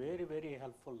been very, very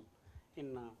helpful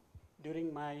in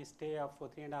during my stay of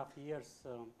 3.5 years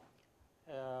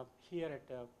here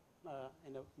at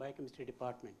in the biochemistry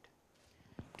department.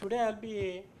 Today I'll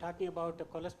be talking about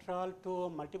cholesterol to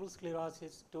multiple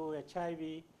sclerosis to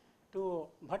HIV to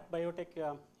BHAT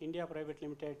Biotech India Private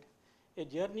Limited, a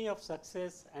journey of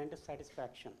success and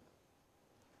satisfaction.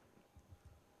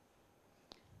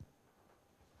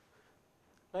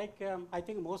 Like I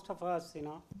think most of us,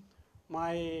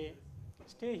 my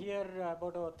stay here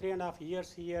about 3.5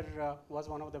 years here was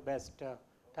one of the best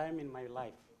time in my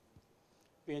life.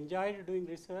 We enjoyed doing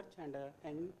research and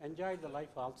enjoyed the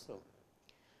life also.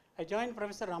 I joined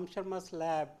Professor Ram Sharma's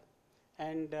lab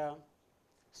and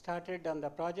started on the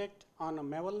project on a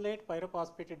mevalonate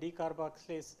pyrophosphate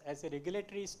decarboxylase as a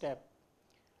regulatory step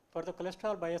for the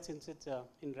cholesterol biosynthesis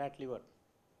in rat liver.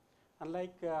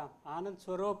 Unlike ANAND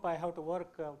SWAROOP, I have to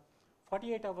work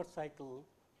 48-hour cycle,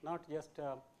 not just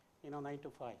 9 to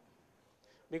 5,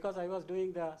 because I was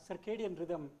doing the circadian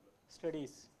rhythm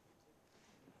studies.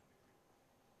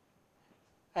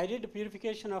 I did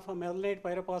purification of a mevalonate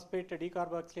pyrophosphate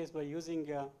decarboxylase by using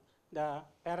the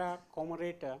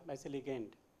para-coumarate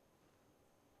ligand.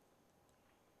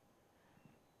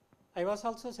 I was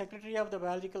also secretary of the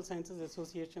Biological Sciences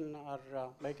Association or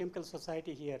Biochemical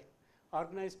Society here,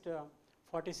 organized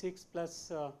 46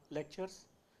 plus lectures.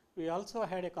 We also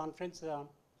had a conference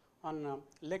on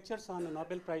lectures on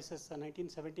Nobel Prizes in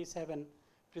 1977,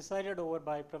 presided over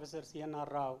by Professor C.N.R.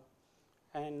 Rao,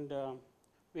 and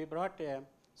we brought a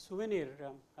souvenir.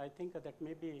 I think that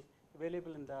may be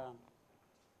available in the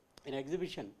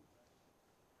exhibition.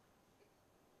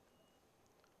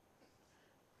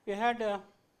 We had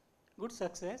good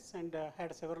success and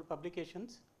had several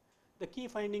publications. The key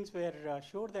findings were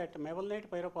showed that mevalonate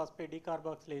pyrophosphate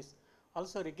decarboxylase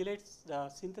also regulates the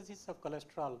synthesis of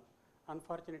cholesterol.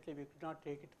 Unfortunately, we could not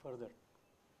take it further.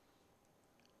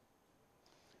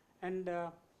 And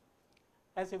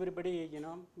as everybody,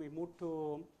 we moved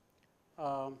to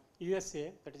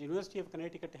USA, that is University of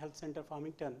Connecticut Health Center,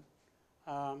 Farmington.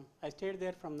 I stayed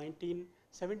there from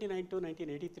 1979 to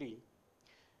 1983.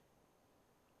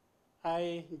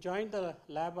 I joined the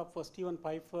lab of Stephen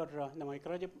Pfeiffer in the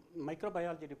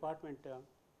microbiology department,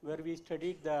 where we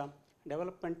studied the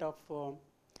development of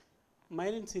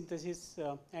myelin synthesis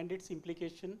and its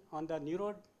implication on the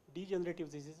neurodegenerative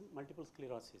disease, multiple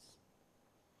sclerosis.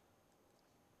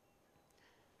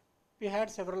 We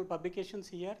had several publications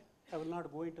here. I will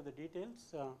not go into the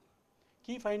details.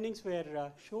 Key findings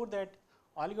were showed that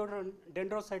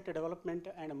oligodendrocyte development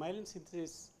and myelin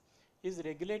synthesis is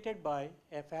regulated by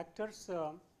factors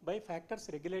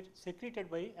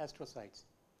secreted by astrocytes.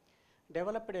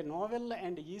 Developed a novel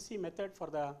and easy method for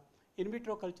the in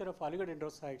vitro culture of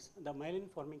oligodendrocytes, the myelin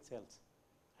forming cells.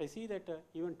 I see that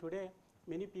even today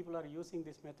many people are using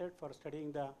this method for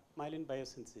studying the myelin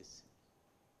biosynthesis.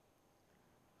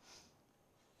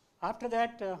 After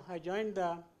that, I joined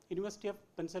the University of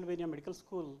Pennsylvania Medical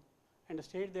School and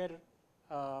stayed there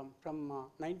from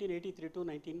 1983 to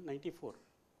 1994.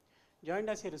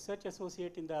 Joined as a research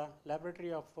associate in the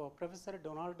laboratory of Professor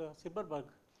Donald Silberberg,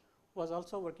 who was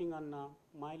also working on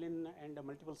myelin and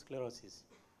multiple sclerosis.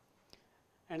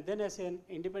 And then as an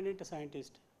independent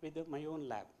scientist with my own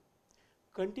lab.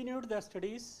 Continued the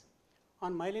studies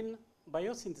on myelin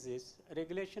biosynthesis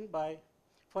regulation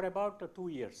for about 2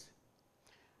 years.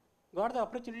 Got the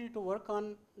opportunity to work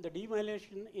on the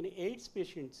demyelination in AIDS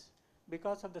patients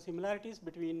because of the similarities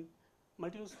between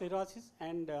multiple sclerosis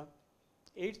and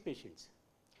AIDS patients.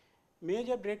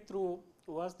 Major breakthrough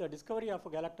was the discovery of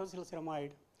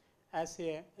galactosylceramide as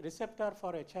a receptor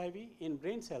for HIV in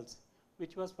brain cells,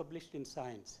 which was published in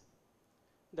Science.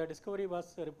 The discovery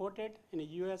was reported in the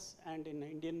US and in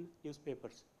Indian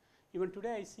newspapers. Even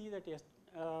today I see that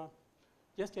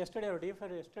just yesterday or day before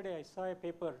yesterday I saw a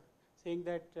paper saying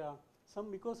that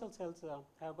some mucosal cells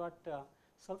have got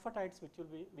sulfatides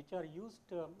which are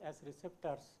used as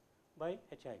receptors by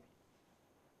HIV.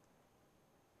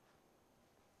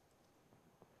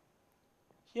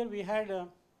 Here we had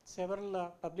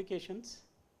several publications.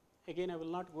 Again, I will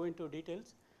not go into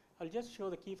details. I'll just show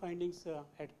the key findings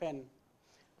at Penn.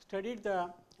 Studied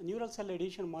the neural cell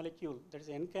adhesion molecule, that is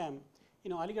NCAM,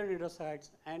 in oligodendrocytes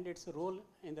and its role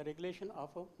in the regulation of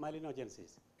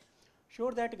myelinogenesis.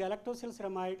 Showed that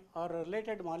galactosylceramide or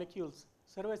related molecules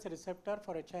serve as a receptor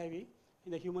for HIV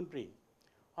in the human brain.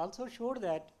 Also showed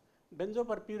that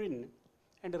benzoberpyrin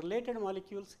and related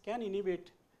molecules can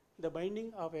inhibit the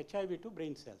binding of HIV to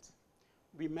brain cells.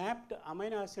 we mapped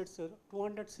amino acids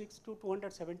 206 to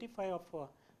 275 of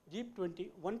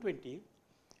GIP120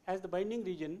 as the binding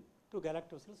region to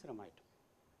galactosyl ceramide.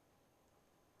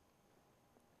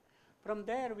 From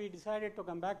there, we decided to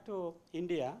come back to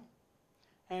India,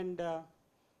 and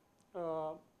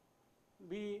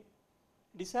we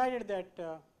decided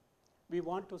that we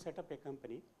want to set up a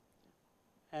company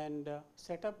and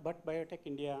set up BHAT Biotech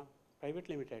India Private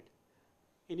Limited.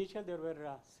 Initially, there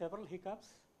were several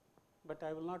hiccups, but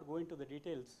I will not go into the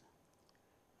details.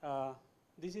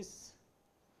 This is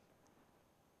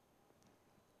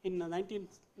in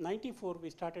 1994, we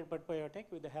started BHAT Biotech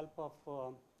with the help of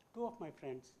two of my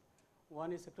friends.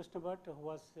 One is Krishna Bhatt, who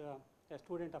was a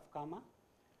student of KAMA,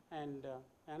 and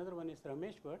another one is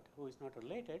Ramesh Bhatt, who is not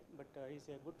related, but he's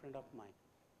a good friend of mine.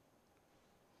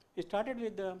 We started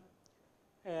with the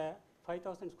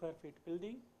 5,000 square feet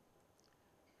building,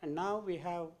 and now we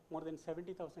have more than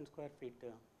 70,000 square feet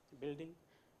building,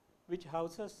 which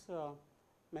houses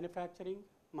manufacturing,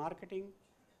 marketing,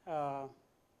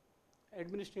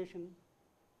 administration,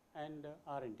 and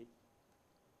R&D.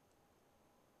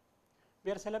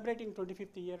 We are celebrating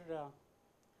 25th year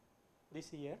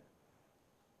this year.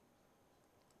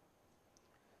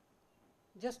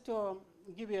 Just to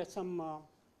give you some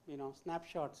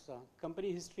snapshots,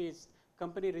 company history is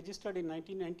company registered in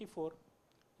 1994,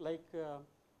 like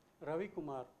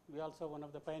RAVIKUMAR. We also one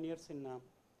of the pioneers in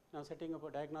now setting up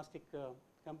a diagnostic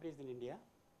companies in India.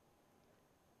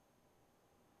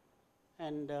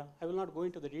 And I will not go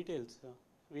into the details.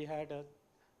 We had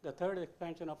the third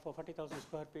expansion of 40,000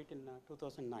 square feet in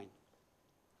 2009.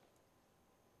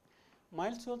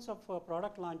 Milestones of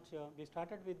product launch, we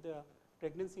started with the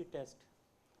pregnancy test,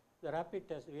 the rapid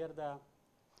test. We are the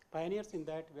pioneers in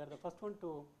that. We are the first one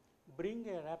to bring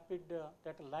a rapid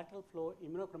that lateral flow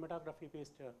immunochromatography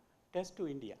based test to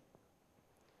India.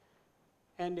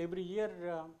 And every year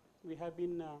we have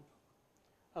been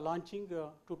launching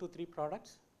 2 to 3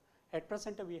 products. At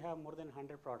present we have more than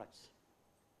 100 products.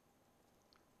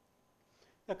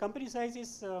 The company size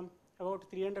is about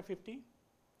 350,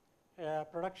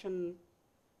 production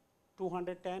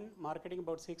 210, marketing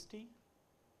about 60,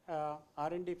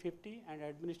 R&D 50, and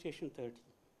administration 30.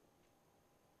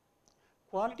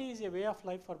 Quality is a way of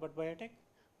life for BHAT Biotech.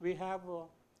 We have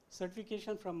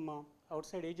certification from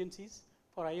outside agencies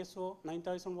for ISO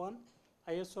 9001,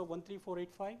 ISO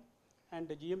 13485, and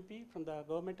the GMP from the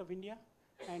Government of India,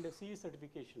 and CE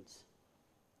certifications.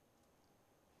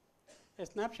 A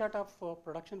snapshot of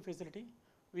production facility.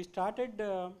 We started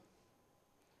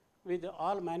with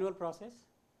all manual process,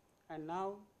 and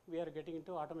now we are getting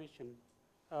into automation.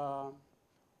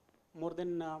 More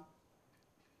than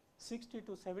 60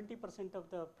 to 70% of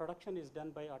the production is done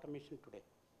by automation today.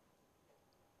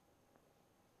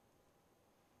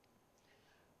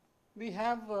 We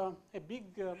have a big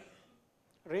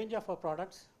range of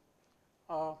products.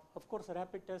 Of course, a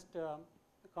rapid test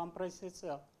comprises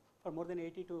for more than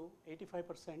 80 to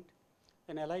 85%.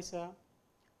 Then ELISA,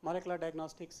 molecular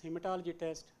diagnostics, hematology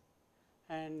test,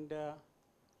 and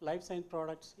life science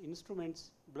products,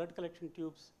 instruments, blood collection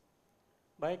tubes,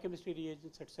 biochemistry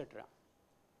reagents, etc.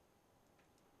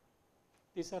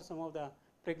 These are some of the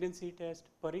pregnancy test,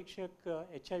 Parikshak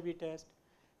HIV test,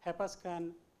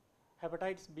 HepaScan,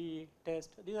 hepatitis B test.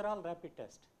 These are all rapid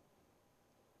tests.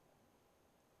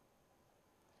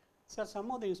 So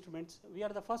some of the instruments, we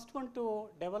are the first one to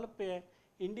develop a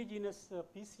indigenous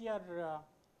PCR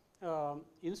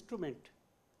instrument,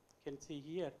 you can see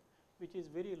here, which is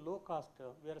very low cost.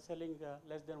 We are selling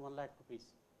less than 1 lakh rupees.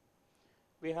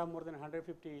 We have more than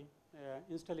 150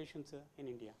 installations in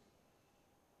India.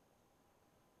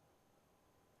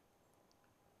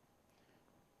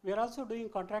 We are also doing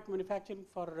contract manufacturing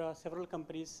for several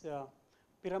companies.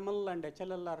 Piramal and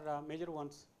HLL are major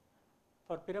ones.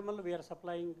 For Piramal, we are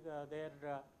supplying their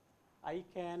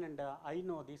ICAN and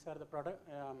INO. These are the product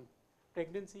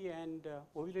pregnancy and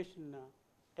ovulation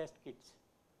test kits.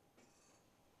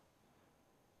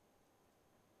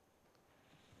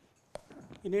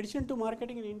 In addition to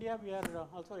marketing in India, we are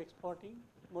also exporting.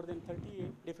 More than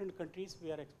 30 different countries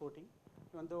we are exporting.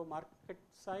 Even though market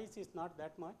size is not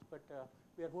that much, but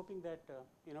we are hoping that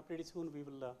pretty soon we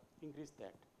will increase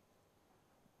that.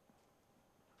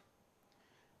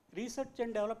 Research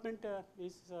and development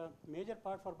is a major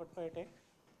part for BHAT Biotech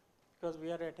because we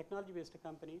are a technology-based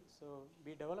company. So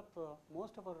we develop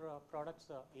most of our products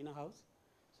in-house.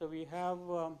 So we have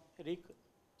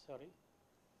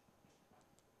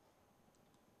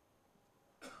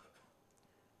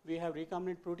we have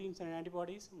recombinant proteins and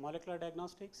antibodies, molecular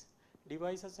diagnostics,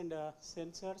 devices and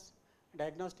sensors,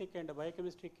 diagnostic and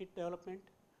biochemistry kit development,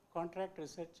 contract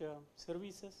research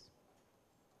services,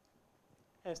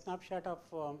 a snapshot of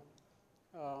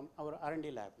our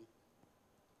R&D lab.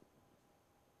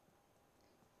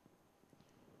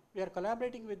 We are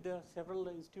collaborating with several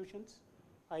institutions.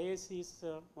 IISc is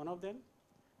one of them,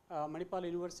 Manipal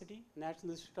University,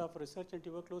 National Institute of Research and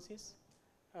Tuberculosis,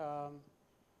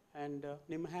 and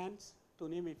NIMHANS, to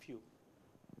name a few.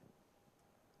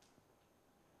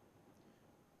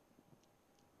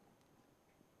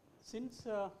 Since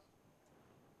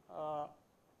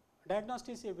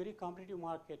diagnostics is a very competitive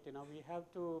market, we have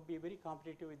to be very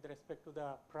competitive with respect to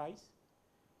the price.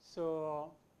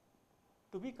 So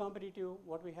to be competitive,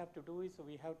 what we have to do is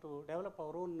we have to develop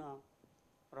our own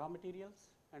raw materials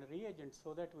and reagents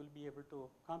so that we'll be able to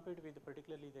compete with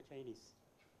particularly the Chinese.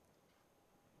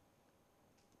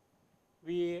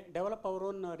 We develop our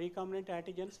own recombinant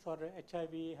antigens for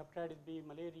HIV, hepatitis B,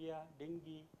 malaria,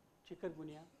 dengue,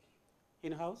 chikungunya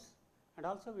in-house, and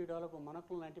also we develop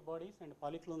monoclonal antibodies and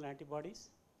polyclonal antibodies.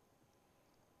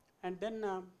 And then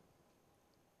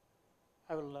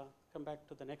I will come back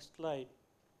to the next slide.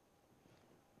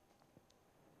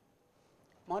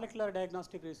 Molecular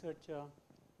diagnostic research,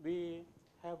 we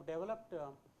have developed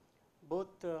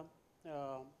both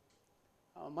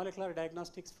molecular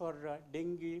diagnostics for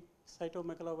dengue,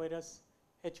 cytomegalovirus,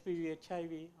 HPV,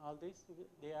 HIV, all this,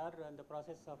 they are in the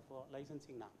process of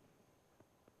licensing now.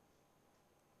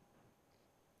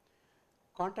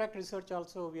 Contract research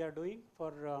also we are doing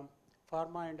for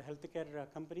pharma and healthcare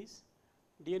companies.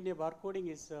 DNA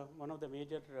barcoding is one of the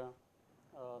major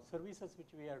services which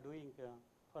we are doing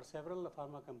for several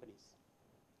pharma companies.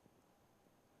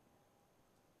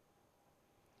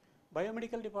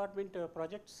 Biomedical department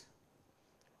projects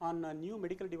on new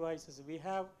medical devices. We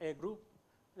have a group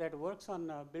that works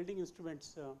on building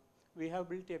instruments. We have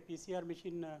built a PCR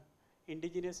machine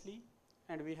indigenously,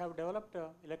 and we have developed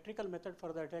electrical method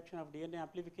for the detection of DNA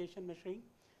amplification measuring,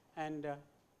 and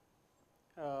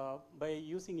by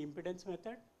using impedance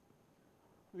method.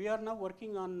 We are now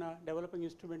working on developing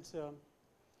instruments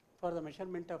for the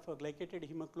measurement of glycated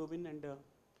hemoglobin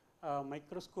and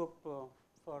microscope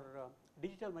for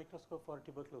digital microscope for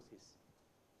tuberculosis.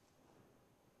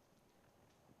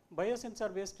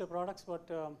 Biosensor based products what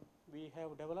we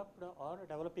have developed or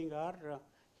developing are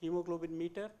hemoglobin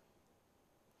meter,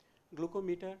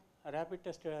 glucometer, rapid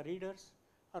test readers,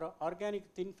 or organic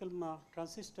thin film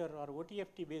transistor or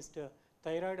OTFT based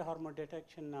thyroid hormone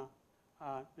detection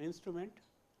instrument.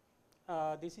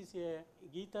 This is a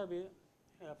GITA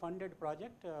funded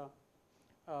project.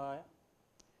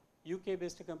 UK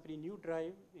based company New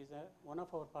Drive is one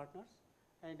of our partners,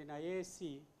 and in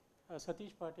IISc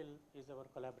Satish Patil is our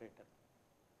collaborator.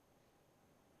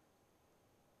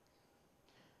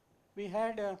 We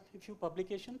had a few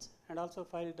publications and also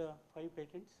filed 5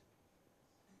 patents.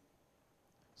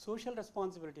 Social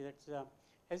responsibility, that's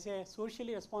as a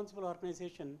socially responsible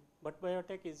organization, BHAT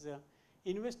Biotech is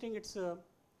investing its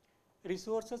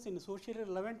resources in socially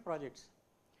relevant projects.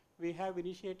 We have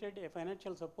initiated a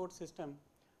financial support system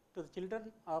to the children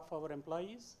of our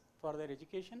employees for their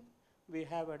education. We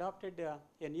have adopted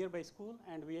a nearby school,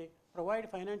 and we provide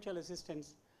financial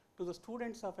assistance to the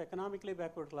students of economically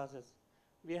backward classes.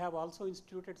 We have also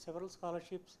instituted several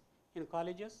scholarships in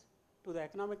colleges to the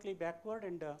economically backward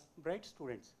and bright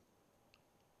students.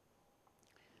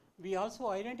 We also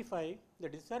identify the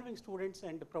deserving students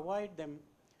and provide them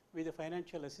with the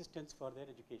financial assistance for their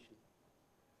education.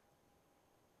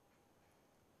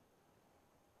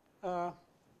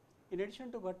 In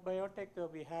addition to BHAT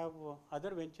Biotech, we have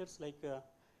other ventures like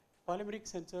polymeric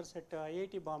sensors at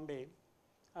IIT Bombay.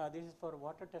 This is for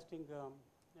water testing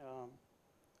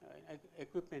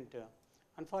equipment.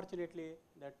 Unfortunately,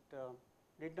 that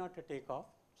did not take off,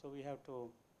 so we have to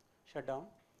shut down.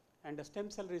 And the stem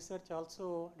cell research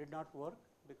also did not work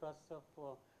because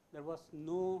of there was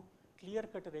no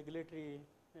clear-cut regulatory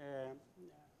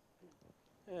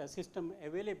system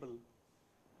available.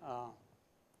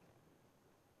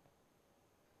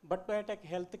 BHAT Biotech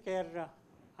Healthcare,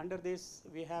 under this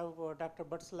we have Dr.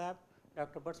 Bhatt's lab,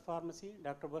 Dr. Bhatt's pharmacy,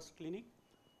 Dr. Bhatt's clinic.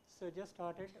 So just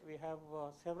started, we have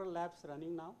several labs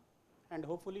running now, and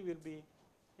hopefully we'll be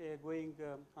going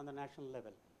on the national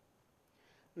level.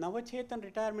 Navachetan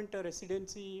Retirement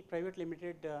Residency Private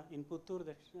Limited in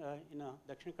Puttur, in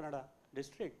Dakshin Kannada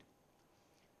district.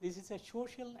 This is a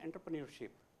social entrepreneurship.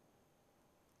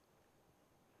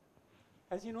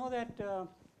 As you know that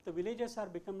the villages are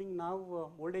becoming now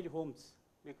old age homes,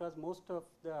 because most of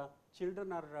the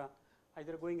children are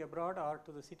either going abroad or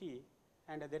to the city,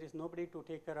 and there is nobody to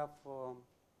take care of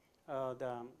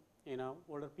the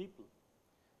older people.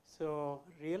 So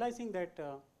realizing that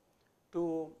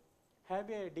to have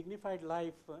a dignified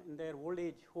life in their old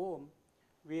age home,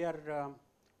 we are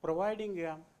providing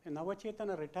a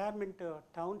Navachetana retirement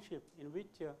township in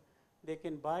which they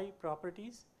can buy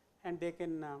properties and they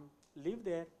can live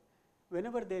there.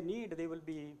 Whenever they need, they will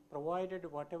be provided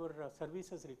whatever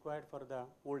services required for the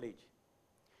old age.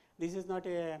 This is not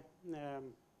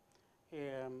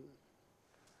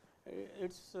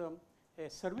it's a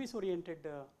service oriented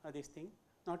this thing,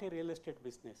 not a real estate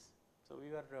business. So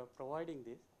we are providing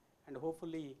this, and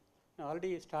hopefully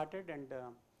already started and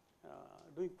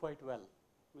doing quite well.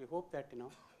 We hope that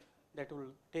that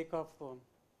will take off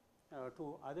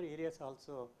to other areas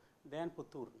also than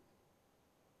Puttur.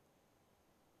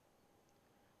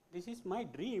 This is my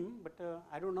dream, but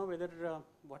I don't know whether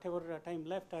whatever time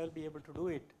left I will be able to do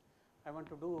it. I want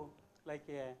to do like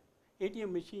a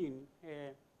ATM machine,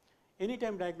 a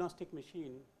anytime diagnostic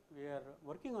machine. We are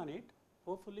working on it.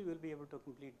 Hopefully we will be able to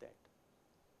complete that.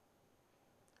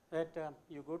 That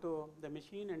you go to the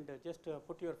machine and just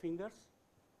put your fingers,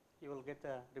 you will get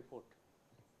the report.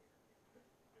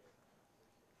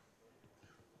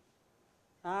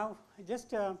 Now,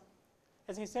 just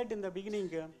as I said in the beginning,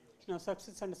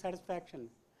 success and satisfaction.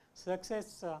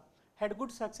 Success, had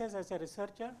good success as a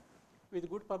researcher with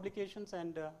good publications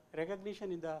and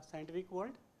recognition in the scientific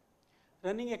world.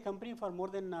 Running a company for more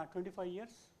than 25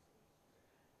 years.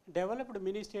 Developed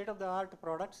many state-of-the-art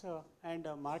products and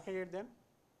marketed them.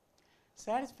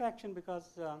 Satisfaction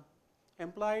because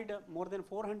employed more than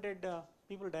 400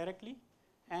 people directly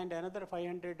and another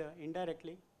 500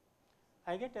 indirectly.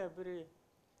 I get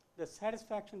the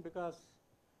satisfaction because,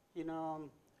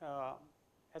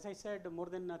 as I said, more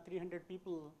than 300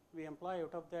 people we employ.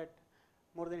 Out of that,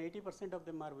 more than 80% of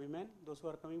them are women, those who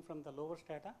are coming from the lower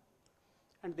strata.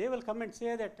 And they will come and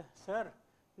say that, sir,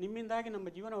 nimmindagi namma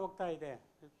jivana hogta ide,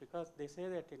 because they say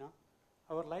that,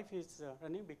 our life is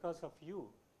running because of you,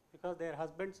 because their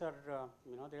husbands are,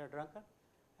 they are drunken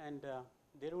and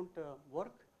they don't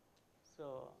work.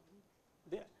 So,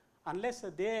 unless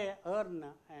they earn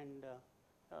and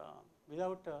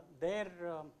without their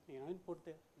input,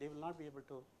 they will not be able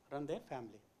to run their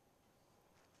family.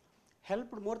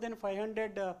 Helped more than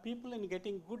 500 people in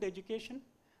getting good education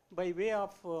by way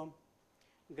of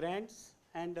grants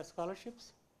and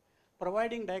scholarships,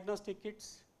 providing diagnostic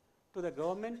kits to the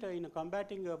government in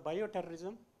combating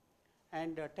bioterrorism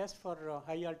and tests for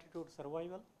high altitude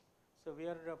survival. So we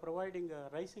are providing a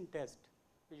ricin test,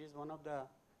 which is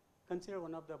considered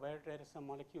one of the bioterrorism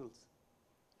molecules.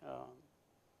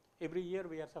 Every year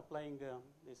we are supplying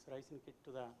this ricin kit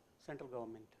to the central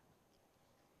government.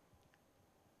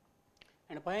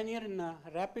 And a pioneer in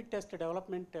rapid test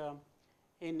development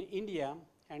in India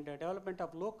and development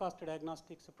of low-cost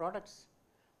diagnostics products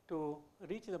to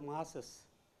reach the masses.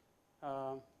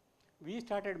 We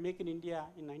started Make in India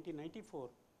in 1994.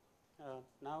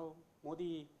 Now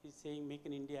Modi is saying Make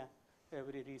in India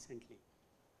very recently.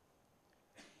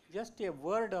 Just a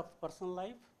word of personal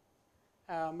life.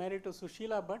 Married to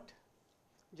Sushila Bhatt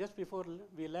just before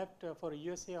we left for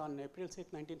USA on April 6,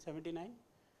 1979.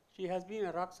 She has been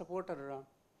a rock supporter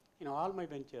in all my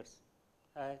ventures.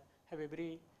 I have a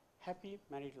very happy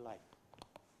married life.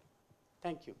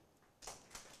 Thank you.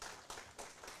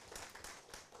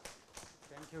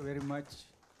 Thank you very much.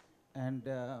 And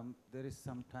there is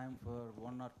some time for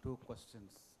 1 or 2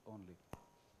 questions only.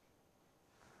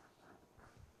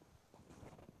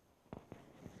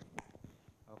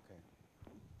 Okay.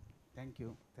 Thank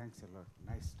you. Thanks a lot.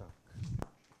 Nice talk.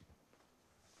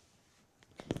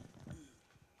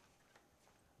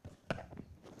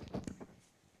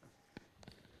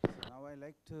 Now I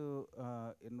like to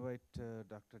invite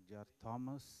Dr. Jar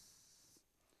Thomas.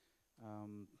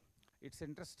 It's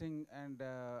interesting and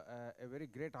a very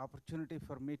great opportunity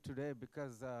for me today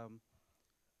because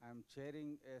I'm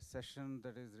chairing a session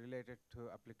that is related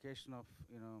to application of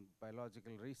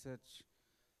biological research.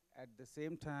 At the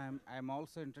same time, I'm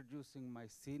also introducing my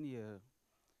senior,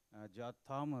 Jar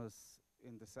Thomas,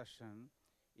 in the session.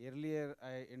 Earlier,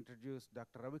 I introduced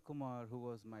Dr. Ravikumar, who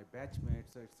was my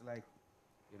batchmate, so it's like,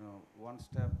 one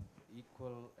step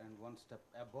equal and one step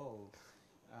above.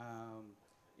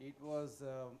 It was,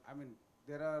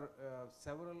 there are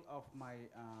several of my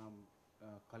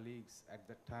colleagues at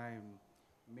the time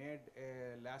made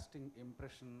a lasting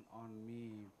impression on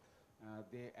me.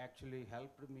 They actually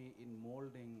helped me in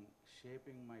molding,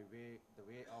 shaping my way, the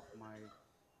way of my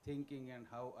thinking and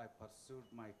how I pursued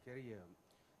my career.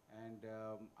 And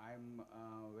I'm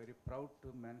very proud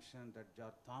to mention that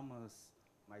Jar Thomas,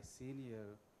 my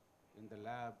senior in the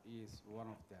lab, is one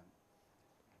of them.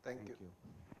 Thank you.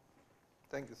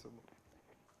 Thank you so much.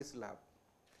 This lab.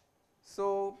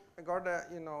 So I got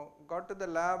to the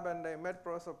lab and I met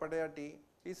Professor Padayati.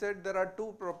 He said there are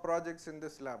 2 projects in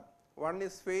this lab. One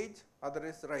is phage, other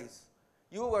is rice.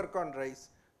 You work on rice.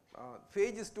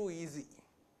 Phage is too easy.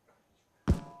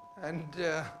 And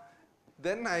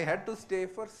then I had to stay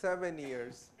for 7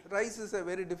 years. Rice is a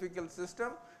very difficult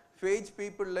system. Phage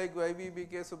people like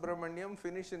YVBK Subramaniam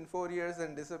finish in 4 years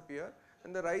and disappear,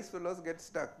 and the rice fellows get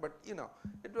stuck. But you know,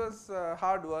 it was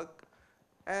hard work,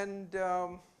 and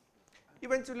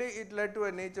eventually it led to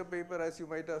a Nature paper, as you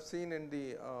might have seen in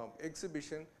the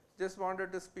exhibition. Just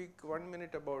wanted to speak 1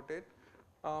 minute about it.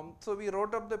 So we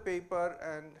wrote up the paper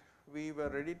and we were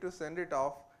ready to send it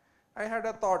off. I had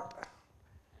a thought.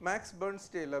 Max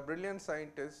Bernstein, a brilliant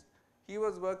scientist, he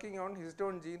was working on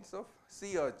histone genes of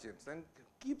sea urchins and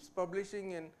keeps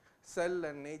publishing in Cell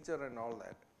and Nature and all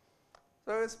that.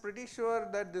 So I was pretty sure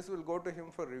that this will go to him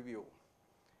for review.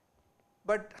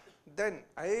 But then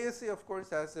IISc of course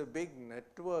has a big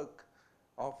network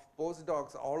of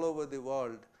postdocs all over the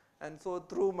world, and so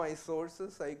through my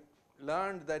sources I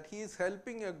learned that he is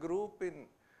helping a group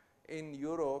in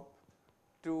Europe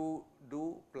to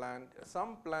do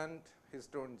some plant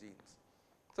histone genes.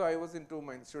 So I was in two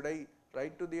minds. Should I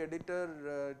write to the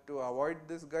editor to avoid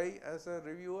this guy as a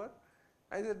reviewer?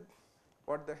 I said,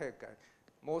 what the heck,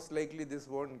 most likely this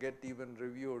won't get even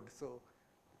reviewed. So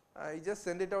I just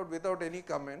sent it out without any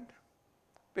comment.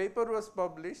 Paper was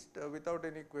published without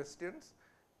any questions,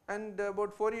 and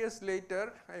about 4 years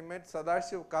later I met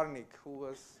Sadashiv Karnik, who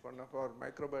was one of our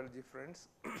microbiology friends.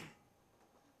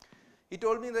 He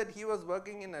told me that he was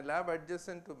working in a lab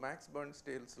adjacent to Max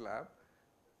Bernstein's lab,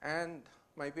 and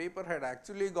my paper had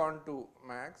actually gone to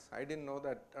Max. I didn't know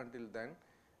that until then,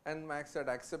 and Max had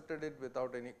accepted it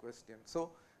without any question.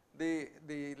 So the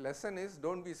lesson is,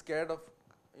 don't be scared of,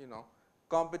 you know,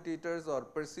 competitors or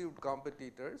perceived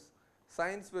competitors.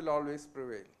 Science will always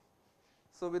prevail.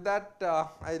 So with that,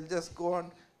 I'll just go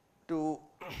on to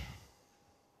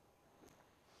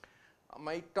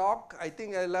my talk. I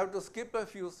think I'll have to skip a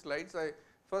few slides.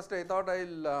 First I thought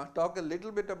I'll talk a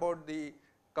little bit about the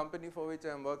company for which I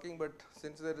am working, but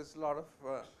since there is a lot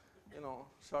of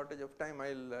shortage of time,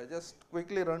 I'll just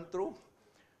quickly run through.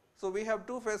 So we have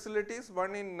two facilities,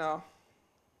 one in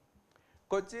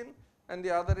Cochin and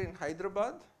the other in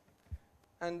Hyderabad,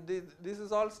 and this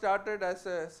is all started as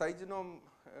a Cygenome,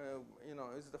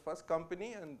 is the first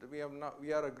company, and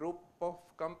we are a group of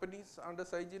companies under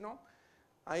Cygenome.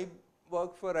 I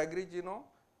work for AgriGenome,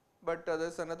 but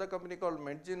there's another company called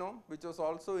MedGenome, which was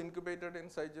also incubated in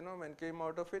Cygenome and came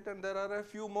out of it, and there are a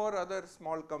few more other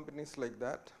small companies like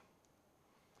that.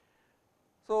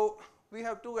 So we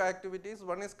have two activities,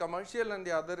 one is commercial and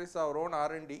the other is our own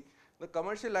R&D. The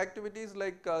commercial activities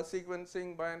like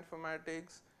sequencing,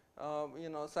 bioinformatics,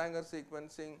 Sanger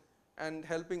sequencing, and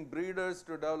helping breeders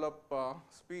to develop to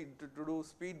do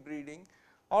speed breeding.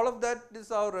 All of that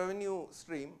is our revenue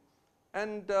stream,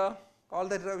 and all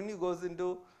that revenue goes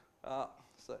into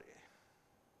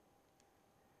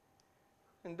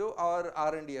into our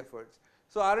R&D efforts.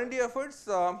 So R&D efforts,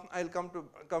 I'll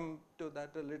come to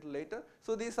that a little later.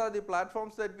 So these are the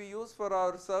platforms that we use for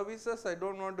our services. I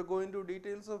don't want to go into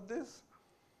details of this.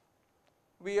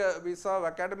 We serve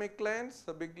academic clients,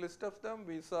 a big list of them.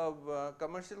 We serve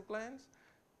commercial clients.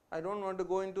 I don't want to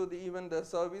go into even the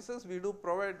services. We do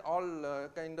provide all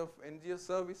kind of NGS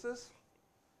services.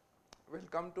 We'll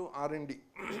come to R&D.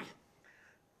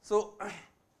 So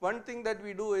one thing that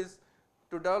we do is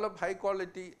to develop high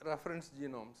quality reference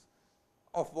genomes.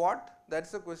 Of what?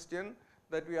 That's a question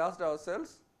that we asked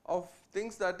ourselves, of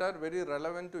things that are very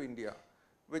relevant to India,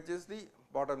 which is the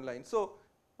bottom line. So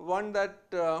one that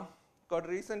got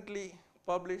recently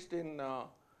published in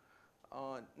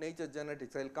Nature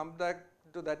Genetics, I'll come back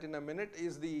to that in a minute,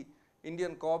 is the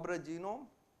Indian cobra genome,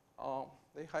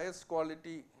 the highest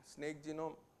quality snake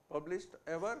genome published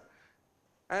ever.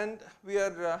 And we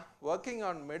are working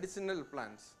on medicinal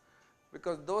plants,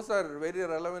 because those are very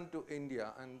relevant to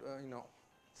India, and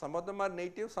some of them are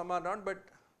native, some are not, but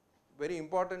very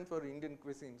important for Indian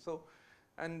cuisine. So,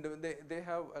 and they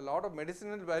have a lot of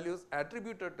medicinal values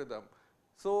attributed to them.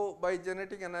 So by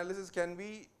genetic analysis, can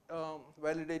we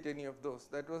validate any of those?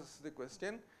 That was the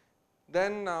question.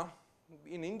 Then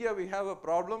in India we have a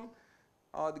problem.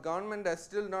 The government has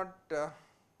still not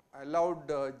allowed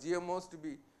GMOs to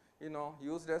be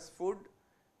used as food,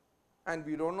 and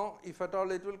we don't know if at all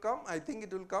it will come. I think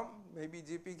it will come. Maybe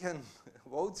GP can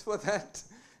vouch for that.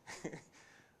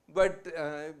 But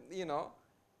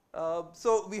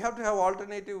so we have to have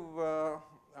alternative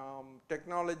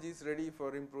technologies ready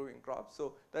for improving crops.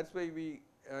 So that's why we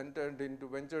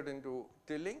ventured into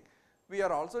tilling. We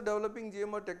are also developing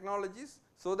GMO technologies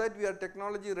so that we are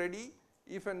technology ready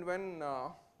if and when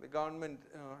the government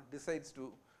decides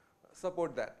to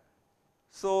support that.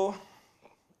 So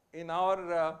in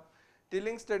our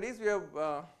tilling studies, we have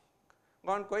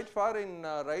gone quite far in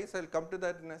rice. I will come to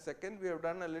that in a second. We have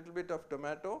done a little bit of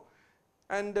tomato,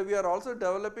 and we are also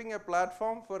developing a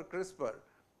platform for CRISPR.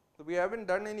 So we haven't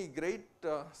done any great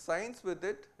science with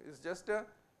it. It's just a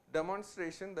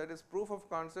demonstration, that is proof of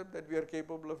concept that we are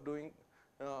capable of doing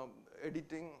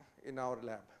editing in our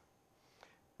lab.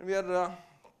 And we are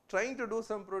trying to do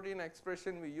some protein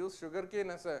expression. We use sugarcane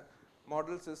as a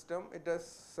model system. It has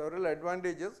several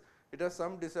advantages. It has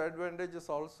some disadvantages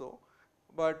also,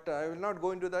 but I will not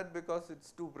go into that because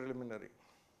it's too preliminary.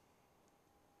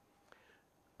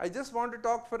 I just want to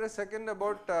talk for a second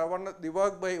about the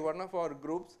work by one of our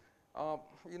groups.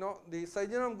 You know, the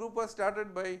Cygenome group was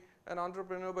started by an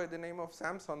entrepreneur by the name of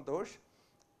Sam Santosh,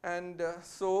 and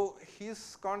so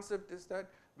his concept is that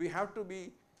we have to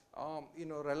be you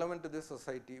know, relevant to the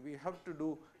society. We have to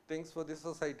do things for the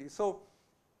society. So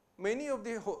many of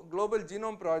the global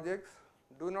genome projects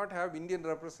do not have Indian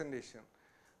representation.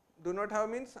 Do not have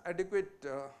means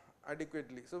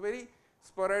adequately. So very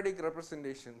sporadic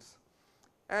representations,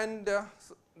 and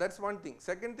so that's one thing.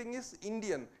 Second thing is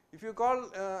Indian. If you call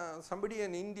somebody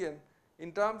an Indian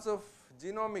in terms of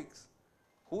genomics,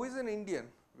 who is an Indian?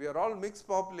 We are all mixed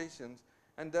populations,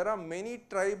 and there are many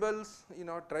tribals, you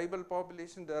know, tribal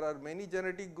population. There are many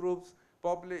genetic groups,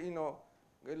 you know,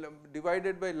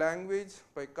 divided by language,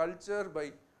 by culture,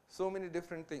 by so many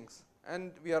different things,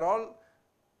 and we are all,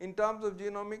 in terms of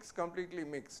genomics, completely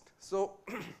mixed. So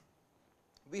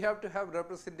we have to have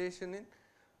representation in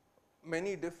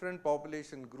many different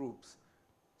population groups.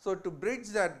 So to bridge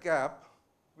that gap,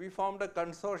 we formed a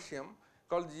consortium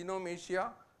called Genome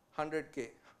Asia 100K.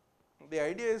 The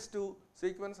idea is to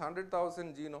sequence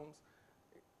 100,000 genomes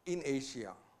in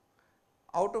Asia,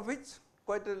 out of which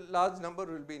quite a large number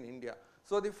will be in India.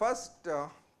 So the first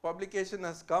publication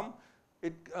has come.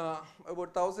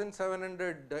 About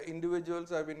 1,700 individuals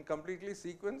have been completely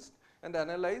sequenced and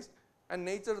analyzed, and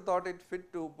Nature thought it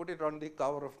fit to put it on the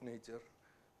cover of Nature.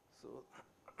 So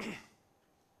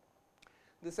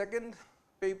the second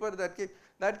paper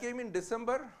that came in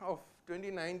December of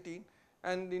 2019,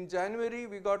 and in January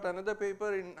we got another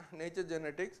paper in Nature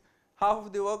Genetics. Half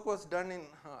of the work was done in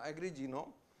agri-genome,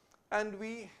 and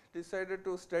we decided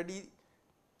to study,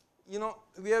 you know,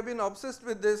 we have been obsessed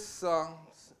with this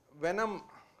venom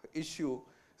issue,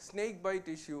 snake bite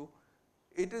issue.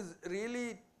 It is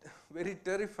really very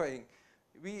terrifying.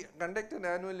 We conduct an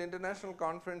annual international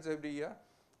conference every year,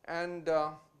 and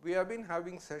we have been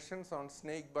having sessions on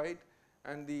snake bite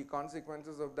and the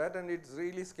consequences of that, and it's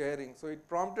really scaring. So it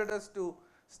prompted us to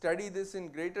study this in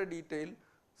greater detail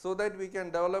so that we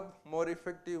can develop more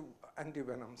effective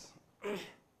antivenoms.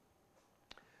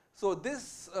 So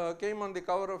this came on the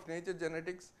cover of Nature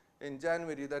Genetics in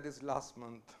January, that is last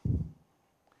month.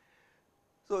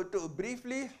 So to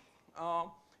briefly,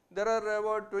 there are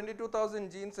about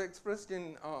 22,000 genes expressed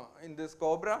in this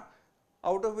cobra,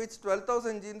 out of which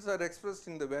 12,000 genes are expressed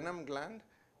in the venom gland,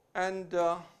 and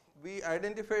we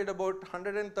identified about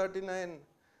 139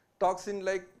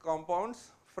 toxin-like compounds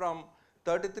from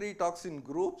 33 toxin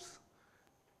groups,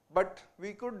 but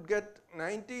we could get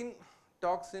 19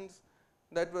 toxins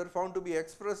that were found to be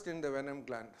expressed in the venom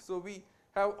gland. So we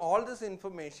have all this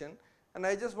information, and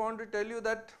I just want to tell you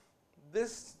that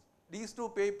these two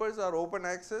papers are open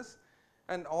access,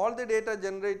 and all the data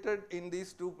generated in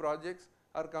these two projects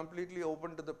are completely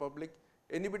open to the public.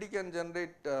 Anybody can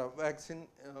generate vaccine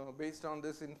based on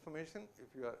this information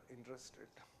if you are interested.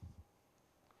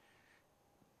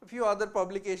 A few other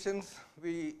publications,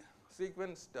 we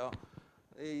sequenced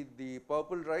the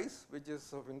purple rice, which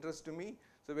is of interest to me.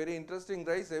 It's a very interesting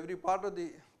rice. Every part of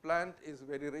the plant is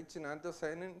very rich in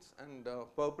anthocyanins and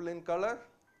purple in color.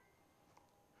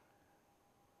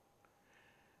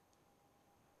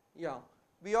 Yeah,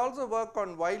 we also work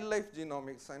on wildlife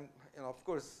genomics, and of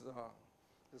course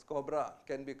this cobra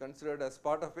can be considered as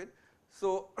part of it.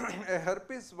 So a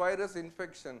herpes virus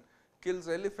infection kills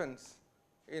elephants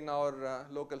in our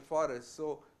local forest.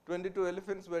 So 22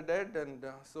 elephants were dead, and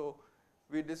so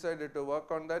we decided to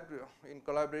work on that in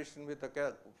collaboration with the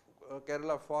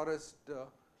Kerala Forest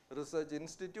Research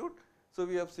Institute. So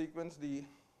we have sequenced the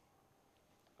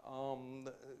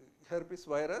herpes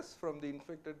virus from the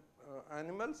infected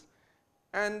animals,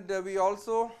 and we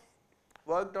also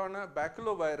worked on a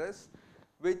baculovirus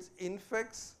which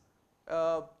infects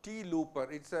tea looper.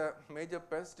 It's a major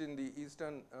pest in the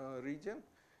eastern region,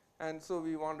 and so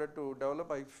we wanted to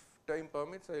develop. If time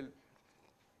permits,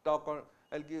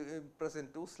 I'll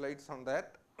present 2 slides on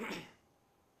that.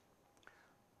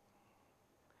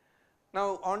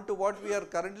 Now on to what we are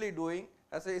currently doing.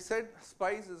 As I said,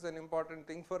 spice is an important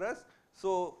thing for us.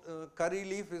 So curry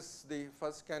leaf is the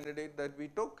first candidate that we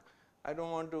took. I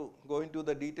don't want to go into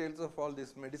the details of all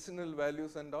these medicinal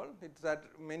values and all. It's that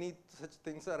many such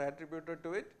things are attributed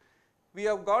to it. We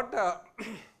have got a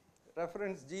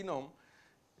reference genome.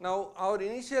 Now our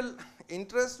initial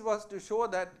interest was to show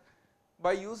that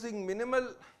by using minimal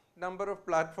number of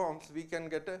platforms we can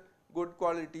get a good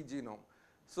quality genome.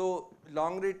 So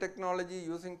long read technology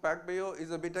using PacBio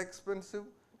is a bit expensive.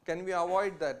 Can we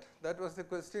avoid that? That was the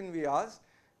question we asked,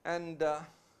 and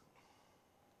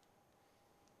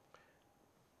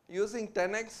using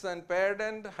 10x and paired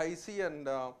end, HiC and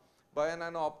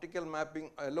bionano optical mapping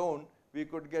alone, we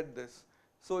could get this.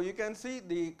 So you can see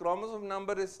the chromosome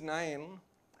number is 9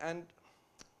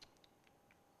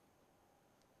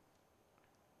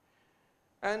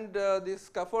 and the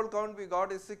scaffold count we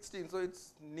got is 16, so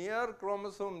it's near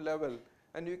chromosome level,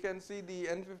 and you can see the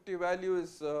N50 value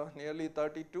is nearly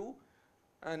 32,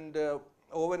 and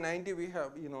over 90 we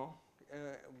have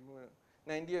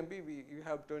 90 MB we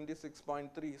have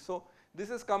 26.3. So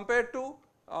this is compared to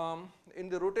in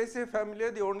the Rutaceae family,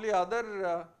 the only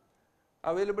other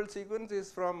available sequence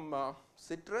is from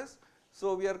citrus.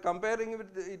 So we are comparing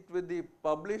it with the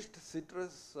published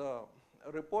citrus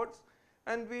reports,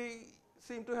 and we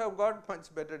seem to have got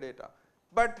much better data.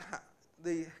 But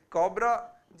the cobra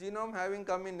genome having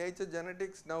come in Nature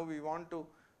Genetics, now we want to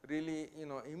really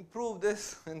improve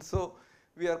this, and so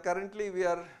we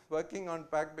are working on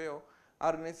PacBio,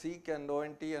 RNA-seq and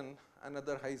ONT and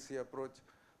another HiC approach,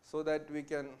 so that we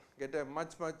can get a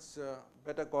much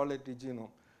better quality genome.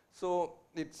 So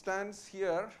it stands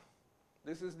here.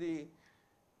 This is the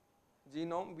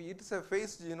genome. It is a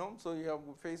phased genome, so you have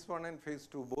phase 1 and phase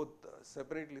 2 both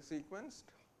separately sequenced.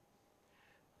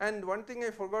 And one thing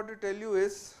I forgot to tell you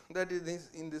is that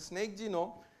in the snake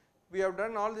genome, we have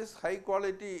done all this high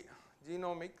quality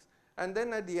genomics, and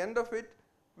then at the end of it,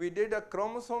 we did a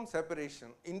chromosome separation.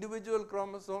 Individual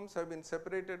chromosomes have been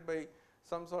separated by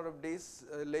some sort of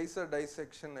laser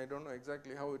dissection. I don't know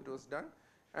exactly how it was done,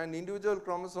 and individual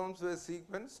chromosomes were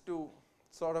sequenced to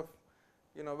sort of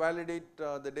validate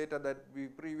the data that we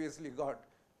previously got.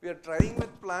 We are trying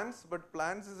with plants, but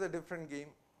plants is a different game.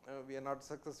 We are not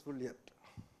successful yet.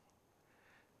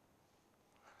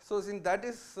 So since that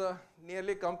is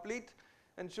nearly complete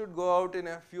and should go out in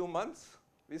a few months,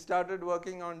 we started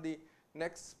working on the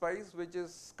next spice, which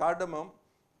is cardamom.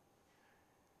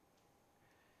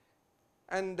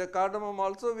 And the cardamom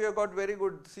also we have got very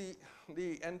good. See,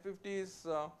 the N50 is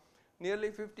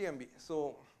nearly 50 MB.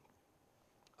 So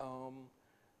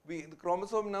the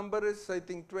chromosome number is, I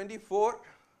think, 24.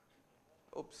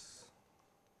 Oops.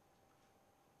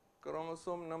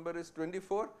 Chromosome number is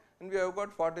 24, and we have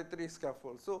got 43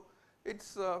 scaffolds. So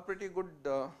it's pretty good.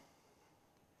 Sorry.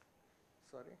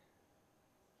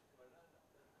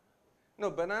 No,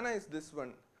 banana is this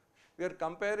one. We are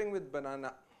comparing with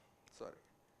banana. Sorry.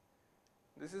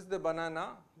 This is the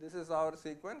banana. This is our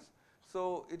sequence.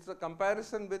 So it's a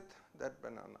comparison with that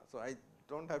banana. So I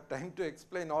don't have time to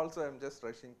explain also, I'm just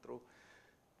rushing through.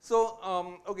 So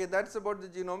okay, that's about the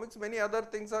genomics. Many other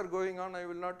things are going on, I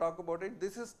will not talk about it.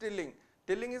 This is tilling.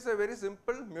 Tilling is a very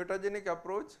simple mutagenic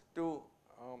approach to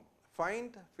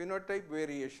find phenotype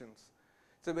variations.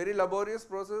 It's a very laborious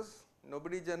process.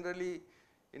 Nobody generally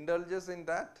indulges in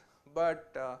that,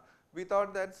 but we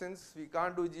thought that since we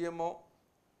can't do GMO,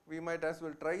 we might as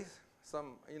well try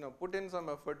some, put in some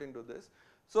effort into this.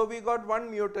 So we got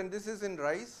one mutant. This is in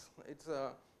rice. It's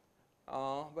a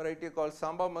variety called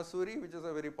Samba Masuri, which is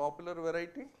a very popular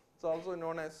variety. It's also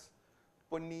known as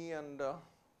Punni and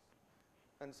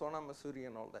Sona Masuri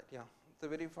and all that. Yeah, it's a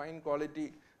very fine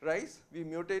quality rice. We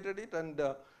mutated it, and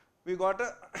we got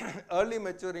a early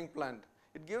maturing plant.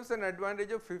 It gives an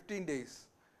advantage of 15 days.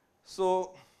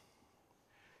 So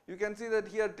you can see that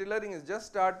here tillering is just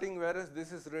starting, whereas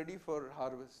this is ready for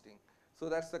harvesting. So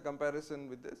that's the comparison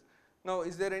with this. Now,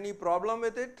 is there any problem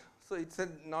with it? So it's a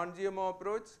non-GMO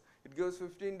approach. It gives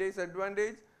 15 days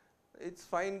advantage. It's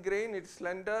fine grain, it's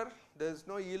slender, there's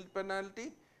no yield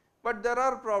penalty, but there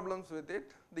are problems with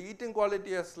it. The eating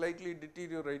quality has slightly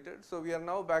deteriorated, so we are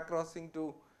now backcrossing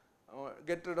to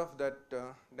get rid of that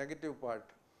negative part.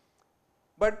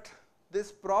 But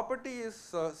this property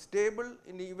is stable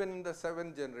even in the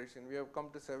 7th generation. We have come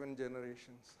to 7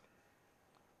 generations.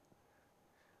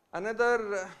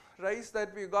 Another rice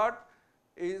that we got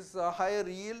is higher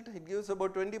yield. It gives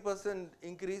about 20%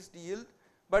 increased yield,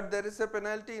 but there is a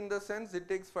penalty in the sense it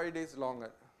takes 5 days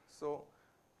longer. So,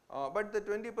 but the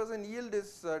 20% yield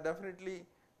is definitely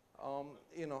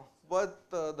worth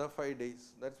the 5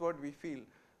 days. That's what we feel.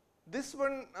 This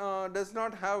one does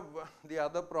not have the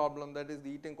other problem, that is the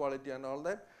eating quality and all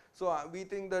that. So we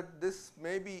think that this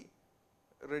may be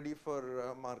ready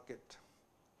for market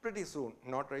pretty soon,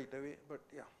 not right away, but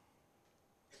yeah.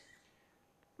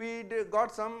 We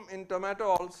got some in tomato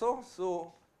also,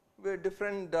 so with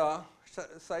different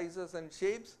sizes and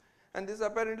shapes, and this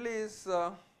apparently is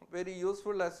very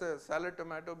useful as a salad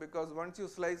tomato, because once you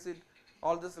slice it,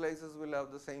 all the slices will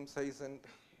have the same size and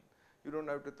you don't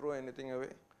have to throw anything away.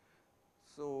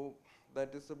 So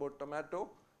that is about tomato.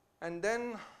 And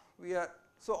then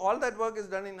so all that work is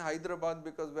done in Hyderabad,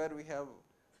 because where we have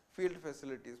field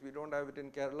facilities. We don't have it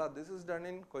in Kerala. This is done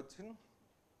in Cochin,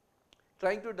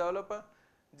 trying to develop a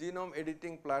genome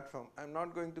editing platform. I am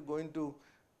not going to go into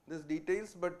these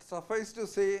details, but suffice to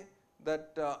say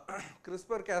that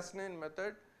CRISPR-Cas9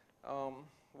 method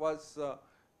was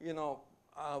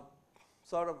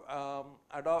sort of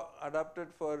adapted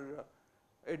for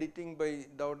editing by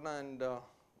Doudna and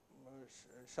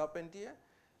Charpentier,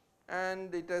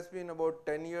 and it has been about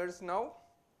 10 years now.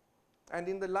 And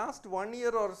in the last 1 year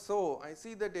or so, I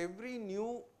see that every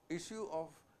new issue of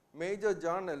major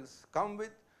journals come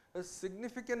with a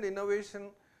significant innovation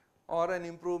or an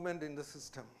improvement in the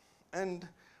system. And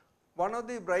one of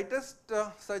the brightest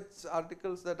such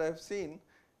articles that I have seen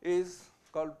is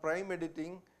called Prime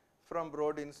Editing from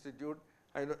Broad Institute.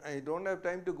 I don't have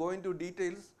time to go into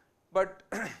details, but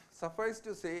suffice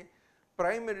to say,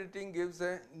 prime editing gives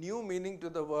a new meaning to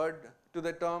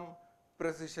the term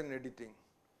precision editing.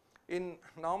 In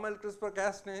normal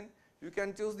CRISPR-Cas9, you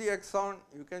can choose the exon,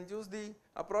 you can choose the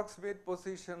approximate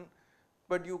position,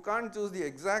 but you can't choose the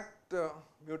exact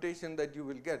mutation that you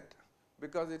will get,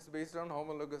 because it's based on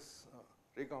homologous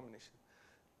recombination.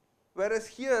 Whereas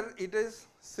here it is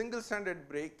single stranded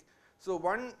break, so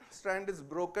one strand is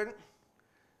broken,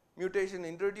 mutation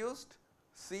introduced,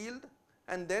 sealed,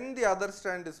 and then the other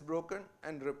strand is broken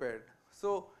and repaired.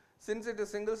 So since it is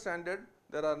single stranded,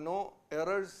 there are no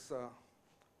errors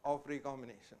of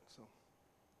recombination. So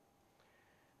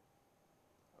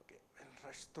okay, I'll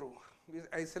rush through.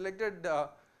 I selected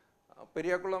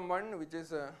Periaculum 1, which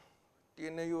is a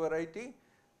TNAU variety.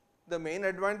 The main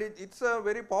advantage, it's a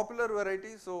very popular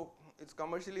variety, so it's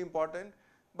commercially important,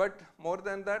 but more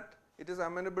than that, it is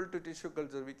amenable to tissue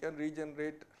culture. We can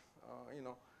regenerate,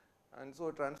 and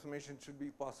so transformation should be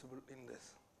possible in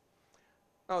this.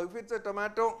 Now if it's a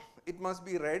tomato, it must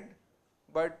be red,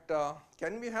 but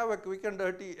can we have a quick and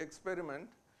dirty experiment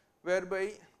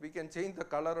whereby we can change the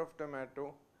color of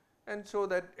tomato and show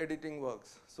that editing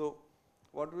works? So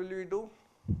what will we do?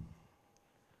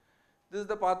 This is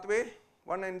the pathway,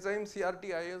 one enzyme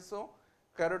CRT-ISO,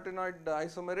 carotenoid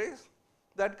isomerase,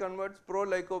 that converts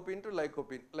pro-lycopene to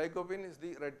lycopene. Lycopene is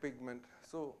the red pigment.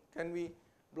 So can we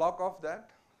block off that?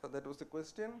 So that was the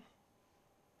question.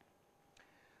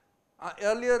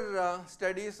 Earlier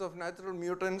studies of natural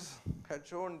mutants had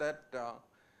shown that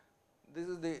this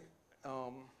is the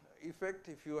effect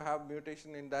if you have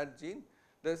mutation in that gene.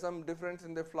 There is some difference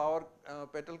in the flower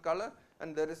petal color,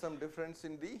 and there is some difference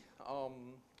in the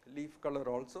leaf color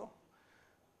also.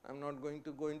 I am not going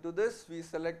to go into this. We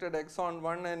selected exon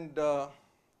 1 and 5'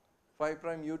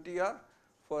 UTR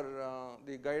for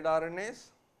the guide RNAs,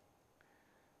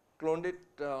 cloned it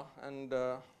and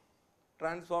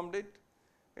transformed it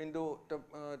into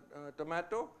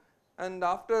tomato, and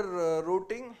after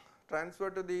rooting, transfer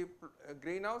to the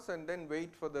greenhouse and then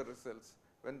wait for the results.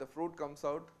 When the fruit comes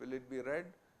out, will it be red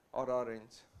or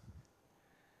orange?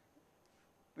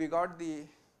 We got the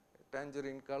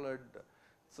tangerine colored,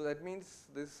 so that means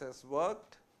this has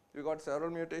worked. We got several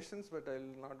mutations, but I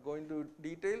will not go into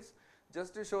details.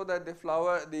 Just to show that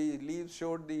the leaves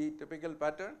showed the typical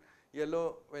pattern: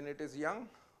 yellow when it is young,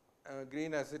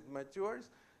 green as it matures.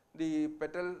 The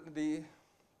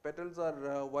petals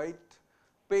are white,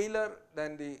 paler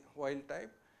than the wild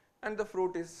type, and the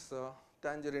fruit is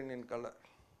tangerine in color.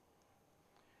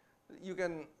 You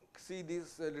can see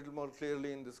this a little more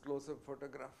clearly in this close-up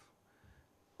photograph.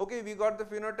 Okay, we got the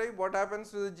phenotype. What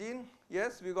happens to the gene?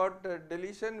 Yes, we got a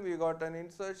deletion, we got an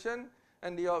insertion,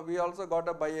 and we also got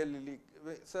a biallelic,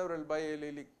 several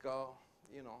biallelic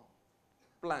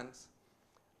plants.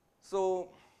 So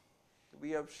we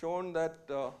have shown that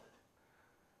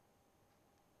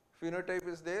phenotype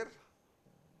is there,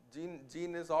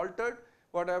 gene is altered.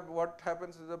 What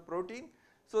happens to the protein?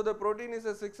 So the protein is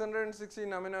a 616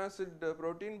 amino acid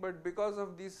protein, but because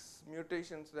of these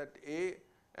mutations, that A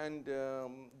and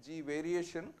G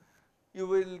variation, you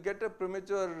will get a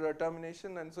premature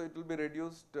termination, and so it will be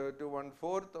reduced to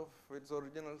 1/4 of its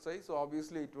original size, so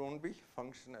obviously it won't be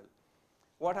functional.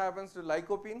 What happens to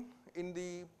lycopene in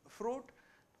the fruit?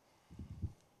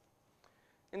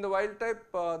 In the wild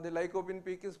type, the lycopene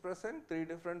peak is present, 3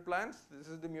 different plants. This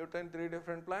is the mutant, 3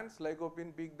 different plants.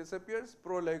 Lycopene peak disappears,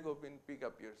 pro-lycopene peak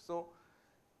appears. So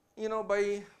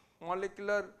by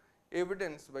molecular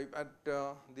evidence, at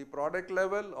the product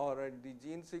level or at the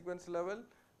gene sequence level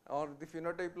or the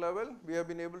phenotype level, we have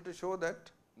been able to show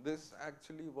that this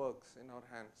actually works in our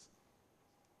hands.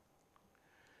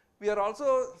 We are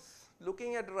also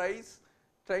looking at rice,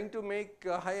 trying to make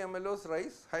high amylose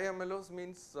rice. High amylose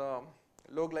means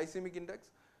low glycemic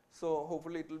index, so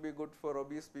hopefully it will be good for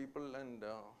obese people and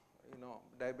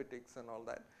diabetics and all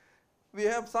that. We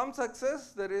have some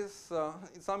success. There is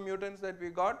some mutants that we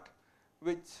got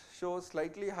which shows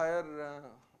slightly higher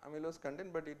amylose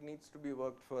content, but it needs to be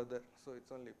worked further, so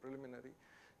it's only preliminary.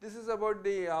 This is about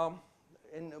the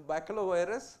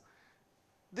baculovirus.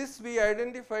 This we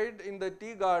identified in the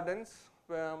tea gardens.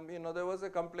 There was a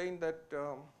complaint that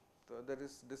there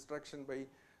is destruction by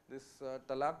this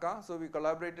Talaka. So we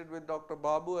collaborated with Dr.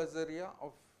 Babu Azaria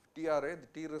of TRA, the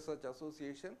Tea Research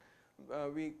Association.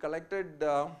 We collected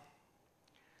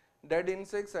dead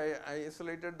insects. I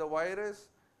isolated the virus.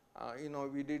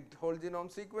 We did whole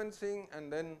genome sequencing,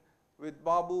 and then with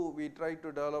Babu we tried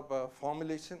to develop a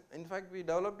formulation. In fact, we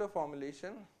developed a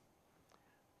formulation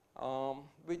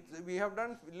which we have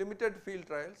done limited field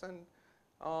trials, and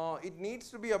it needs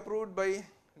to be approved by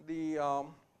the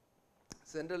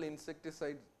Central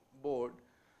Insecticide Board.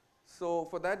 So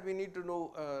for that we need to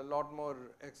do a lot more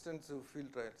extensive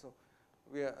field trials. So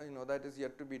we are, that is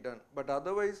yet to be done. But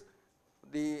otherwise,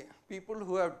 the people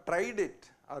who have tried it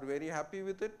are very happy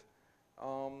with it,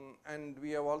 and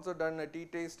we have also done a tea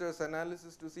tasters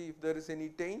analysis to see if there is any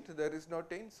taint. There is no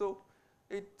taint, so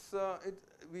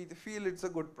we feel it's a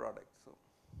good product. So,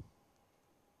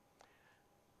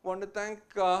 want to thank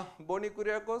Boni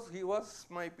Kuriakos. He was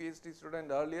my PhD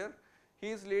student earlier. He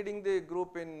is leading the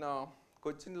group in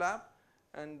Cochin lab,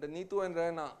 and NEETU and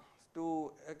RENU,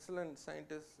 two excellent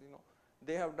scientists.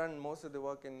 They have done most of the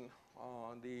work in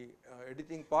the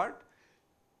editing part.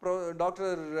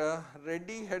 Dr.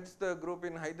 Reddy heads the group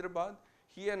in Hyderabad.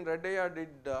 He and Redaya did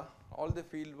all the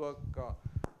field work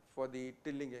for the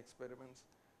tilling experiments.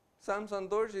 Sam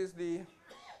Santosh is the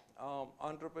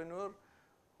entrepreneur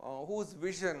whose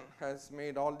vision has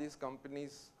made all these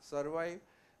companies survive,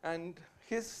 and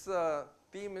his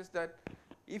theme is that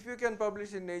if you can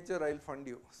publish in Nature, I'll fund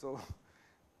you. So,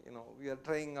 we are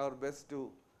trying our best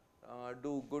to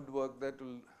do good work that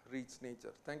will reach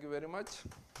nature. Thank you very much.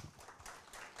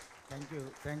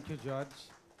 Thank you, George.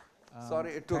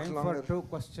 Sorry, it took longer. Time for 2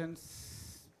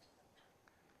 questions.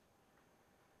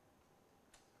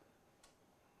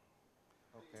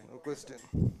 Okay. No question.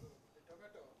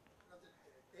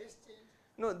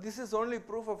 No, this is only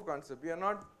proof of concept. We are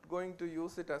not going to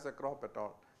use it as a crop at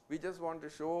all. We just want to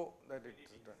show that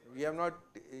it's done. We have not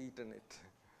eaten it.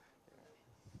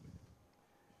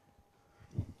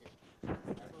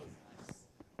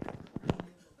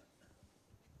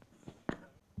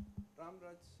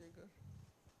 Rajsekhar,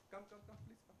 come,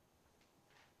 please come.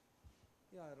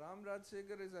 Yeah,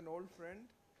 Rajsekhar is an old friend.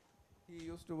 He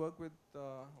used to work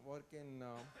in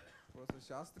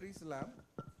Professor Shastri's lab.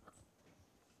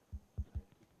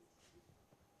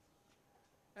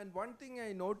 And one thing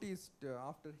I noticed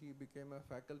after he became a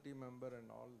faculty member and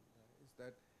all is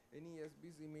that any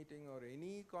SBC meeting or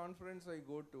any conference I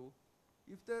go to,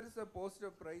 if there is a poster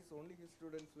prize, only his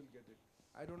students will get it.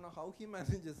 I don't know how he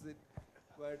manages it.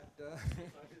 But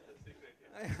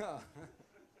yeah.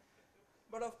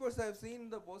 But of course, I have seen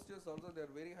the posters also. They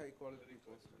are very high quality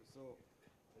posters. So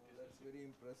that's very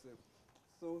impressive.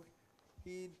 So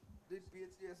he did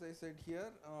PhD, as I said here.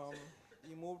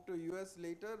 He moved to US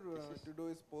later to do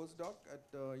his postdoc at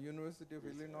University of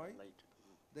Illinois.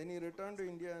 Then he returned to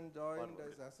India and joined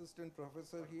as assistant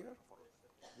professor here.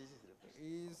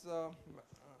 He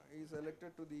is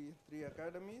elected to the 3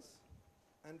 academies.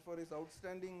 And for his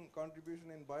outstanding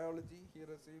contribution in biology, he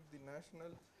received the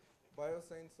National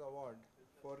Bioscience Award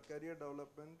for Career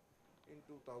Development in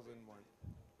 2001.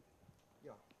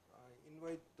 Yeah, I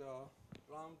invite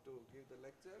Ram to give the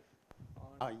lecture.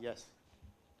 Yes.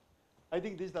 I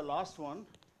think this is the last one.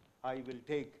 I will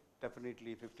take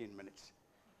definitely 15 minutes.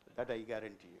 That I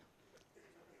guarantee you.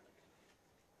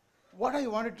 What I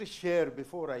wanted to share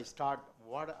before I start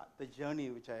the journey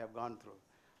which I have gone through,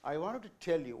 I wanted to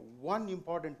tell you one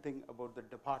important thing about the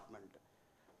department.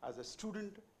 As a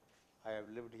student, I have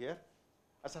lived here.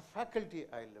 As a faculty,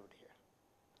 I lived here.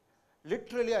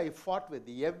 Literally, I fought with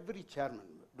every chairman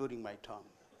during my term.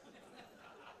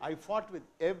 I fought with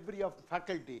every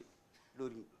faculty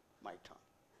during my term.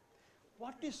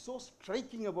 What is so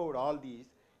striking about all these,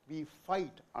 we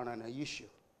fight on an issue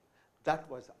that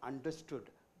was understood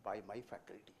by my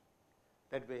faculty.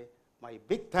 That way, my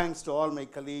big thanks to all my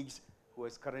colleagues who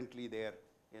is currently there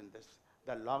in this.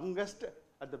 The longest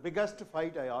the biggest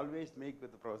fight I always make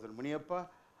with Professor Muniyappa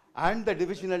and the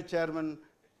divisional chairman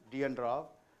D.N. Rao,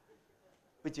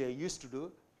 which I used to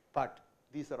do, but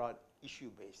these are all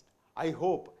issue-based. I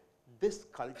hope this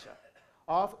culture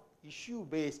of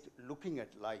issue-based looking at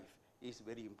life is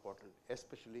very important,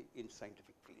 especially in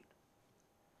scientific field.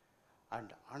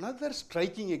 And another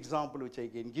striking example which I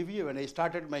can give you, when I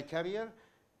started my career,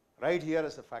 right here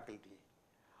as a faculty,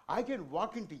 I can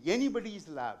walk into anybody's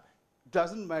lab,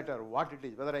 doesn't matter what it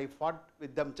is, whether I fought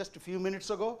with them just a few minutes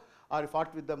ago or I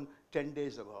fought with them 10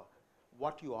 days ago.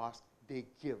 What you ask, they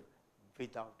give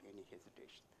without any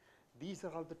hesitation. These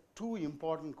are all the two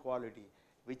important qualities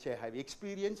which I have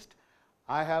experienced.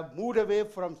 I have moved away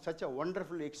from such a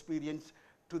wonderful experience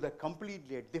to the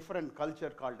completely different culture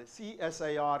called the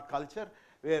CSIR culture,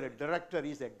 where a director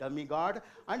is a demigod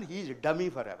and he is a dummy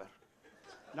forever,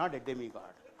 not a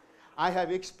demigod. I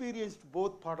have experienced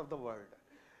both parts of the world.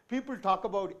 People talk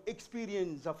about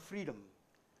experience of freedom.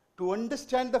 To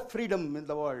understand the freedom in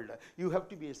the world, you have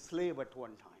to be a slave at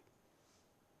one time.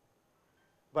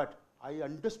 But I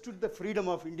understood the freedom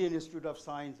of Indian Institute of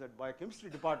Science at Biochemistry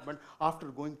Department after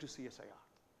going to CSIR.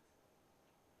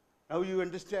 Now you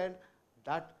understand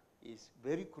that is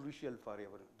very crucial for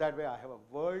everyone. That way I have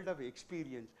a world of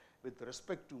experience with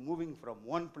respect to moving from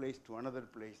one place to another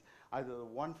place. Either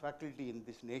one faculty in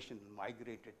this nation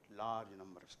migrated large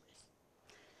number of space.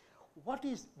 What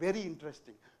is very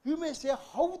interesting, you may say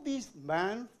how this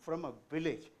man from a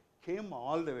village came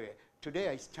all the way. Today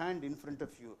I stand in front of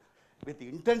you with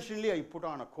intentionally I put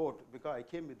on a coat because I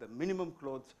came with the minimum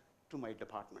clothes to my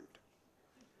department.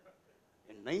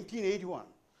 In 1981,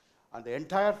 and the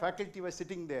entire faculty was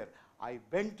sitting there, I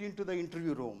went into the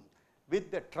interview room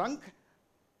with the trunk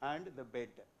and the bed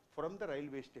from the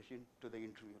railway station to the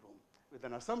interview room with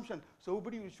an assumption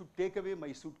somebody should take away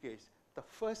my suitcase. The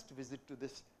first visit to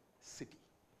this city.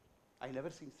 I never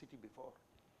seen city before.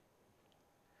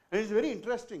 And it's very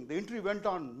interesting. The interview went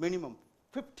on minimum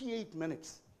 58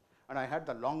 minutes. And I had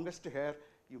the longest hair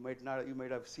you might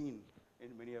have seen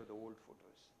in many of the old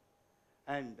photos.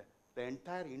 And the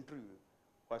entire interview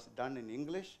was done in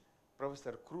English.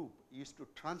 Professor Kroop used to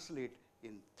translate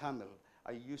in Tamil.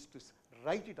 I used to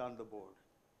write it on the board.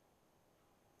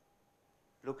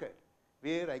 Look at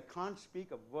where I can't speak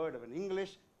a word of an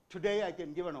English. Today I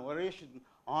can give an oration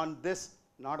on this,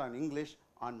 not on English,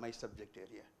 on my subject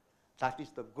area. That is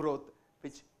the growth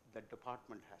which the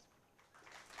department has.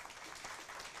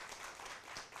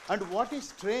 And what is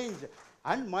strange,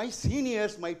 and my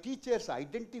seniors, my teachers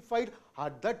identified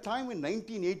at that time in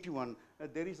 1981,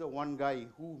 there is a one guy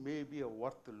who may be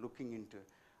worth looking into,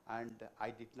 and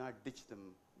I did not ditch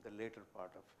them the later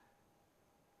part of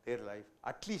their life.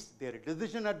 At least their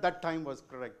decision at that time was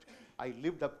correct. I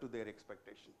lived up to their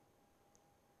expectation.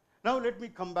 Now let me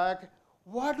come back.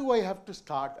 What do I have to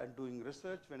start at doing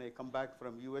research? When I come back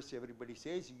from US, everybody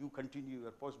says, you continue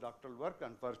your postdoctoral work.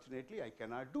 Unfortunately, I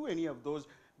cannot do any of those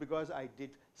because I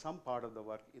did some part of the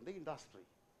work in the industry.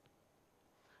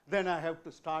 Then I have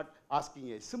to start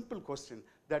asking a simple question.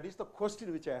 That is the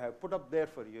question which I have put up there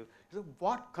for you. Is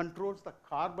what controls the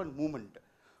carbon movement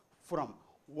from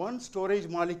one storage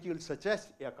molecule such as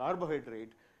a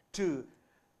carbohydrate to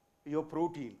your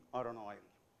protein or an oil?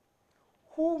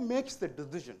 Who makes the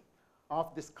decision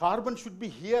of this carbon should be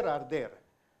here or there?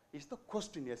 Is the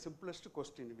question, a simplest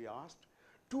question we asked.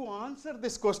 To answer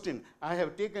this question, I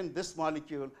have taken this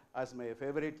molecule as my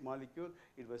favorite molecule.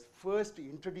 It was first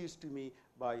introduced to me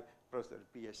by Professor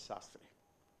P.S. Sastry.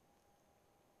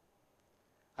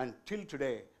 And till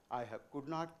today, I could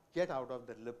not get out of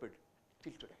the lipid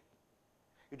till today.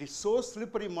 It is so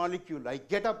slippery molecule. I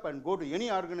get up and go to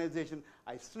any organization,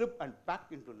 I slip and back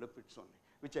into lipids only,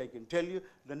 which I can tell you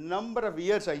the number of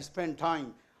years I spent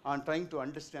time on trying to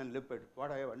understand lipid.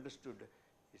 What I have understood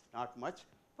is not much,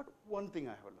 but one thing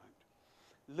I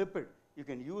have learned. Lipid, you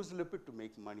can use lipid to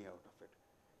make money out of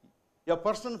it. A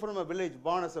person from a village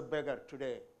born as a beggar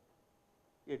today,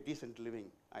 a decent living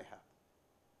I have.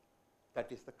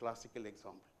 That is the classical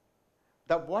example.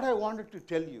 What I wanted to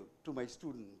tell you to my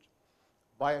students,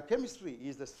 biochemistry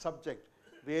is the subject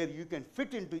where you can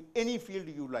fit into any field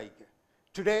you like.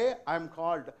 Today, I am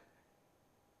called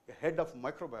a head of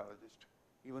microbiologist,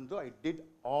 even though I did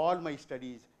all my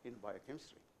studies in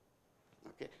biochemistry.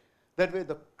 Okay. That way,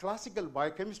 the classical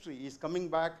biochemistry is coming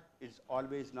back. It's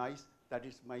always nice. That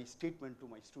is my statement to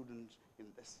my students in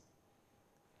this.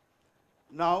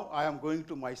 Now, I am going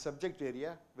to my subject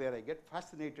area where I get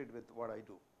fascinated with what I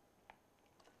do.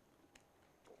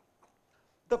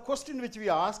 The question which we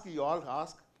ask, you all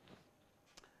ask,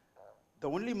 The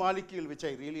only molecule which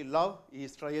I really love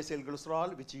is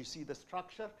triacylglycerol, which you see the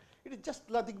structure. It is just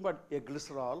nothing but a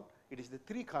glycerol. It is the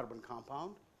 3-carbon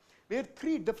compound, where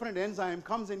 3 different enzymes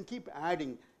comes and keep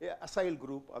adding a acyl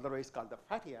group, otherwise called the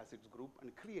fatty acids group,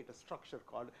 and create a structure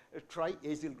called a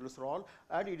triacylglycerol.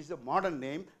 And it is a modern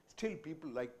name. Still people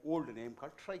like old name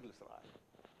called triglyceride.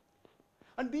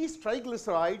 And these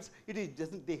triglycerides,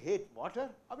 they hate water.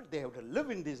 I mean, they have to live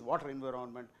in this water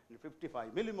environment in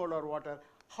 55 millimolar water.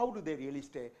 How do they really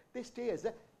stay? They stay as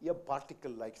a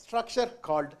particle-like structure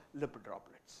called lipid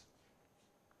droplets.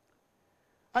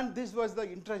 And this was the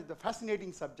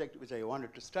fascinating subject which I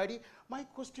wanted to study. My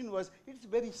question was, it's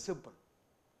very simple.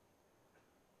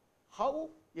 How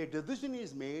a decision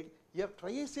is made, you have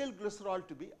triacylglycerol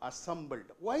to be assembled.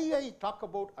 Why I talk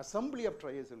about assembly of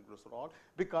triacylglycerol?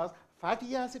 Because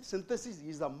fatty acid synthesis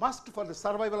is a must for the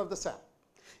survival of the cell.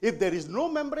 If there is no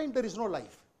membrane, there is no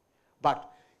life. But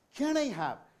can I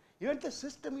have, even the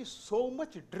system is so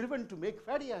much driven to make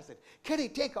fatty acid, can I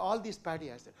take all these fatty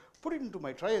acid, put it into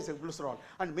my triacylglycerol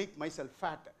and make myself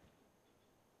fat?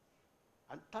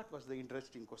 And that was the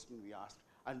interesting question we asked.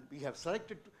 And we have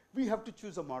selected, we have to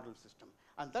choose a model system.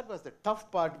 And that was the tough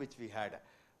part which we had.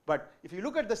 But if you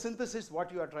look at the synthesis,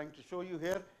 what you are trying to show you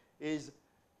here is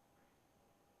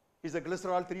a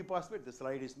glycerol 3-phosphate. The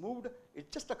slide is moved. It's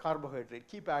just a carbohydrate.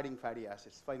 Keep adding fatty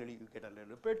acids. Finally, you get a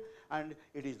lipid. And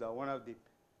it is one of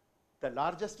the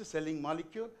largest selling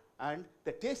molecule and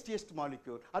the tastiest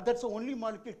molecule. And that's the only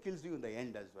molecule kills you in the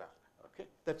end as well. Okay?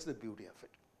 That's the beauty of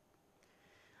it.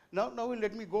 Now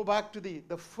let me go back to the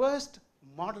first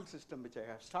model system which I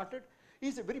have started.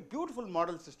 Is a very beautiful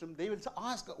model system. They will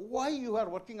ask why you are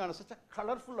working on such a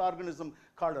colorful organism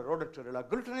called a Rhodotorula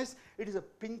glutinase. It is a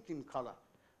pink in color.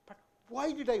 But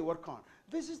why did I work on?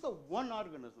 This is the one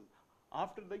organism.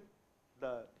 After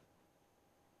the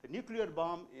nuclear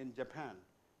bomb in Japan,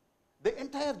 the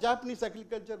entire Japanese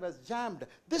agriculture was jammed.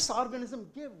 This organism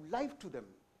gave life to them.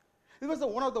 It was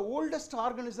one of the oldest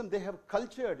organisms they have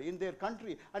cultured in their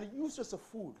country and used as a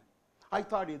food. I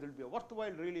thought it will be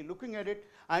worthwhile really looking at it,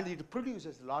 and it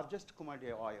produces the largest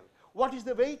commodity oil. What is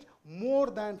the weight? More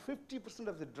than 50%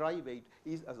 of the dry weight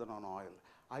is as a non-oil.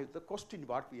 The question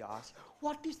what we ask,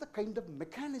 what is the kind of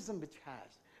mechanism which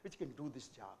can do this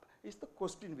job? Is the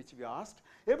question which we asked.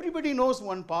 Everybody knows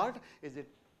one part, is it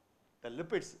the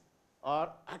lipids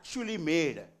are actually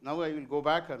made. Now I will go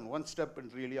back and one step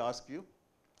and really ask you.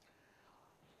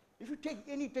 If you take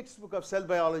any textbook of cell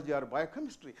biology or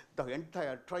biochemistry, the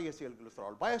entire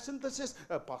triacylglycerol biosynthesis,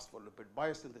 phospholipid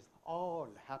biosynthesis, all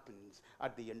happens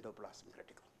at the endoplasmic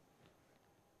reticle.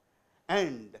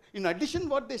 And in addition,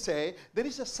 what they say, there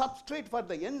is a substrate for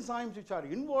the enzymes which are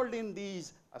involved in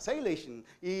these acylation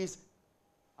is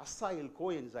acyl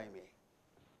coenzyme A.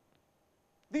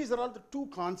 These are all the 2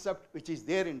 concepts which is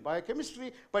there in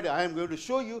biochemistry, but I am going to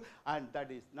show you, and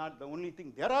that is not the only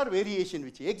thing. There are variations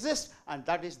which exist, and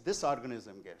that is this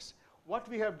organism gives. What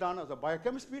we have done as a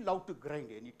biochemist, we love to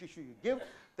grind any tissue you give.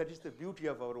 That is the beauty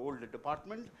of our old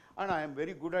department, and I am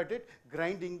very good at it.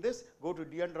 Grinding this, go to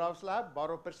D.N. Rao's lab,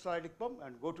 borrow peristaltic pump,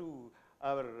 and go to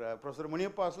our Professor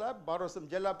Muniappa's lab, borrow some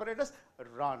gel apparatus,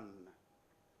 run.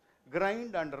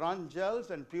 Grind and run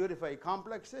gels and purify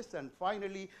complexes, and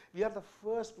finally we are the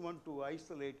first one to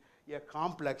isolate a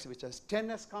complex which has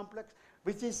 10s complex,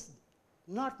 which is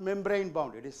not membrane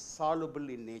bound, it is soluble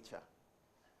in nature.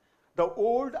 The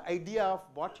old idea of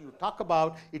what you talk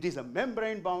about, it is a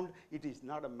membrane bound, it is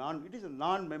not it is a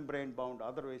non-membrane bound,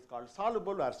 otherwise called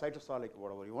soluble or cytosolic,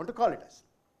 whatever you want to call it as.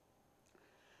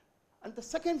 And the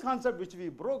second concept which we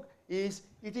broke is,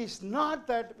 it is not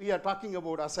that we are talking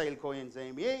about acyl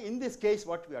coenzyme A. In this case,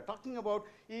 what we are talking about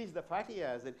is the fatty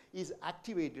acid is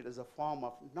activated as a form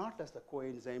of, not as the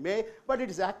coenzyme A, but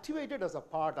it is activated as a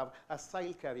part of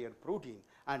acyl carrier protein.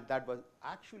 And that was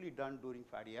actually done during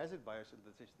fatty acid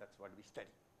biosynthesis. That's what we study.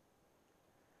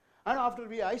 And after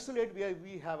we isolate,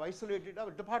 we have isolated, our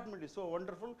department is so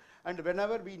wonderful, and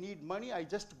whenever we need money, I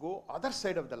just go other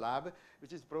side of the lab,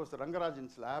 which is Professor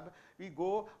RANGARAJAN's lab. We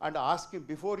go and ask him,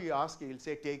 before you ask, he will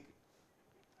say, take.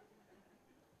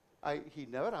 He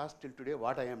never asked till today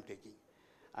what I am taking.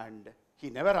 And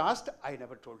he never asked, I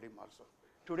never told him also.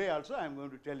 Today also, I am going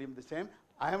to tell him the same.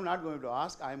 I am not going to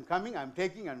ask, I am coming, I am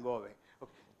taking, and go away.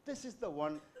 Okay. This is the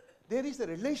one, there is a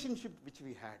relationship which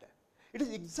we had. It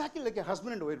is exactly like a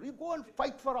husband and wife. We go and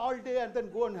fight for all day and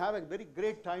then go and have a very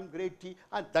great time, great tea,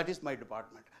 and that is my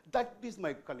department. That is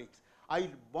my colleagues. I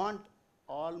want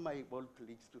all my world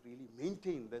colleagues to really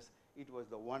maintain this. It was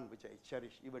the one which I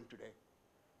cherish even today.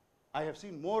 I have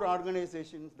seen more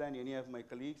organizations than any of my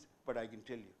colleagues, but I can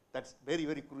tell you, that's very,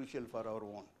 very crucial for our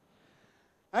own.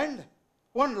 And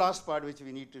One last part which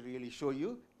we need to really show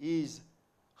you is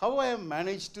how I have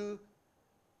managed to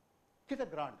get a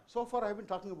grant. So far I have been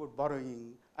talking about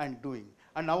borrowing and doing,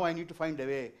 and now I need to find a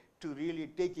way to really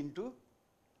take into.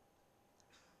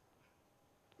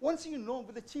 Once you know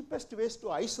the cheapest ways to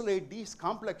isolate these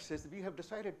complexes, we have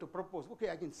decided to propose,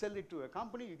 okay, I can sell it to a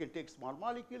company, you can take small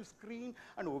molecules, screen,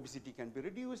 and obesity can be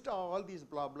reduced, all these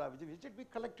blah, blah, which we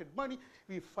collected money,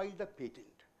 we filed a patent.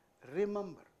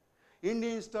 Remember,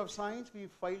 Indian Institute of Science, we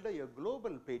filed a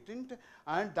global patent,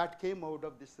 and that came out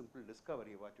of this simple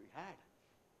discovery what we had.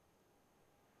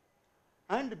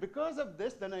 And because of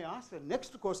this, then I asked the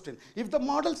next question. If the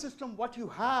model system what you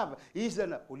have is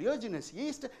an oleaginous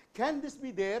yeast, can this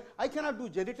be there? I cannot do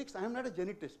genetics. I am not a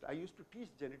genetist. I used to teach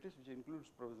genetics, which includes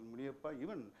Professor Muniyappa,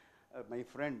 even my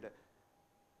friend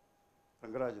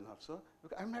RANGARAJAN also.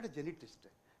 I am not a genetist.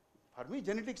 For me,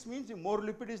 genetics means if more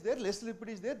lipid is there, less lipid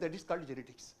is there, that is called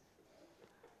genetics.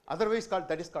 Otherwise,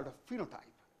 that is called a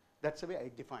phenotype. That's the way I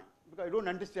define, because I don't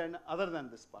understand other than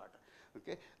this part.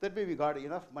 Okay? That way we got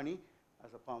enough money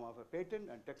as a form of a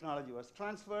patent, and technology was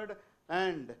transferred,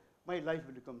 and my life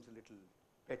becomes a little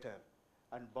better,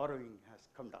 and borrowing has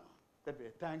come down. That way,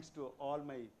 thanks to all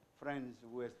my friends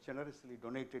who have generously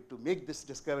donated to make this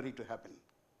discovery to happen.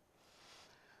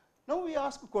 Now we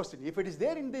ask a question. If it is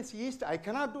there in this yeast, I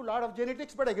cannot do a lot of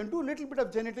genetics, but I can do a little bit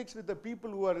of genetics with the people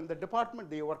who are in the department.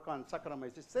 They work on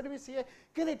Saccharomyces cerevisiae.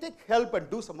 Can I take help and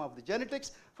do some of the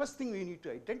genetics? First thing we need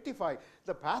to identify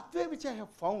the pathway which I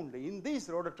have found in these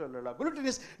rhodotellula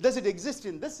glutenis. Does it exist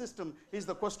in this system is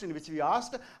the question which we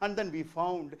asked, and then we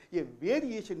found a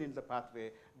variation in the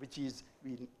pathway which is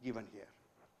being given here.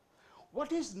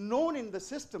 What is known in the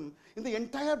system, in the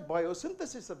entire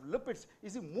biosynthesis of lipids,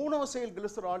 is the monosyl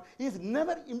glycerol is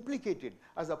never implicated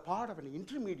as a part of an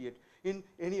intermediate in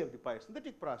any of the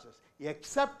biosynthetic process,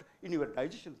 except in your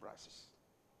digestion process.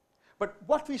 But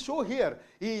what we show here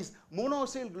is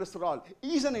monosyl glycerol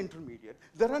is an intermediate.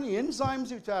 There are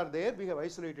enzymes which are there. We have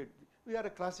isolated. We are a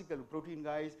classical protein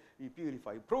guys. We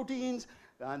purify proteins,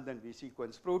 and then we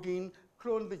sequence protein,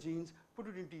 clone the genes, put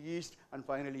it into yeast, and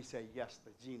finally say, yes,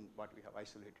 the gene what we have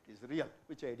isolated is real,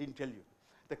 which I didn't tell you.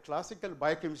 The classical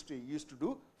biochemistry used to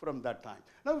do from that time.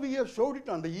 Now we have showed it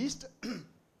on the yeast.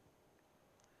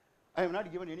 I have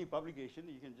not given any publication.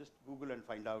 You can just Google and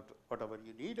find out whatever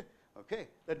you need. Okay,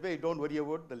 that way don't worry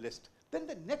about the list. Then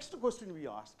the next question we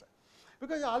asked,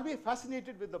 because I always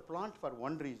fascinated with the plant for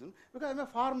one reason, because I'm a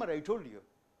farmer, I told you.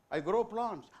 I grow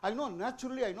plants. I know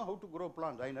naturally I know how to grow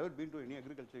plants. I never been to any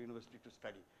agriculture university to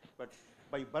study, but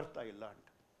by birth I learned.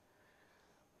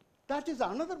 That is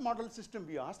another model system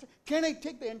we asked. Can I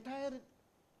take the entire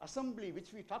assembly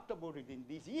which we talked about it in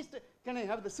these yeast? Can I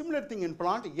have the similar thing in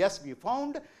plant? Yes, we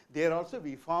found. There also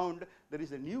we found there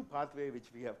is a new pathway which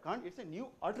we have found. It's a new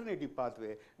alternative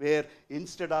pathway where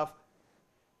instead of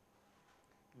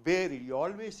where you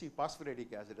always see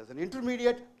phosphoric acid as an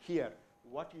intermediate, here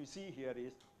what you see here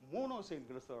is monosyl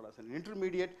glycerol as an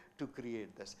intermediate to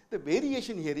create this. The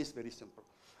variation here is very simple.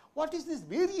 What is this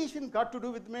variation got to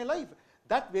do with my life?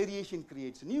 That variation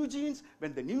creates new genes.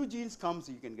 When the new genes comes,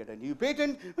 you can get a new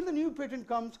patent. When the new patent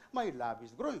comes, my lab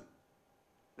is growing.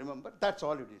 Remember, that's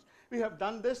all it is. We have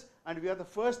done this, and we are the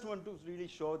first one to really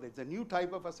show there's a new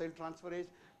type of acyltransferase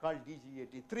called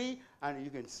DG83, and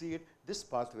you can see it. This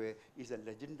pathway is a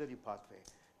legendary pathway.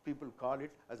 People call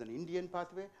it as an Indian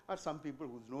pathway, or some people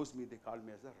who knows me, they call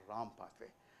me as a RAM pathway.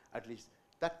 At least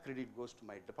that credit goes to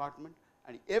my department,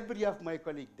 and every of my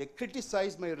colleagues, they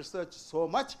criticize my research so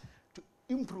much to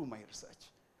improve my research.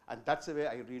 And that's the way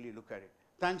I really look at it.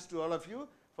 Thanks to all of you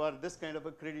for this kind of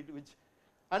a credit.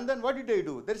 And then what did I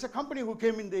do? There is a company who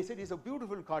came in, they said it's a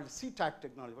beautiful called CTAC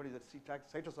technology. What is that? CTAC,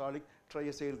 cytosolic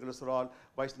triacyl glycerol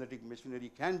biosynthetic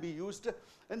machinery can be used.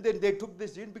 And then they took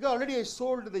this gene, because already I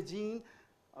sold the gene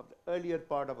of the earlier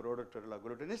part of rhodotellula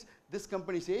glutenis. This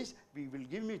company says, we will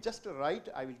give me just a right,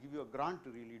 I will give you a grant to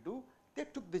really do. They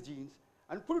took the genes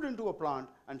and put it into a plant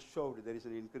and showed there is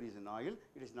an increase in oil.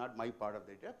 It is not my part of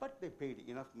the data, but they paid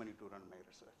enough money to run my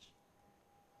research.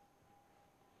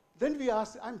 Then we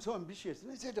asked, I'm so ambitious.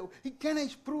 And I said, oh, can I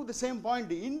prove the same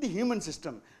point in the human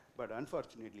system? But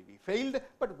unfortunately, we failed.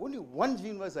 But only one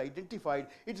gene was identified.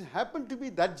 It happened to be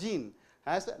that gene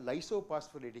has a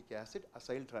lysophosphoric acid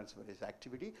acyltransferase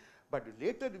activity. But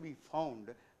later we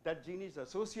found that gene is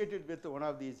associated with one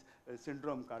of these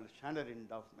syndrome called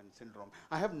Shannon-Dorfman syndrome.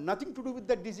 I have nothing to do with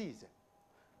that disease.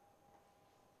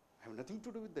 I have nothing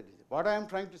to do with the disease. What I am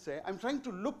trying to say, I am trying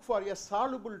to look for a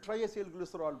soluble triacyl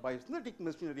glycerol biosynthetic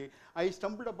machinery. I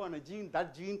stumbled upon a gene.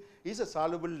 That gene is a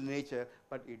soluble in nature,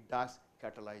 but it does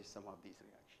catalyze some of these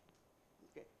reactions.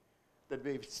 Okay? That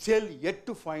way, still yet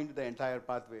to find the entire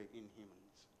pathway in humans.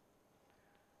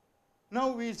 Now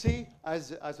we see, I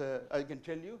can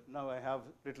tell you, now I have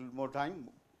little more time.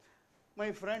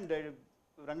 My friend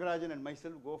RANGARAJAN and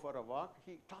myself go for a walk.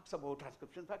 He talks about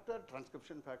transcription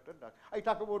factor. I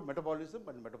talk about metabolism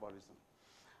and metabolism.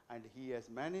 And he has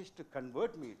managed to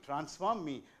convert me, transform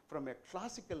me from a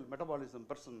classical metabolism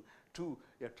person to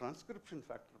a transcription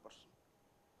factor person.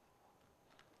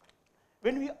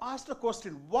 When we ask the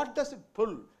question, what does it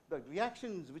pull? The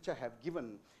reactions which I have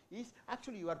given is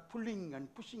actually you are pulling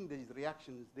and pushing these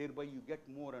reactions, thereby you get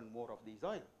more and more of these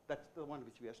oil. That's the one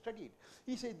which we have studied.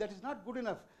 He said that is not good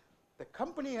enough. The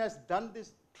company has done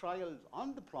this trials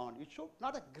on the plant. It showed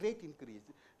not a great increase,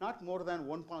 not more than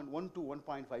 1.1 to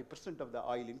 1.5% of the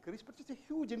oil increase, but it's a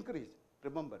huge increase.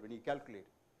 Remember, when you calculate,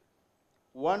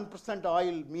 1%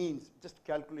 oil means, just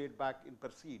calculate back in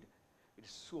per seed, it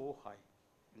is so high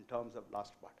in terms of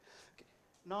last part. Okay.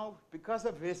 Now, because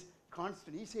of his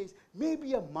constant, he says,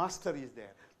 maybe a master is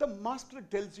there. The master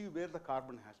tells you where the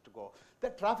carbon has to go. The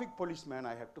traffic policeman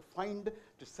I have to find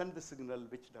to send the signal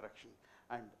which direction.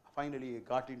 And finally, I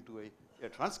got into a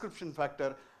transcription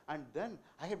factor, and then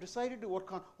I have decided to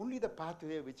work on only the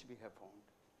pathway which we have found.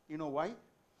 You know why?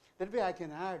 That way I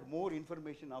can add more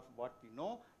information of what we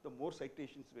know, the more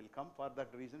citations will come. For that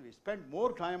reason, we spend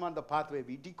more time on the pathway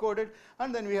we decoded,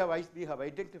 and then we have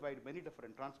identified many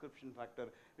different transcription factors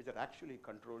which are actually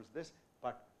controls this.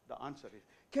 But the answer is,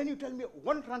 can you tell me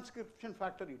one transcription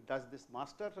factor it does this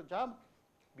master's job?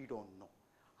 We don't know.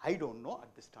 I don't know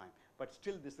at this time. But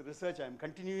still this research I am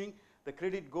continuing. The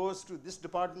credit goes to this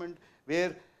department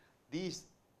where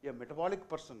a metabolic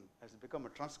person has become a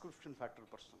transcription factor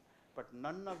person. But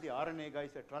none of the RNA guys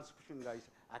or transcription guys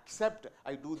accept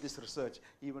I do this research,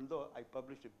 even though I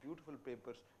published beautiful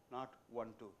papers, not one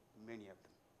to many of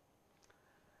them.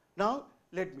 Now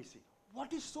let me see.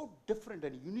 What is so different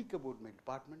and unique about my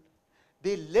department?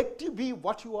 They let you be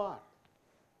what you are.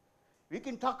 We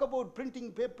can talk about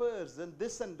printing papers and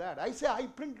this and that. I say I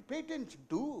print patents,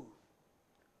 do.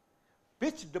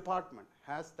 Which department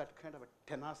has that kind of a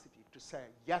tenacity to say,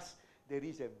 yes, there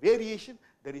is a variation,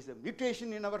 there is a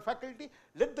mutation in our faculty,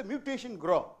 let the mutation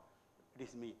grow? It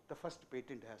is me. The first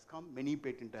patent has come, many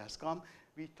patents has come.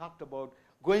 We talked about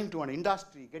going to an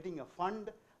industry, getting a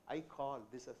fund. I call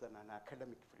this as an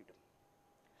academic freedom.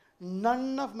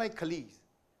 None of my colleagues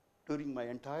during my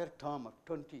entire term of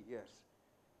 20 years,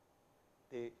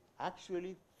 they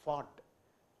actually fought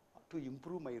to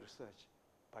improve my research,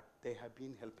 but they have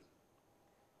been helping,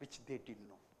 which they didn't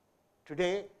know.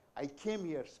 Today, I came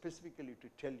here specifically to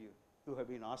tell you, you have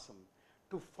been awesome,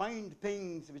 to find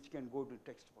things which can go to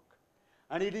textbook.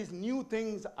 And it is new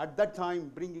things at that time,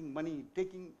 bringing money,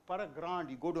 taking for a grant,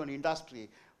 you go to an industry,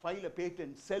 file a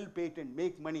patent, sell patent,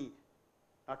 make money,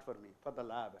 not for me, for the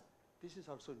lab. This is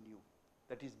also new.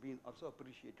 That is being also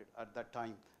appreciated at that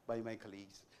time by my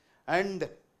colleagues. And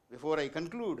before I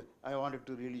conclude, I wanted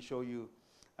to really show you,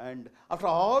 and after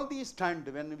all these times,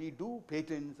 when we do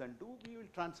patents and we will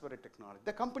transfer a technology.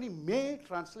 The company may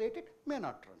translate it, may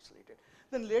not translate it.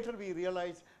 Then later we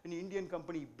realize an Indian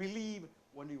company believe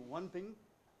only one thing.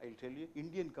 I'll tell you,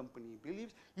 Indian company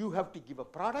believes you have to give a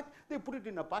product, they put it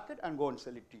in a packet and go and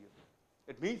sell it to you.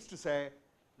 It means to say,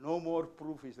 no more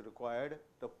proof is required.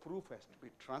 The proof has to be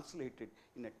translated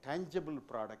in a tangible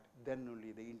product. Then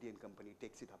only the Indian company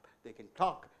takes it up. They can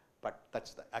talk, but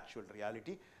that's the actual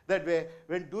reality. That way,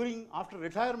 after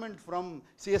retirement from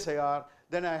CSIR,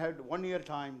 then I had 1 year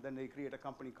time. Then they create a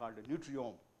company called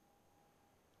NEETU,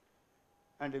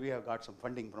 and we have got some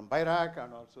funding from BIRAC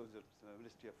and also the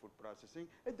Ministry of Food Processing.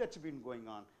 That's been going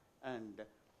on. And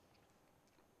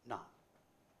now,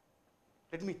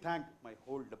 let me thank my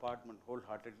whole department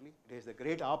wholeheartedly. It is a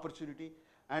great opportunity.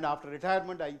 And after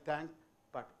retirement, I thank,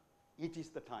 but it is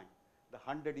the time. The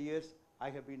 100 years, I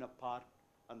have been a part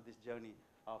on this journey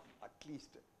of at least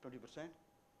 20%.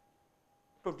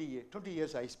 20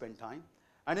 years I spent time.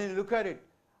 And then look at it.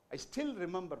 I still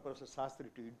remember Professor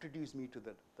Sastry to introduce me to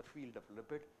the field of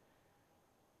lipid.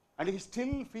 And he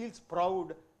still feels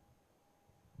proud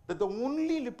that the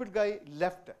only lipid guy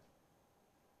left,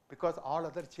 because all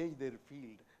others changed their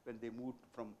field when they moved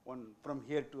from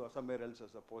here to somewhere else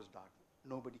as a postdoc.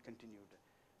 Nobody continued.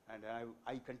 And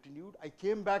I continued. I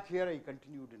came back here, I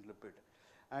continued in lipid.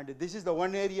 And this is the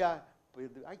one area where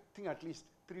I think at least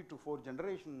 3 to 4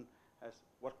 generations has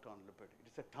worked on lipid.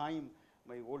 It is a time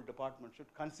my old department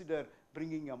should consider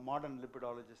bringing a modern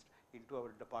lipidologist into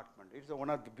our department. It is one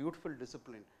of the beautiful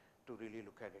disciplines to really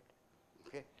look at it.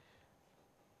 Okay?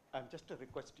 I'm just a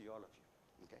request to all of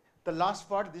you. Okay? The last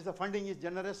part, the funding is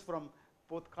generous from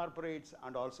both corporates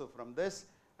and also from this.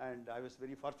 And I was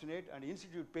very fortunate, and the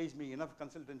institute pays me enough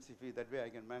consultancy fee, that way I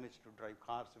can manage to drive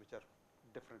cars which are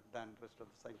different than rest of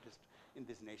the scientists in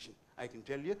this nation. I can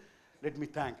tell you. Let me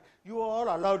thank. You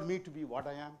all allowed me to be what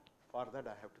I am. For that,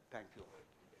 I have to thank you all.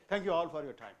 Thank you all for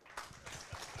your time.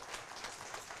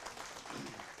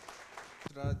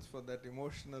 Raj, for that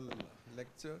emotional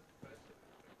lecture.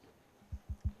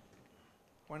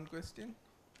 One question?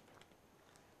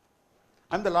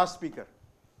 I'm the last speaker.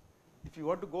 If you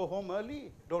want to go home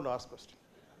early, don't ask questions.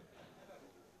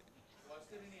 Was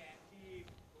there any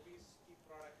anti-obesity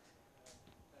product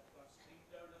that was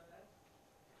streamed out on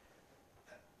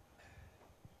that?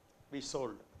 We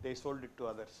sold. They sold it to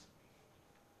others.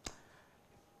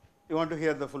 You want to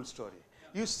hear the full story?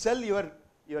 Yeah. You sell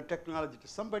your technology to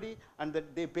somebody, and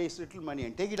that they pay little money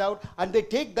and take it out, and they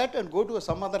take that and go to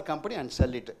some other company and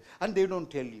sell it, and they don't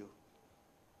tell you.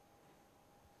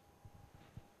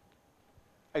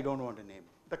 I don't want to name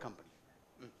the company.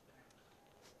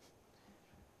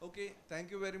 Okay,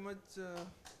 thank you very much,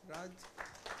 Raj.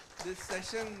 This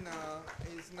session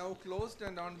is now closed,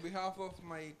 and on behalf of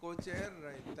my co-chair,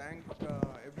 I thank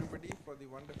everybody for the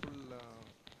wonderful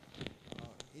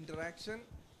interaction.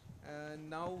 And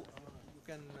now you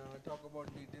can talk about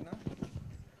the dinner.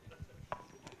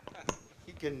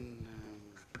 He can.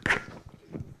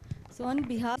 So on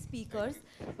behalf of speakers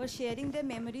for sharing their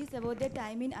memories about their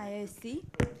time in IISc,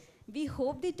 we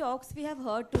hope the talks we have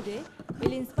heard today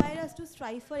will inspire us to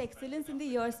strive for excellence in the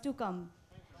years to come.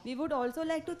 We would also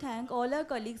like to thank all our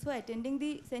colleagues for attending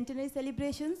the centenary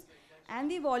celebrations and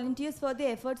the volunteers for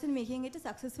their efforts in making it a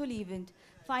successful event.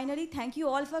 Finally, thank you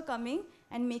all for coming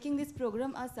and making this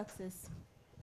program a success.